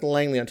hang out with Captain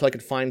Langley until I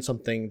can find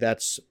something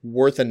that's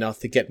worth enough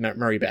to get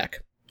Murray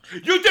back.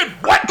 You did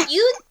what?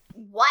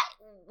 What?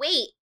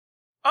 Wait.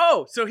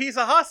 Oh, so he's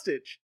a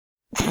hostage.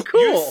 You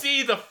Cool.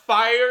 see the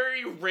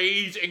fiery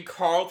rage in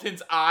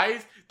Carlton's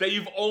eyes that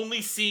you've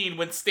only seen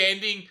when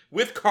standing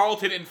with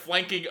Carlton and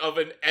flanking of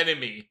an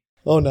enemy.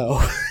 Oh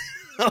no.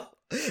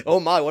 Oh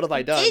my, what have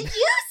I done? Did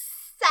you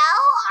sell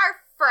our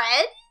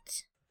friend?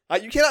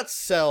 You cannot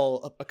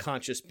sell a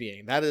conscious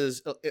being. That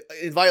is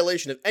in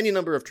violation of any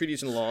number of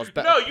treaties and laws.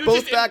 No, you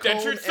both just back home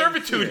indentured and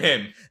servitude here.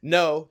 him.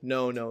 No.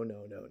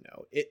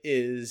 It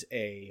is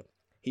he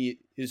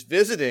is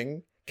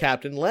visiting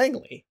Captain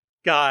Langley.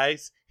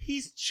 Guys,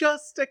 he's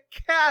just a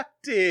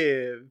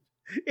captive.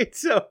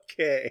 It's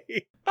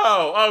okay.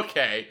 Oh,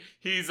 okay.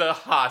 He's a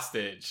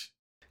hostage.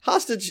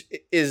 Hostage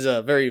is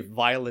a very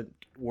violent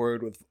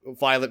word with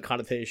violent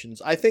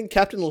connotations. I think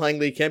Captain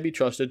Langley can be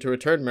trusted to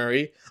return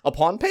Murray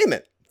upon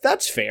payment.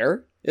 That's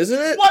fair,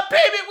 isn't it? What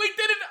payment? We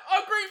didn't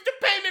agree to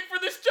payment for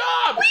this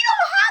job. We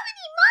don't have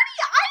any money.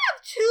 I have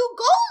 2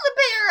 gold,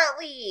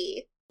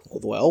 apparently.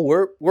 Well,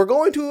 we're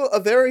going to a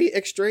very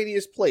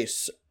extraneous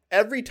place.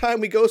 Every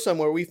time we go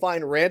somewhere, we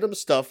find random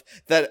stuff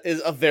that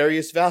is of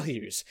various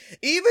values.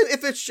 Even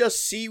if it's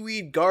just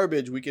seaweed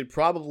garbage, we could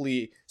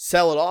probably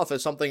sell it off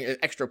as something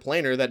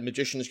extraplanar that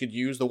magicians could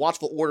use. The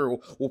Watchful Order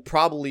will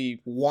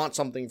probably want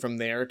something from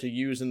there to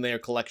use in their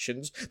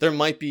collections. There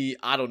might be,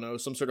 I don't know,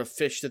 some sort of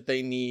fish that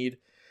they need.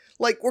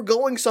 Like, we're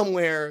going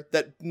somewhere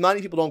that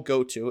many people don't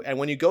go to, and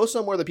when you go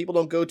somewhere that people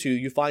don't go to,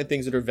 you find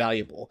things that are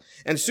valuable.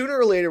 And sooner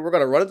or later, we're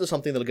going to run into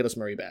something that'll get us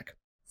Murray back.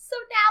 So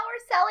now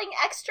we're selling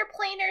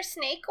extraplanar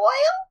snake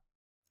oil?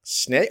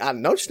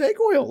 No snake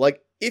oil.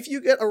 Like, if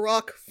you get a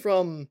rock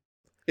from...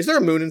 Is there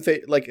a moon in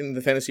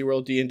the fantasy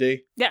world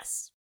D&D?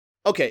 Yes.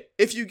 Okay,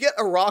 if you get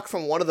a rock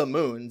from one of the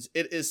moons,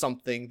 it is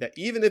something that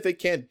even if it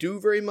can't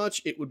do very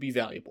much, it would be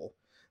valuable.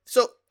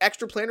 So,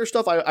 extraplanar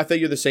stuff, I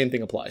figure the same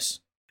thing applies.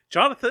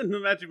 Jonathan the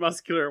Magic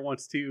Muscular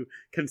wants to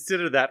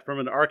consider that from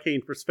an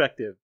arcane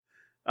perspective.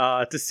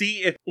 To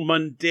see if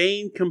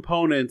mundane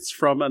components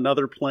from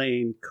another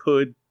plane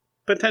could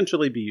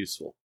potentially be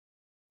useful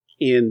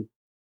in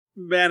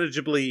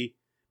manageably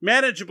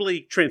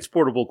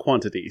transportable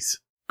quantities.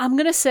 I'm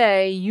going to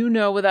say,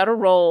 without a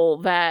roll,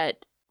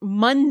 that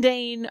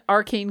mundane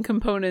arcane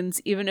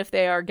components, even if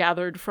they are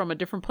gathered from a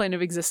different plane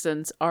of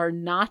existence, are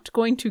not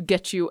going to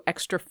get you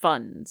extra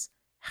funds.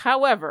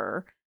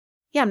 However,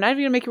 I'm not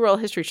even going to make you roll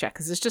a history check,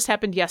 because this just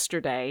happened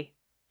yesterday,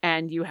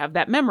 and you have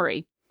that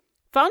memory.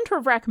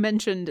 Thontorvrak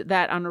mentioned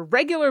that on a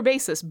regular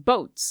basis,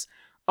 boats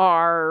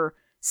are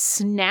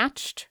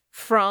snatched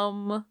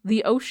from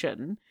the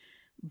ocean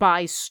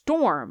by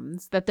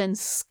storms that then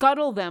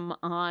scuttle them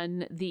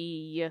on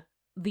the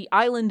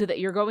island that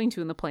you're going to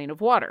in the plane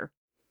of water.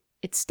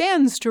 It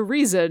stands to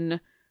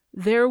reason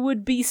there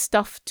would be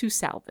stuff to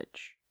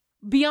salvage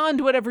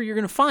beyond whatever you're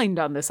going to find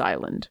on this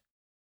island.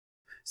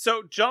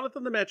 So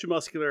Jonathan the Magic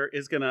Muscular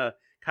is going to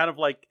kind of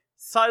like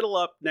sidle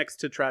up next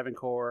to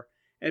Travancore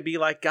and be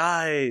like,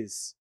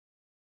 guys,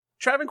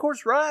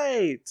 Travancore's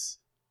right.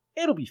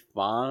 It'll be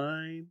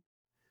fine.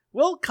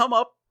 We'll come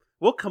up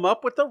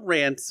with a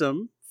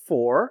ransom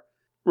for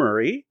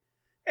Murray,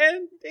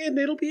 and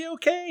it'll be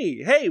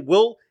okay. Hey,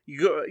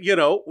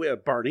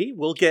 Barney,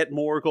 we'll get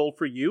more gold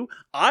for you.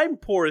 I'm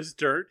poor as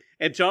dirt,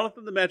 and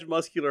Jonathan the Magic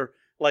Muscular,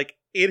 like,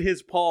 in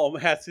his palm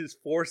has his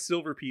 4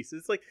 silver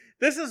pieces. Like,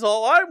 this is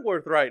all I'm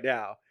worth right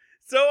now.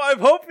 So I'm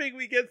hoping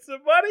we get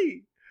some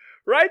money.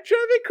 Right,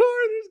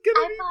 Travancore? There's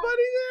gonna be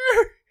money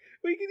there.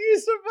 We can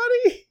use some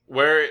money.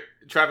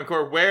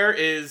 Travancore, where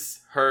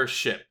is her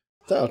ship?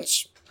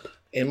 That's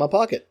in my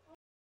pocket.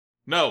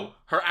 No,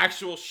 her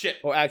actual ship.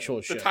 Oh,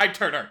 actual ship. The Tide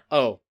Turner.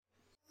 Oh.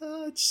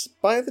 It's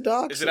by the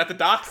docks. Is it at the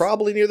docks?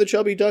 Probably near the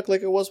Chubby Duck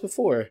like it was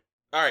before.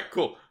 Alright,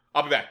 cool.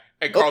 I'll be back.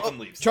 And Carlton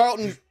leaves.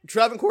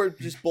 Travancore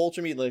just bolts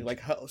immediately,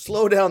 like,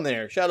 slow down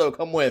there. Shadow,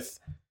 come with.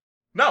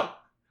 No,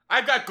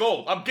 I've got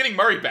gold. I'm getting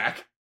Murray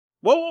back.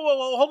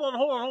 Whoa,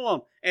 hold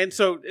on. And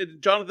so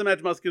Jonathan the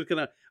Magic Muscular is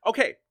gonna...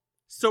 Okay,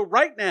 so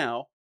right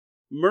now,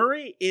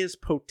 Murray is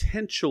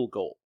potential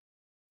gold.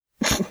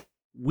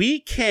 We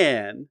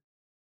can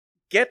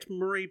get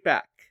Murray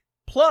back.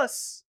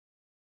 Plus,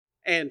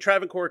 and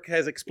Travancore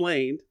has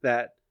explained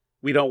that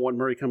we don't want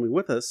Murray coming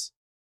with us.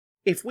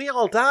 If we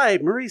all die,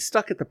 Murray's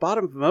stuck at the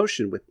bottom of the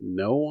ocean with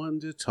no one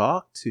to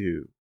talk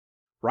to.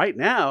 Right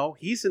now,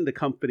 he's in the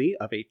company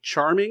of a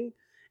charming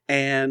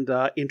and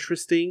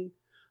interesting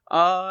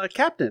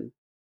captain.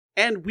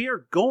 And we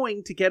are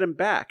going to get him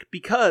back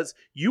because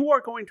you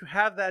are going to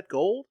have that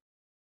gold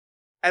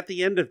at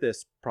the end of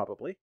this,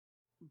 probably.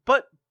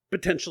 But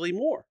potentially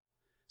more.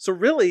 So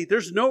really,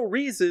 there's no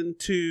reason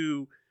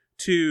to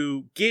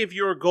give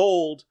your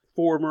gold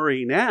for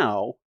Murray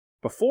now,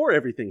 before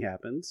everything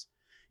happens.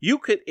 You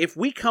could, if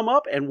we come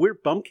up and we're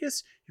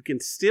Bumkiss, you can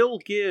still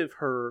give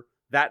her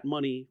that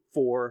money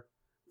for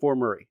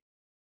Murray.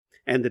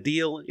 And the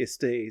deal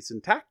stays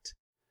intact.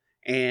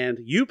 And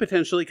you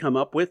potentially come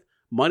up with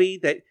money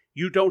that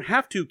you don't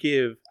have to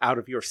give out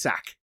of your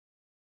sack.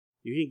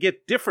 You can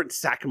get different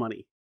sack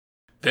money.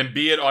 Then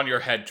be it on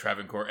your head,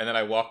 Travancore. And then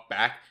I walk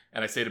back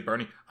and I say to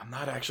Bernie, I'm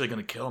not actually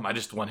going to kill him. I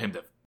just want him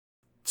to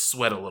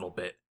sweat a little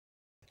bit.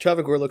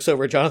 Travancore looks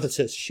over at Jonathan and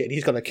says, shit,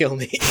 he's gonna kill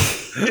me.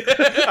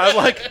 I'm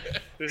like,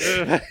 he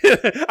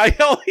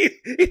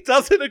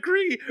doesn't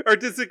agree or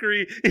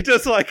disagree. He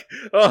just like,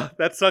 oh,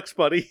 that sucks,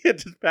 buddy. And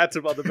just pats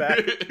him on the back.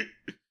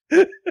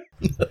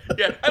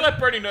 Yeah, I let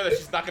Bernie know that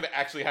she's not going to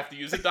actually have to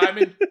use a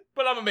diamond,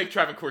 but I'm going to make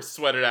Travancore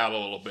sweat it out a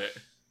little bit.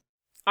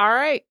 All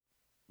right.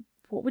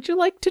 What would you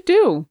like to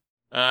do?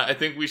 I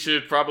think we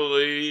should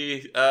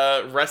probably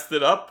rest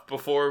it up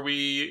before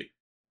we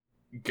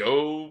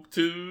go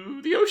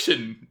to the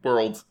ocean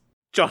world.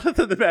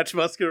 Jonathan the Match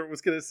Muscular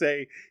was going to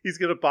say he's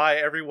going to buy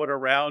everyone a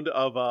round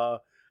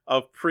of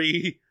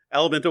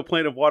pre-elemental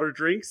plane of water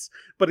drinks,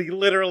 but he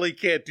literally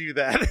can't do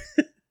that.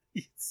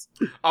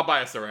 I'll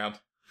buy us a round.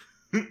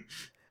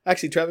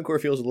 Actually, Travancore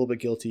feels a little bit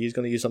guilty. He's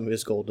going to use some of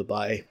his gold to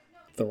buy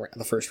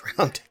the first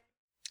round.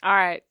 All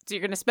right. So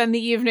you're going to spend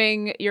the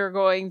evening. You're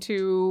going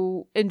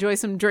to enjoy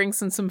some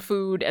drinks and some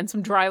food and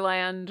some dry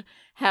land,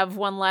 have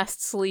one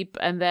last sleep,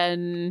 and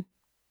then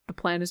the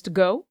plan is to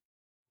go?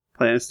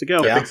 Plan is to go.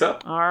 I think so.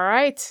 All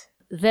right.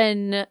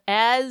 Then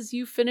as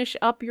you finish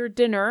up your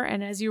dinner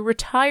and as you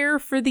retire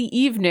for the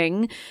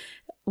evening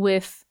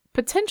with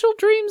potential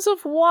dreams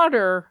of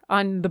water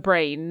on the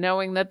brain,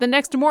 knowing that the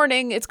next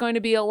morning it's going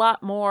to be a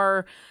lot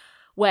more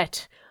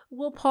wet,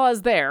 we'll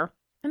pause there.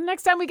 And the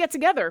next time we get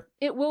together,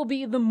 it will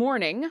be the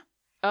morning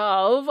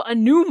of a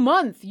new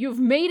month. You've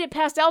made it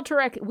past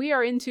Alterac. We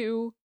are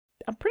into,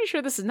 I'm pretty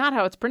sure this is not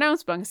how it's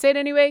pronounced, but I'm going to say it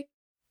anyway.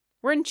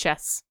 We're in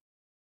Chess.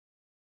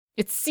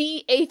 It's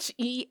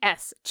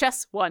C-H-E-S,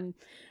 Chess 1.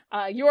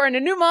 You are in a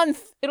new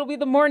month. It'll be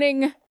the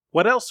morning.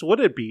 What else would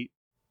it be?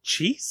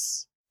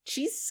 Cheese?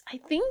 Cheese, I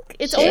think.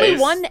 It's Chase. only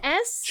one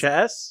S.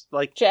 Chess?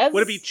 Like, Chess?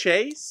 would it be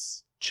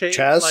Chase?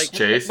 Chess? Like,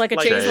 Chase? Like a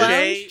like Chase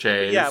Shay? lounge?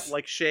 Chase. Yeah,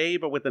 like Shay,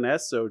 but with an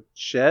S, so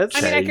Ches?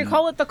 I mean, I could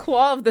call it the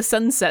Claw of the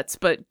Sunsets,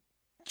 but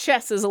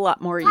chess is a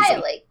lot more easy. I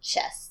like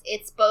chess.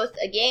 It's both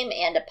a game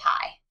and a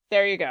pie.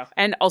 There you go.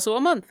 And also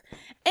a month.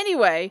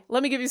 Anyway,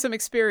 let me give you some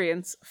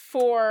experience.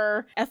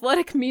 For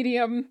athletic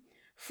medium,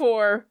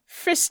 for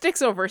fish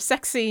sticks over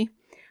sexy,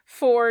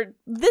 for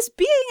this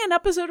being an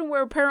episode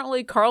where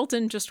apparently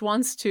Carlton just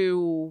wants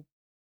to,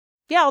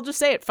 yeah, I'll just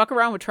say it, fuck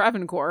around with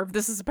Travancore.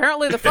 This is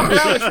apparently the fuck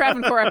around with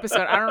Travancore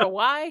episode. I don't know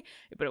why,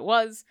 but it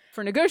was.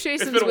 For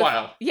negotiations It's been a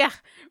while. Yeah,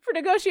 for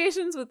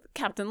negotiations with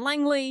Captain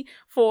Langley,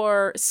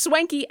 for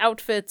swanky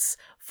outfits,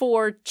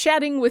 for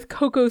chatting with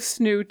Coco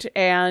Snoot,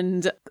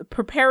 and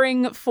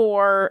preparing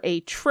for a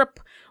trip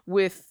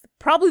with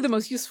probably the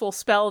most useful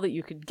spell that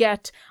you could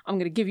get. I'm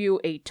going to give you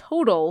a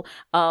total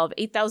of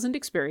 8,000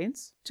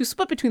 experience to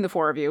split between the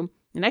four of you.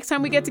 The next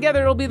time we get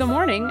together, it'll be the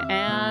morning,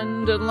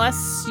 and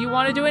unless you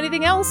want to do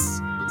anything else,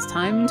 it's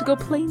time to go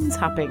plains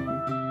hopping.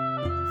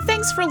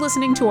 Thanks for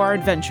listening to our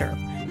adventure.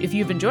 If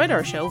you've enjoyed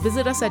our show,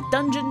 visit us at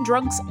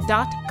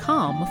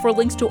dungeondrunks.com for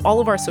links to all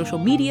of our social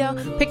media,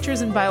 pictures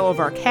and bio of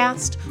our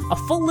cast, a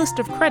full list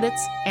of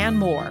credits, and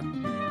more.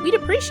 We'd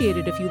appreciate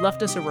it if you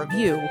left us a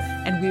review,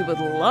 and we would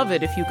love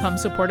it if you come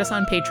support us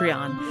on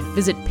Patreon.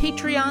 Visit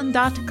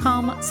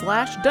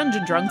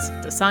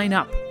patreon.com/dungeondrunks to sign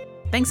up.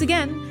 Thanks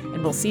again,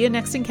 and we'll see you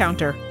next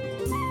encounter.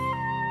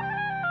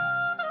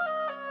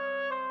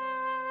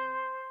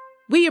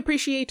 We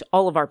appreciate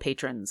all of our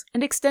patrons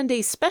and extend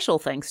a special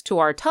thanks to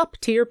our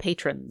top-tier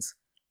patrons.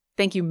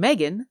 Thank you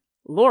Megan,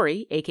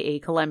 Lori, aka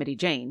Calamity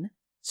Jane,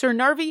 Sir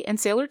Narvi and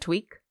Sailor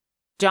Tweak,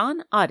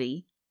 John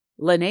Adi,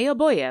 Linnea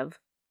Boyev,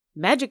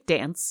 Magic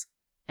Dance,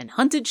 and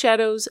Hunted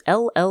Shadows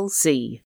LLC.